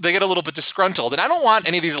 they get a little bit disgruntled, and I don't want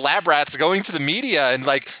any of these lab rats going to the media and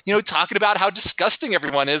like, talking about how disgusting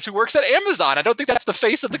everyone is who works at Amazon. I don't think that's the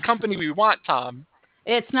face of the company we want, Tom.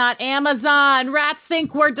 It's not Amazon. Rats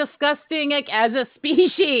think we're disgusting like, as a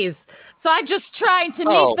species. So I'm just trying to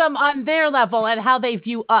meet them on their level and how they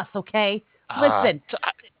view us. Okay, listen.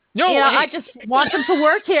 I just want them to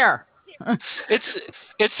work here.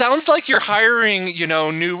 It sounds like you're hiring,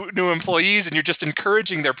 new employees, and you're just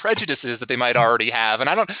encouraging their prejudices that they might already have. And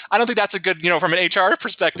I don't think that's a good, from an HR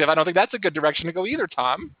perspective, I don't think that's a good direction to go either,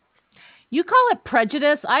 Tom. You call it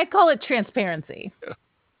prejudice. I call it transparency.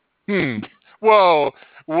 Whoa.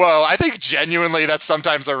 I think genuinely that's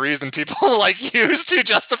sometimes a reason people like use to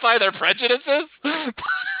justify their prejudices.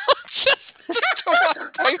 just want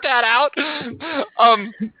to point that out.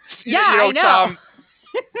 Yeah, you know, I know. Tom.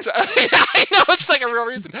 I know, it's like a real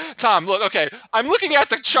reason. Tom, look, okay, I'm looking at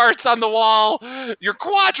the charts on the wall. Your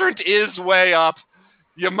quadrant is way up.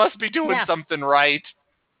 You must be doing something right.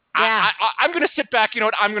 Yeah. I'm going to sit back. You know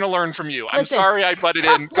what? I'm going to learn from you. I'm Listen, sorry I butted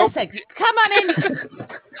in. Listen, come on in.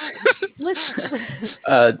 Listen.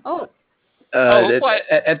 What?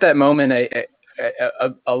 At that moment,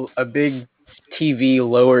 a big TV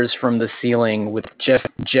lowers from the ceiling with Jeff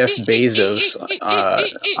Bezos on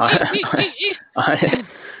it.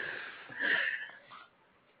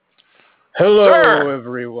 Hello, Sir!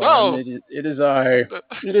 everyone. Oh. It is I.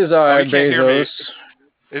 It is I, Bezos.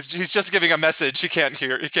 He's just giving a message. He can't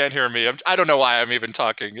hear me. I don't know why I'm even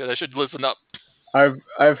talking. I should listen up.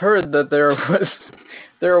 I've heard that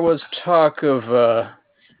there was talk of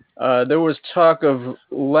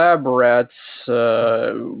lab rats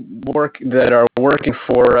that are working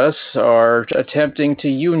for us are attempting to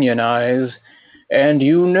unionize, and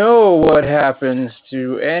you know what happens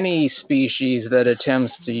to any species that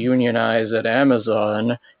attempts to unionize at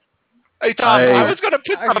Amazon. Hey Tom, I was gonna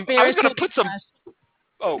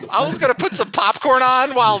put some popcorn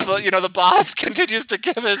on while the boss continues to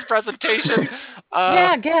give his presentation.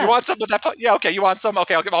 Yeah. You want some of that? Yeah, okay. You want some?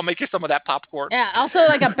 Okay, I'll make you some of that popcorn. Yeah. Also,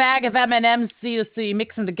 like a bag of M&Ms, so you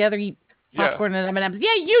mix them together. Eat popcorn and M&Ms.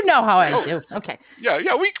 Yeah, you know how I do. Okay. Yeah.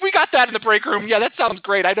 We got that in the break room. Yeah, that sounds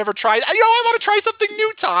great. I never tried. I want to try something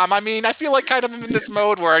new, Tom. I mean, I feel like kind of in this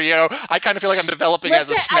mode where I kind of feel like I'm developing as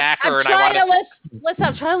a snacker,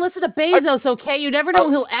 I'm trying to listen to Bezos. Okay, you never know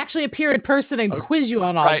he'll actually appear in person and quiz you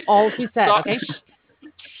on all he said. Okay.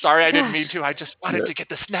 Sorry, I didn't mean to. I just wanted to get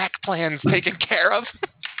the snack plans taken care of.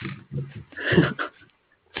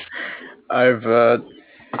 I've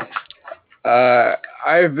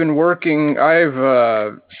been working.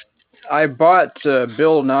 I bought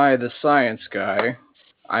Bill Nye the Science Guy.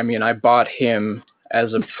 I mean, I bought him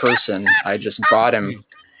as a person. I just bought him.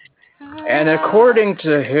 And according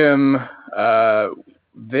to him,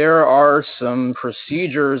 there are some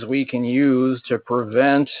procedures we can use to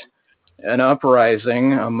prevent an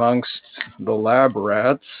uprising amongst the lab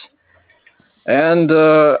rats. And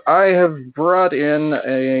I have brought in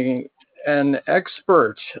an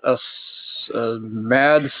expert, a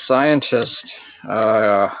mad scientist.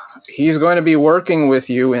 He's going to be working with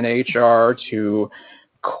you in HR to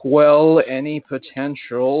quell any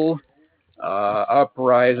potential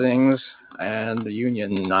uprisings and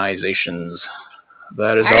unionizations.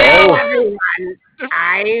 That is Hello, all. everyone.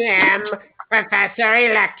 I am Professor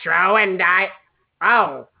Electro, and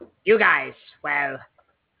Oh, you guys. Well,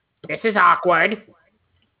 this is awkward.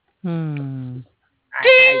 Ding!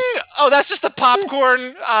 Oh, that's just the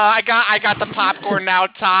popcorn. I got the popcorn now,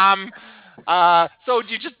 Tom. So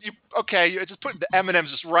you just put the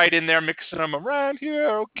M&Ms just right in there, mixing them around here.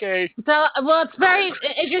 Okay. So, well, it's very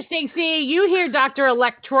interesting. See, you here, Dr.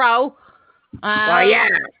 Electro. Well, yeah,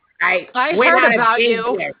 I heard about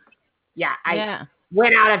you. Yeah, I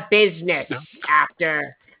went out of business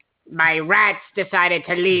after my rats decided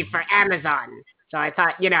to leave for Amazon. So I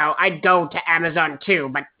thought, I'd go to Amazon too,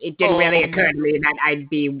 but it didn't really occur to me that I'd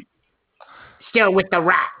be still with the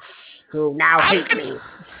rats, who now hate me.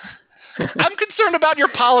 I'm concerned about your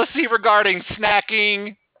policy regarding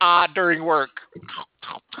snacking during work.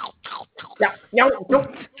 No.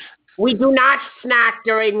 We do not snack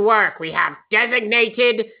during work. We have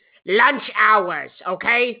designated lunch hours,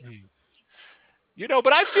 okay?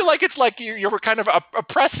 But I feel like it's like you're kind of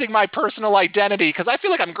oppressing my personal identity, because I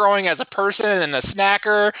feel like I'm growing as a person and a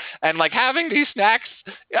snacker, and like having these snacks,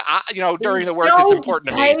 during the work is important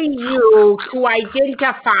to me. We pay you to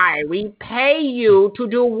identify. We pay you to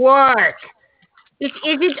do work. This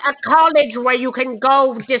isn't a college where you can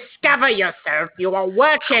go discover yourself. You are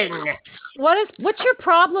working. What's your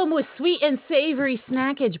problem with sweet and savory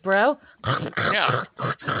snackage, bro? Yeah.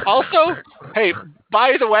 Also, hey,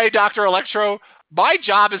 by the way, Dr. Electro, my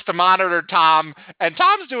job is to monitor Tom, and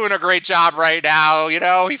Tom's doing a great job right now. He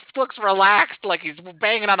looks relaxed, like he's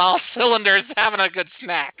banging on all cylinders, having a good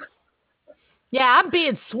snack. Yeah, I'm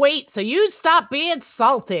being sweet, so you stop being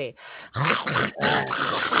salty. I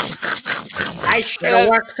should have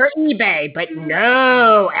worked for eBay, but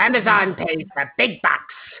no, Amazon pays the big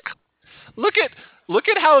bucks. Look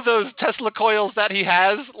at how those Tesla coils that he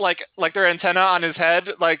has, like their antenna on his head,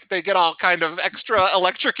 like they get all kind of extra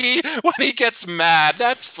electric-y when he gets mad.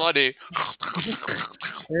 That's funny.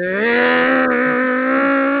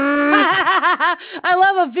 I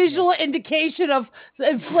love a visual indication of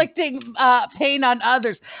inflicting pain on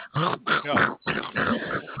others. Yeah.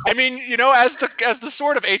 I mean, as the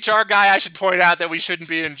sort of HR guy, I should point out that we shouldn't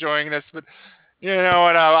be enjoying this, but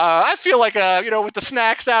I feel like, with the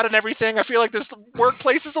snacks out and everything, I feel like this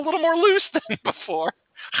workplace is a little more loose than before.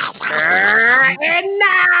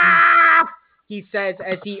 Enough! He says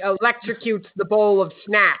as he electrocutes the bowl of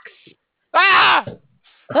snacks. Ah!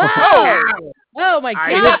 Oh my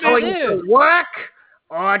Are you going God, to work,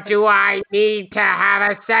 or do I need to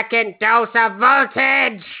have a second dose of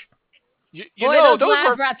voltage? Boy, those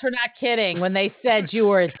lab rats were not kidding when they said you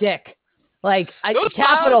were a dick. Like,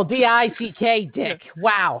 capital D-I-C-K, dick.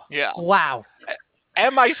 Wow. Yeah. Wow.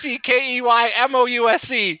 MICKEYMOUSE.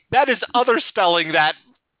 That is other spelling that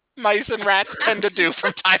mice and rats tend to do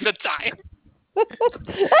from time to time.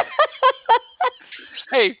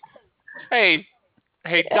 Hey,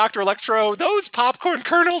 Dr. Electro, those popcorn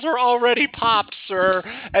kernels are already popped, sir.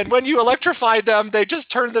 And when you electrified them, they just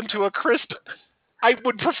turned them to a crisp. I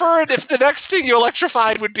would prefer it if the next thing you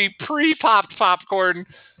electrified would be pre-popped popcorn.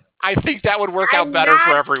 I think that would work out better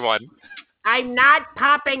for everyone. I'm not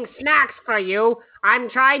popping snacks for you. I'm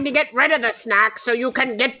trying to get rid of the snacks so you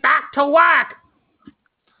can get back to work.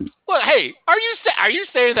 Well, hey, are you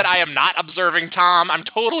saying that I am not observing Tom? I'm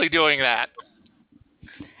totally doing that.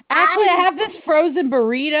 Actually, I have this frozen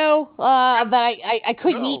burrito that I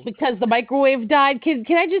couldn't eat because the microwave died. Can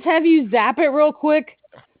I just have you zap it real quick?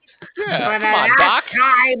 Yeah, For the last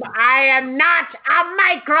time, I am not a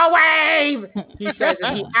microwave! He says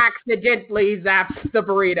as he accidentally zaps the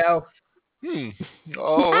burrito.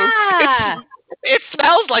 Oh, it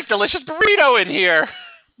smells like delicious burrito in here.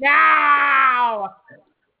 No!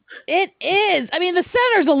 It is. I mean, the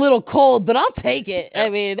center's a little cold, but I'll take it. I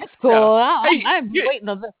mean, it's cool. I'm waiting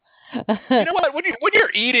on the... You know what? When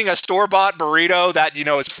you're eating a store-bought burrito that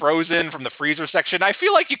is frozen from the freezer section, I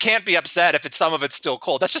feel like you can't be upset if some of it's still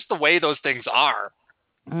cold. That's just the way those things are.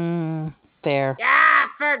 Fair. Yeah,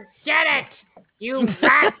 forget it. You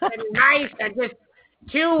rats and mice are just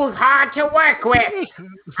too hard to work with.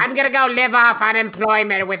 I'm gonna go live off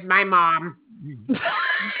unemployment with my mom.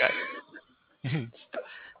 Okay.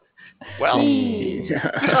 Well.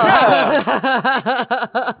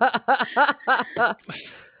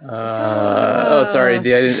 Sorry,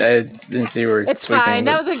 D. I didn't see where it's fine.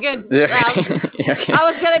 That was a good. Okay. I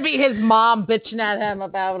was gonna be his mom bitching at him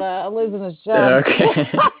about losing his job. Okay.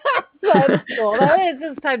 That's cool.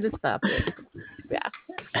 It's time to stop it. Yeah.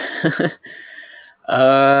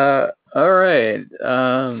 All right.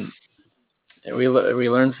 We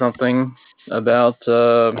learned something about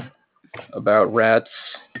rats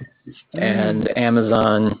and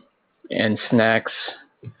Amazon and snacks.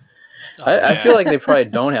 I feel like they probably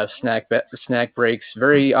don't have snack breaks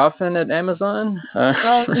very often at Amazon.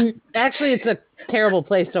 Well, actually, it's a terrible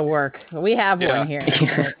place to work. We have one here.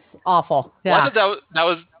 It's awful. Yeah. Well, that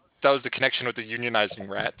was the connection with the unionizing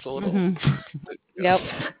rats a little. Mm-hmm. Yep.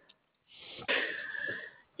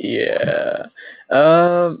 Yeah.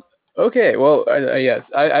 Okay. Well, yes.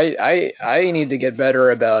 I need to get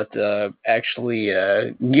better about actually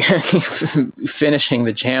finishing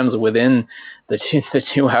the jams within the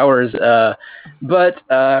 2 hours. But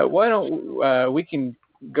why don't we can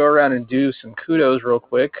go around and do some kudos real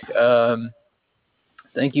quick.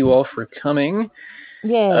 Thank you all for coming.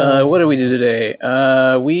 Yeah. What did we do today?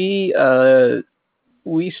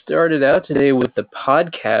 We started out today with the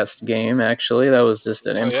podcast game. Actually, that was just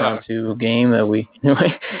an impromptu game that we. That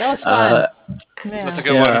was fun. That's a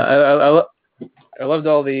good one. I loved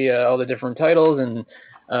all the different titles, and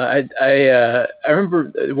I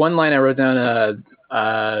remember one line I wrote down.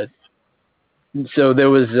 So there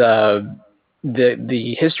was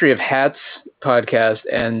the History of Hats podcast,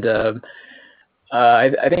 and I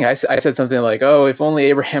think I said something like, "Oh, if only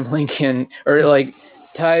Abraham Lincoln," or like.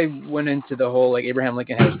 Ty went into the whole like Abraham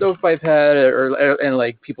Lincoln had a stovepipe hat, and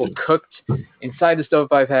like people cooked inside the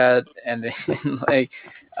stovepipe hat, and like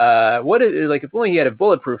what is like if only he had a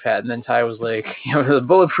bulletproof hat. And then Ty was like, the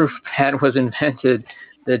bulletproof hat was invented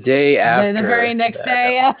the day after. The very next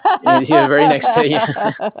day. Yeah, the very next day.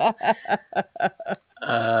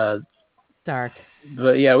 Yeah. Dark.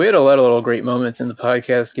 But yeah, we had a lot of little great moments in the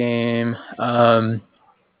podcast game.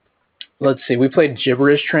 Let's see, we played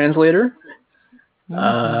Gibberish Translator.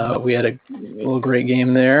 We had a little great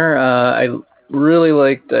game there. I really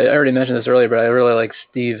liked, I already mentioned this earlier, but I really like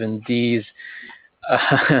Steve and Dee's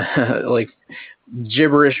like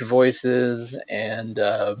gibberish voices and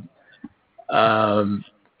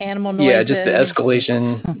animal noises. Yeah, just the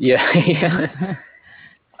escalation. Yeah.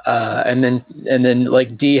 And then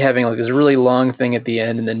like Dee having like this really long thing at the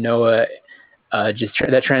end, and then Noah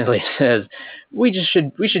that translates says, we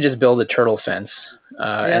should just build a turtle fence.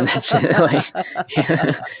 And that's like,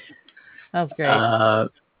 that's great.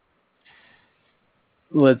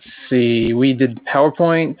 Let's see. We did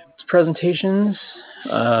PowerPoint presentations.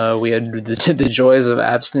 We had the joys of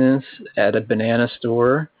abstinence at a banana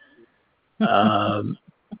store. That's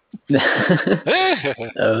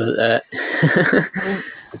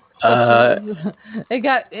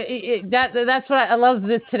what I love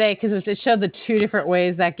this today because it showed the two different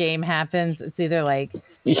ways that game happens. It's either like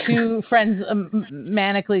two friends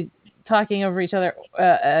manically talking over each other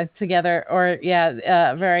together, or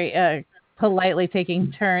very politely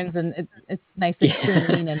taking turns, and it's nice and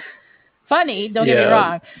clean and funny. Don't get me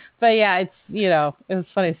wrong, but it's it was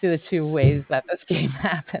funny to see the two ways that this game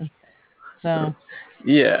happens. So.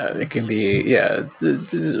 Yeah, it can be. Yeah,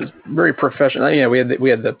 it's very professional. We had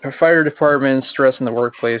the fire department stress in the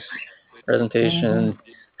workplace presentation.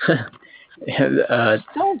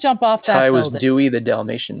 Don't jump off that Ty building. was Dewey the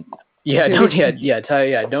Dalmatian. Yeah, Ty.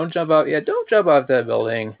 Yeah, don't jump out. Yeah, don't jump off that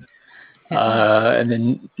building. And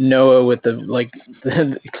then Noah with the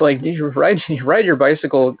you ride your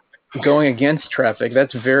bicycle going against traffic.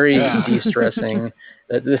 That's very de-stressing.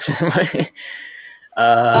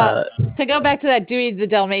 To go back to that Dewey the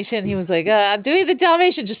Dalmatian, he was like, Dewey the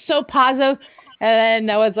Dalmatian, just so positive. And then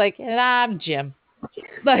Noah's like, and I'm Jim.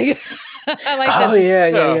 Like, I like that. Oh, yeah.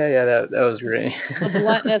 That was great. The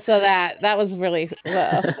bluntness of that. That was really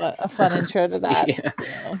a fun intro to that. Yeah.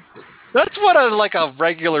 That's what a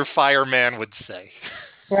regular fireman would say.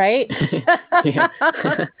 Right?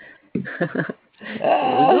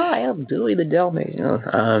 I am Dewey the Dalmatian.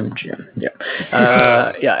 Jim. Yeah.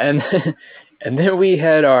 And then we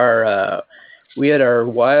had our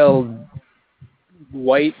wild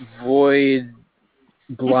white void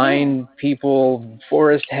blind people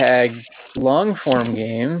forest hag long form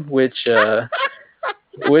game, which was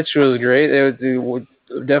great. It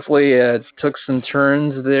definitely took some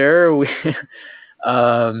turns there.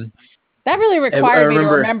 That really required me to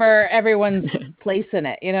remember everyone's place in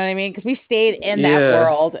it. You know what I mean? Because we stayed in that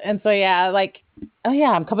world, and so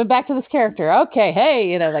I'm coming back to this character. Okay,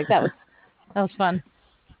 hey, that was fun.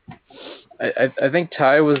 I think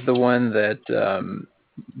Ty was the one that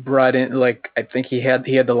brought in, I think he had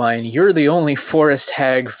the line, "You're the only forest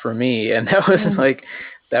hag for me," and that was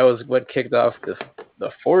that was what kicked off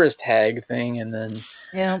the forest hag thing, and then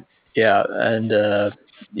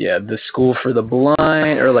the school for the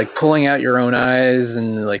blind, or pulling out your own eyes,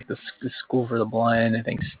 and the school for the blind. I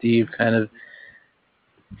think Steve kind of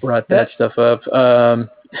brought that stuff up.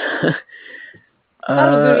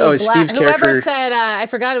 Steve's Whoever said I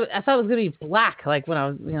forgot. I thought it was gonna be black. Like when I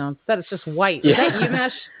was, instead it's just white. Was that you,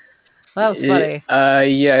 Mesh? That was funny. I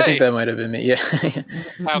think that might have been me. Yeah.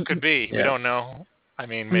 How it could be? We don't know. I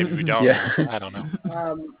mean, maybe we don't. Yeah. I don't know.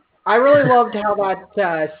 I really loved how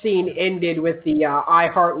that scene ended with the I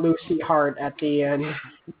Heart Lucy heart at the end.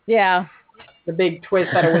 Yeah. The big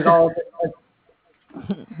twist that it was all a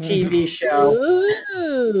TV show.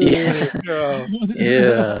 Yeah.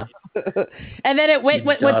 And then it went.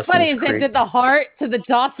 What's funny is it did the heart to the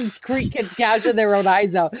Dawson's Creek kids gouging their own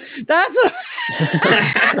eyes out. That's what.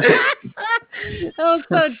 That was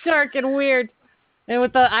so dark and weird. And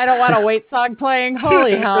with the I Don't Want to Wait song playing,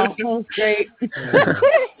 holy hell, that was great.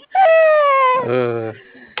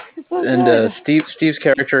 Steve's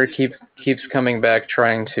character keeps coming back,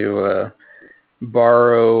 trying to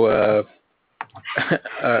borrow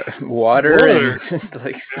water. And,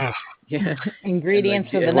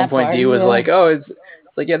 ingredients for the at one point, Dee was like, "Oh, it's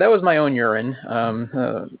that was my own urine."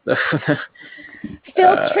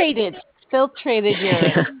 Filtrated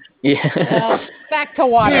urine. Yeah. Back to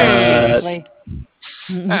water.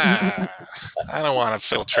 I don't want to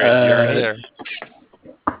filtrate urine either.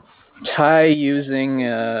 Ty using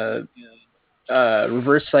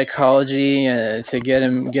reverse psychology to get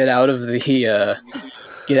out of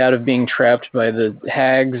being trapped by the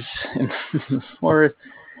hags in the forest.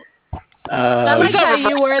 I like how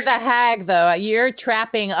you were the hag, though. Your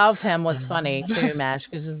trapping of him was funny too, Mash,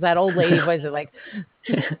 because that old lady voice is like,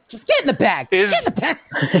 just get in the bag. Get in the bag.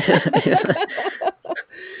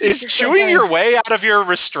 Is chewing your way out of your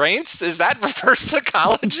restraints? Is that reverse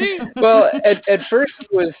psychology? Well, at first he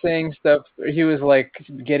was saying stuff. He was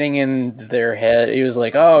getting in their head. He was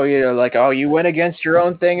like, "Oh, you went against your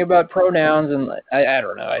own thing about pronouns," and I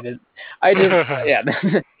don't know. I did. Yeah,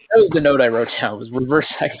 that was the note I wrote down. Was reverse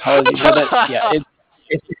psychology.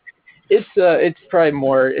 It's probably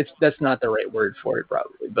more. That's not the right word for it,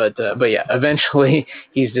 probably. But yeah, eventually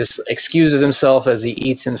he's just excuses himself as he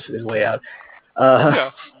eats his way out.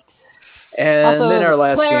 And also, then our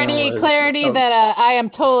last clarity game was, that I am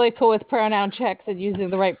totally cool with pronoun checks and using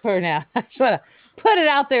the right pronoun. I just want to put it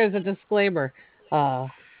out there as a disclaimer. Yeah,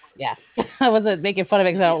 I wasn't making fun of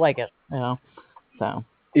it because I don't like it. So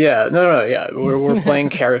Yeah, no, yeah. We're playing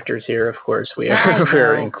characters here, of course.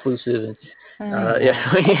 We're inclusive. And,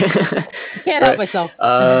 yeah. Can't help myself.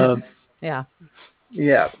 Yeah.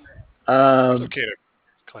 Yeah. It's okay to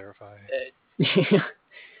clarify.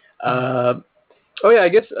 Oh yeah, I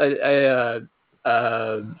guess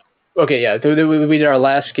okay, yeah. We did our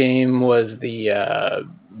last game was the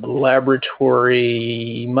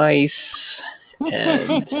laboratory mice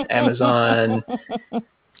and Amazon.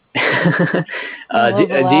 D,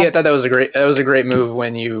 I thought that was a great move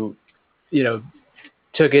when you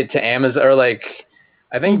took it to Amazon, or like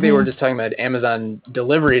I think they were just talking about Amazon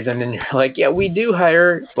deliveries, and then you're like, yeah, we do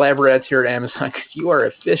hire lab rats here at Amazon because you are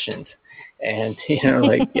efficient, and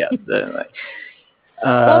like yeah,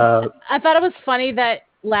 well, I thought it was funny that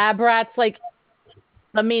lab rats, like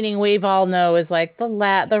the meaning we've all know is like the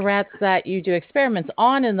rats that you do experiments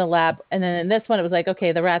on in the lab, and then in this one it was like,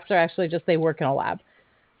 okay, the rats are actually just they work in a lab.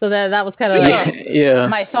 So that was kind of like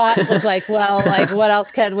my thought was like, well, like what else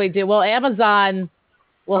can we do? Well, Amazon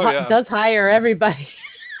does hire everybody,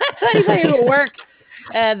 anybody who works,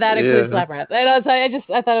 and that includes lab rats. And I thought it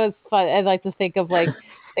was fun. I'd like to think of like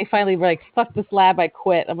they finally were like, fuck this lab, I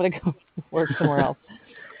quit. I'm gonna go work somewhere else.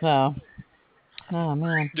 So, oh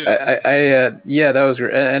man. Yeah, that was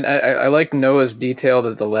great, and I like Noah's detail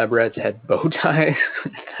that the lab rats had bow ties.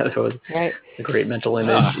 That was a great mental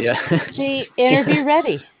image. Yeah. See, interview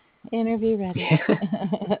ready. Interview ready.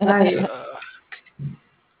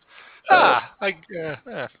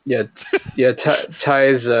 Yeah.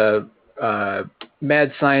 Ty's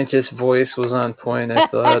mad scientist voice was on point, I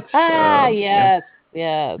thought.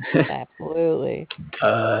 Yes, absolutely.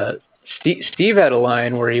 Steve had a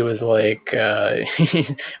line where he was like,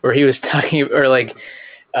 where he was talking, or like,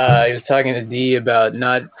 he was talking to Dee about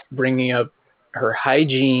not bringing up her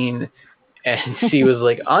hygiene, and she was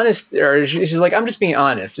like, honest, or she's like, I'm just being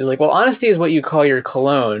honest. She's like, well, honesty is what you call your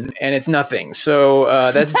cologne, and it's nothing. So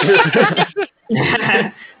that's just.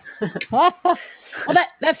 Well,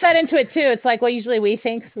 that fed into it too. It's like, well, usually we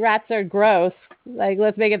think rats are gross. Like,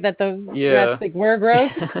 let's make it that the rats think we're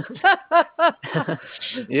gross.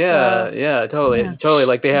 Totally.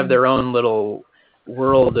 Like they have their own little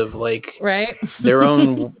world of like their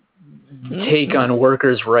own take on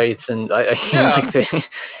workers' rights, and I like they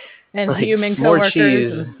and like human more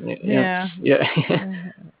coworkers. cheese. Yeah.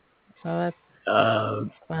 Oh,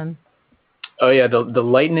 that's fun. Oh yeah, the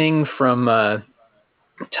lightning from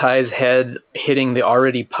Ty's head hitting the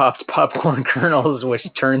already popped popcorn kernels, which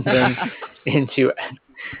turns them into.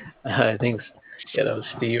 I think, that was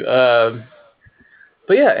Steve.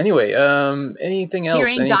 But yeah, anyway, anything else?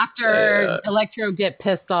 Hearing Dr. Electro get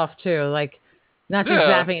pissed off too, like not just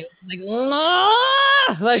zapping,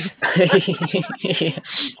 like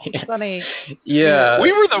funny. Yeah,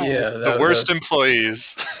 we were the worst employees.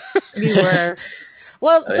 We were.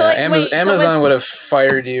 Well, so Amazon would have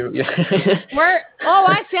fired you.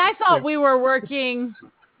 I thought we were working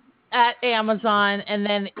at Amazon, and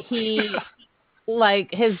then he, like,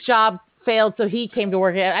 his job failed, so he came to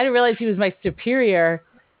work at. I didn't realize he was my superior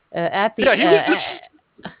at the.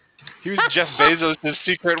 He was Jeff Bezos'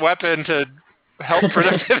 secret weapon to help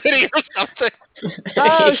productivity or something.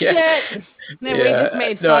 Oh shit! We just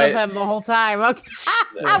made fun of him the whole time. Okay,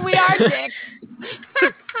 we are dicks.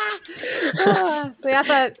 See, I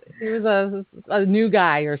thought he was a new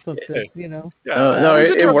guy or something, No,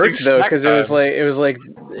 it worked though, because it was like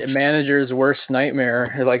a manager's worst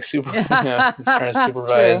nightmare. Like super, trying to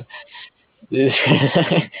supervise.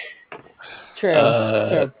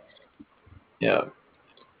 True. Yeah.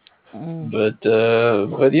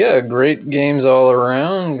 But yeah, great games all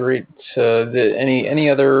around. Great. Any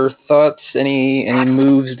other thoughts? Any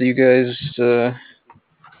moves that you guys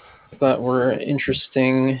thought were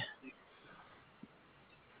interesting?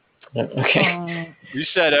 Okay. You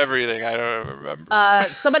said everything. I don't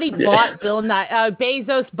remember. Somebody bought Bill Nye.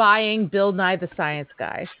 Bezos buying Bill Nye the Science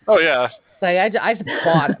Guy. Oh yeah. Like I just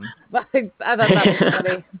bought him. I thought that was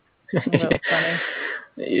funny. That was funny.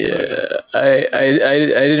 Yeah, I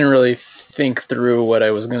didn't really think through what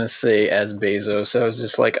I was gonna say as Bezos. I was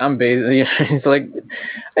just like, I'm Bezos. It's like,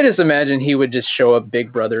 I just imagine he would just show up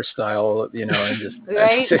Big Brother style, and just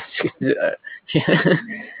right.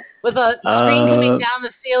 With a screen coming down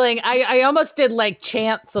the ceiling, I almost did like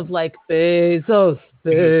chants of like Bezos,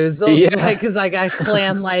 because like I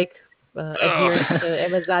plan like adherence to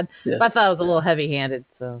Amazon. Yeah. But I thought it was a little heavy-handed,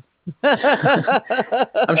 so.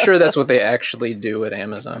 I'm sure that's what they actually do at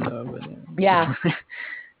Amazon, though. But, yeah.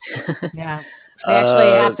 Yeah. They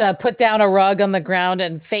actually have to put down a rug on the ground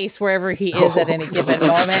and face wherever he is at any given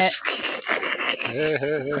moment.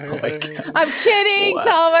 I'm kidding. Wow.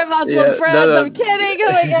 To all my Muslim Yeah, friends, no. I'm kidding.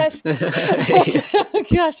 Oh my gosh. Oh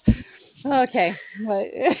gosh. Okay.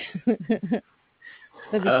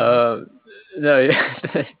 That'd be funny. No, yeah.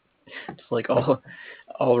 It's like all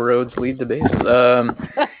roads lead to base.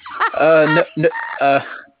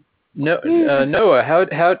 Noah,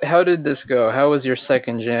 how did this go? How was your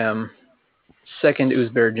second jam? Second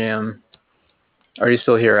Oozbear jam? Are you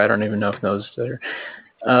still here? I don't even know if Noah's still here.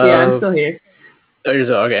 Yeah, I'm still here. Oh, you're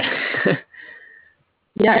still okay.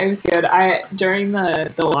 Yeah, it was good. During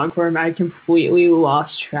the long form, I completely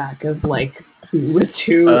lost track of like who was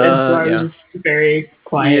who, and so I was just very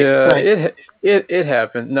quiet. Yeah, it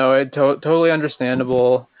happened. No, totally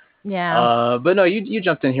understandable. Yeah. But no, you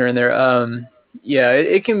jumped in here and there. Yeah,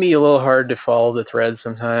 it can be a little hard to follow the thread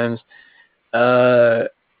sometimes.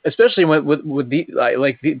 Especially with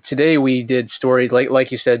the today we did stories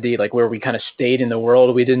like you said, D, like where we kind of stayed in the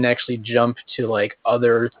world. We didn't actually jump to like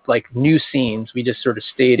other like new scenes. We just sort of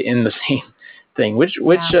stayed in the same thing, which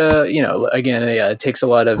you know, again, it takes a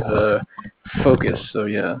lot of focus. So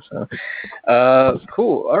yeah,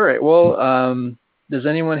 cool. All right. Well, does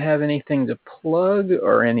anyone have anything to plug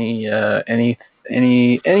or any other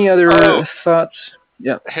thoughts?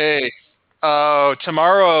 Yeah. Hey.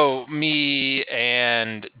 Tomorrow me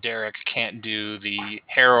and Derek can't do the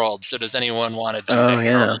Herald, so does anyone want to do the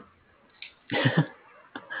Herald?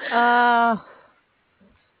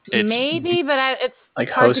 Maybe, but it's like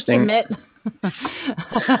hard hosting. to commit.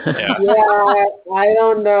 Yeah, I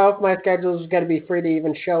don't know if my schedule is going to be free to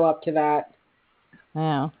even show up to that.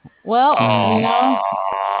 Yeah. Well, you know.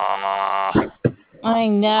 I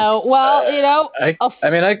know. Well, you know.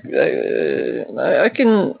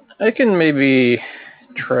 I can maybe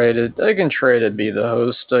try to be the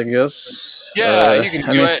host, I guess. Yeah, you can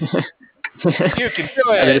do it. You can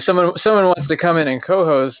do it. I mean, if someone wants to come in and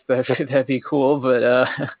co-host, that'd be cool. But I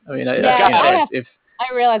mean, I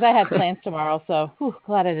realize I have plans tomorrow, so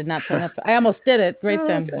glad I did not sign up. I almost did it right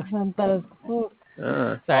then.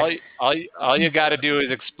 Okay. All you got to do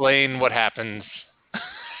is explain what happens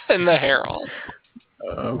in the Herald.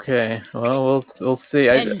 Okay. Well, we'll see.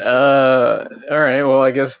 All right. Well, I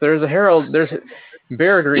guess there's a Herald. There's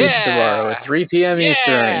Bear Grease tomorrow at 3 p.m.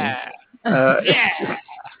 Eastern.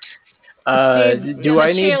 Do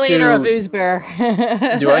I need to?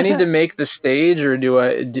 Do I need to make the stage, or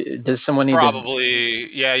does someone need Probably,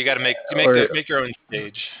 yeah. You got to make your own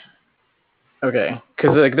stage. Okay,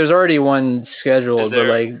 because like there's already one scheduled, but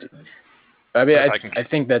like, I mean, I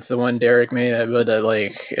think that's the one Derek made. But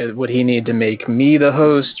like, would he need to make me the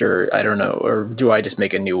host, or I don't know, or do I just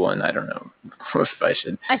make a new one? I don't know if I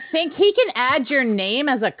should. I think he can add your name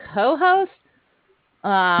as a co-host.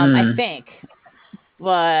 I think,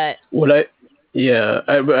 but would I? Yeah,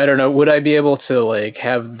 I don't know. Would I be able to like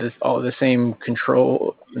have all the same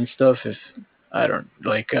control and stuff if I don't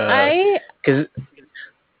like? Because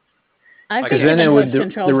then it would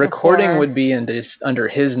the recording would be under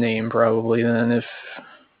his name probably. Then if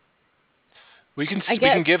we can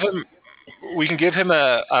give him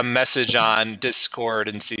a message on Discord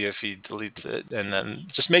and see if he deletes it, and then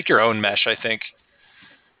just make your own mesh, I think.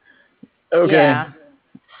 Okay. Yeah.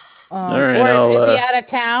 All right. Or is he out of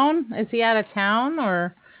town? Is he out of town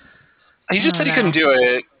or? He just said he couldn't do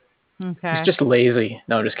it. Okay. He's just lazy.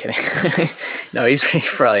 No, I'm just kidding. No, he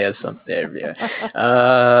probably has something there. Yeah.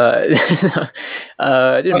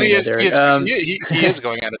 He is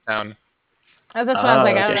going out of town. That's why I was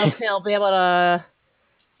like, I don't know if he'll be able to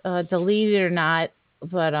delete it or not.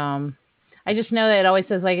 But I just know that it always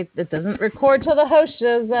says like it doesn't record till the host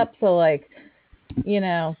shows up. So like, you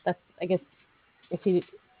know, that's I guess if you'd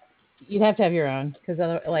have to have your own because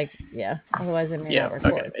otherwise it may not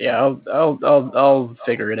record. Okay. Yeah, I'll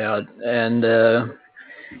figure it out and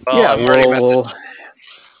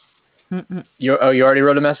you already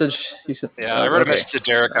wrote a message? You said, yeah, I wrote a message to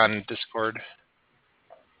Derek on Discord.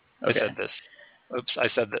 Okay. I said this. Oops, I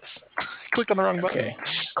said this. Click on the wrong button. Okay.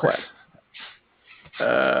 Clap.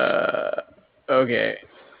 Okay.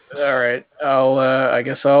 All right. I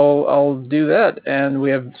guess I'll do that. And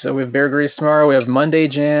we have Bear Grease tomorrow. We have Monday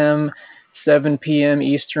Jam, 7 p.m.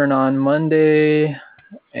 Eastern on Monday.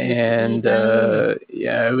 And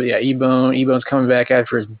Ebone's coming back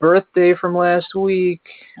after his birthday from last week,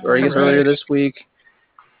 or I guess earlier this week.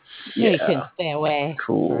 Yeah, he couldn't stay away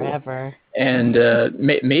cool. forever. And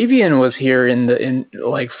Mavian was here in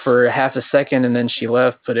like for half a second, and then she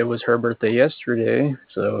left. But it was her birthday yesterday,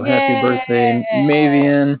 so happy birthday,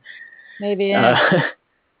 Mavian!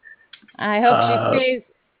 I hope she stays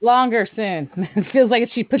longer soon. It feels like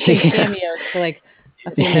she puts in cameos for like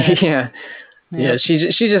a few minutes. Yeah. Yeah, she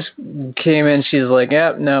just came in. She's like,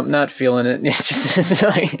 "Yeah, no, not feeling it." You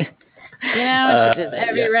know, she has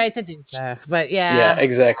every right to do so. But yeah. Yeah,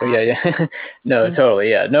 exactly. Yeah. No, totally.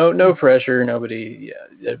 Yeah, no pressure. Nobody.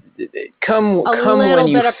 Yeah, come when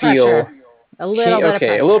you feel. A little bit of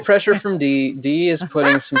pressure. A little pressure from D. D is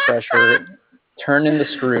putting some pressure, turning the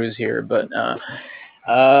screws here, but yeah.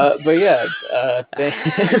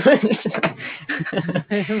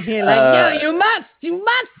 You're like, you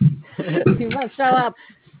must show up.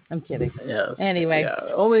 I'm kidding. Yes. Anyway.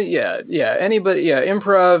 Anybody. Yeah.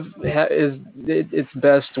 Improv it's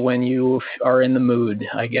best when you are in the mood.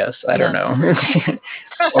 I guess. I don't know.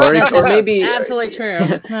 or maybe absolutely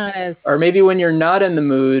true. Or maybe when you're not in the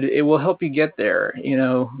mood, it will help you get there.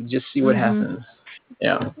 Just see what happens.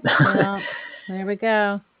 Yeah. Well, there we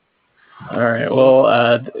go. All right. Well,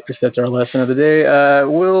 I guess that's our lesson of the day.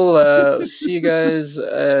 We'll see you guys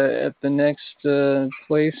at the next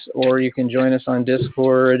place, or you can join us on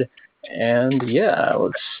Discord. And yeah,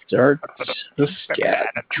 let's start the scat.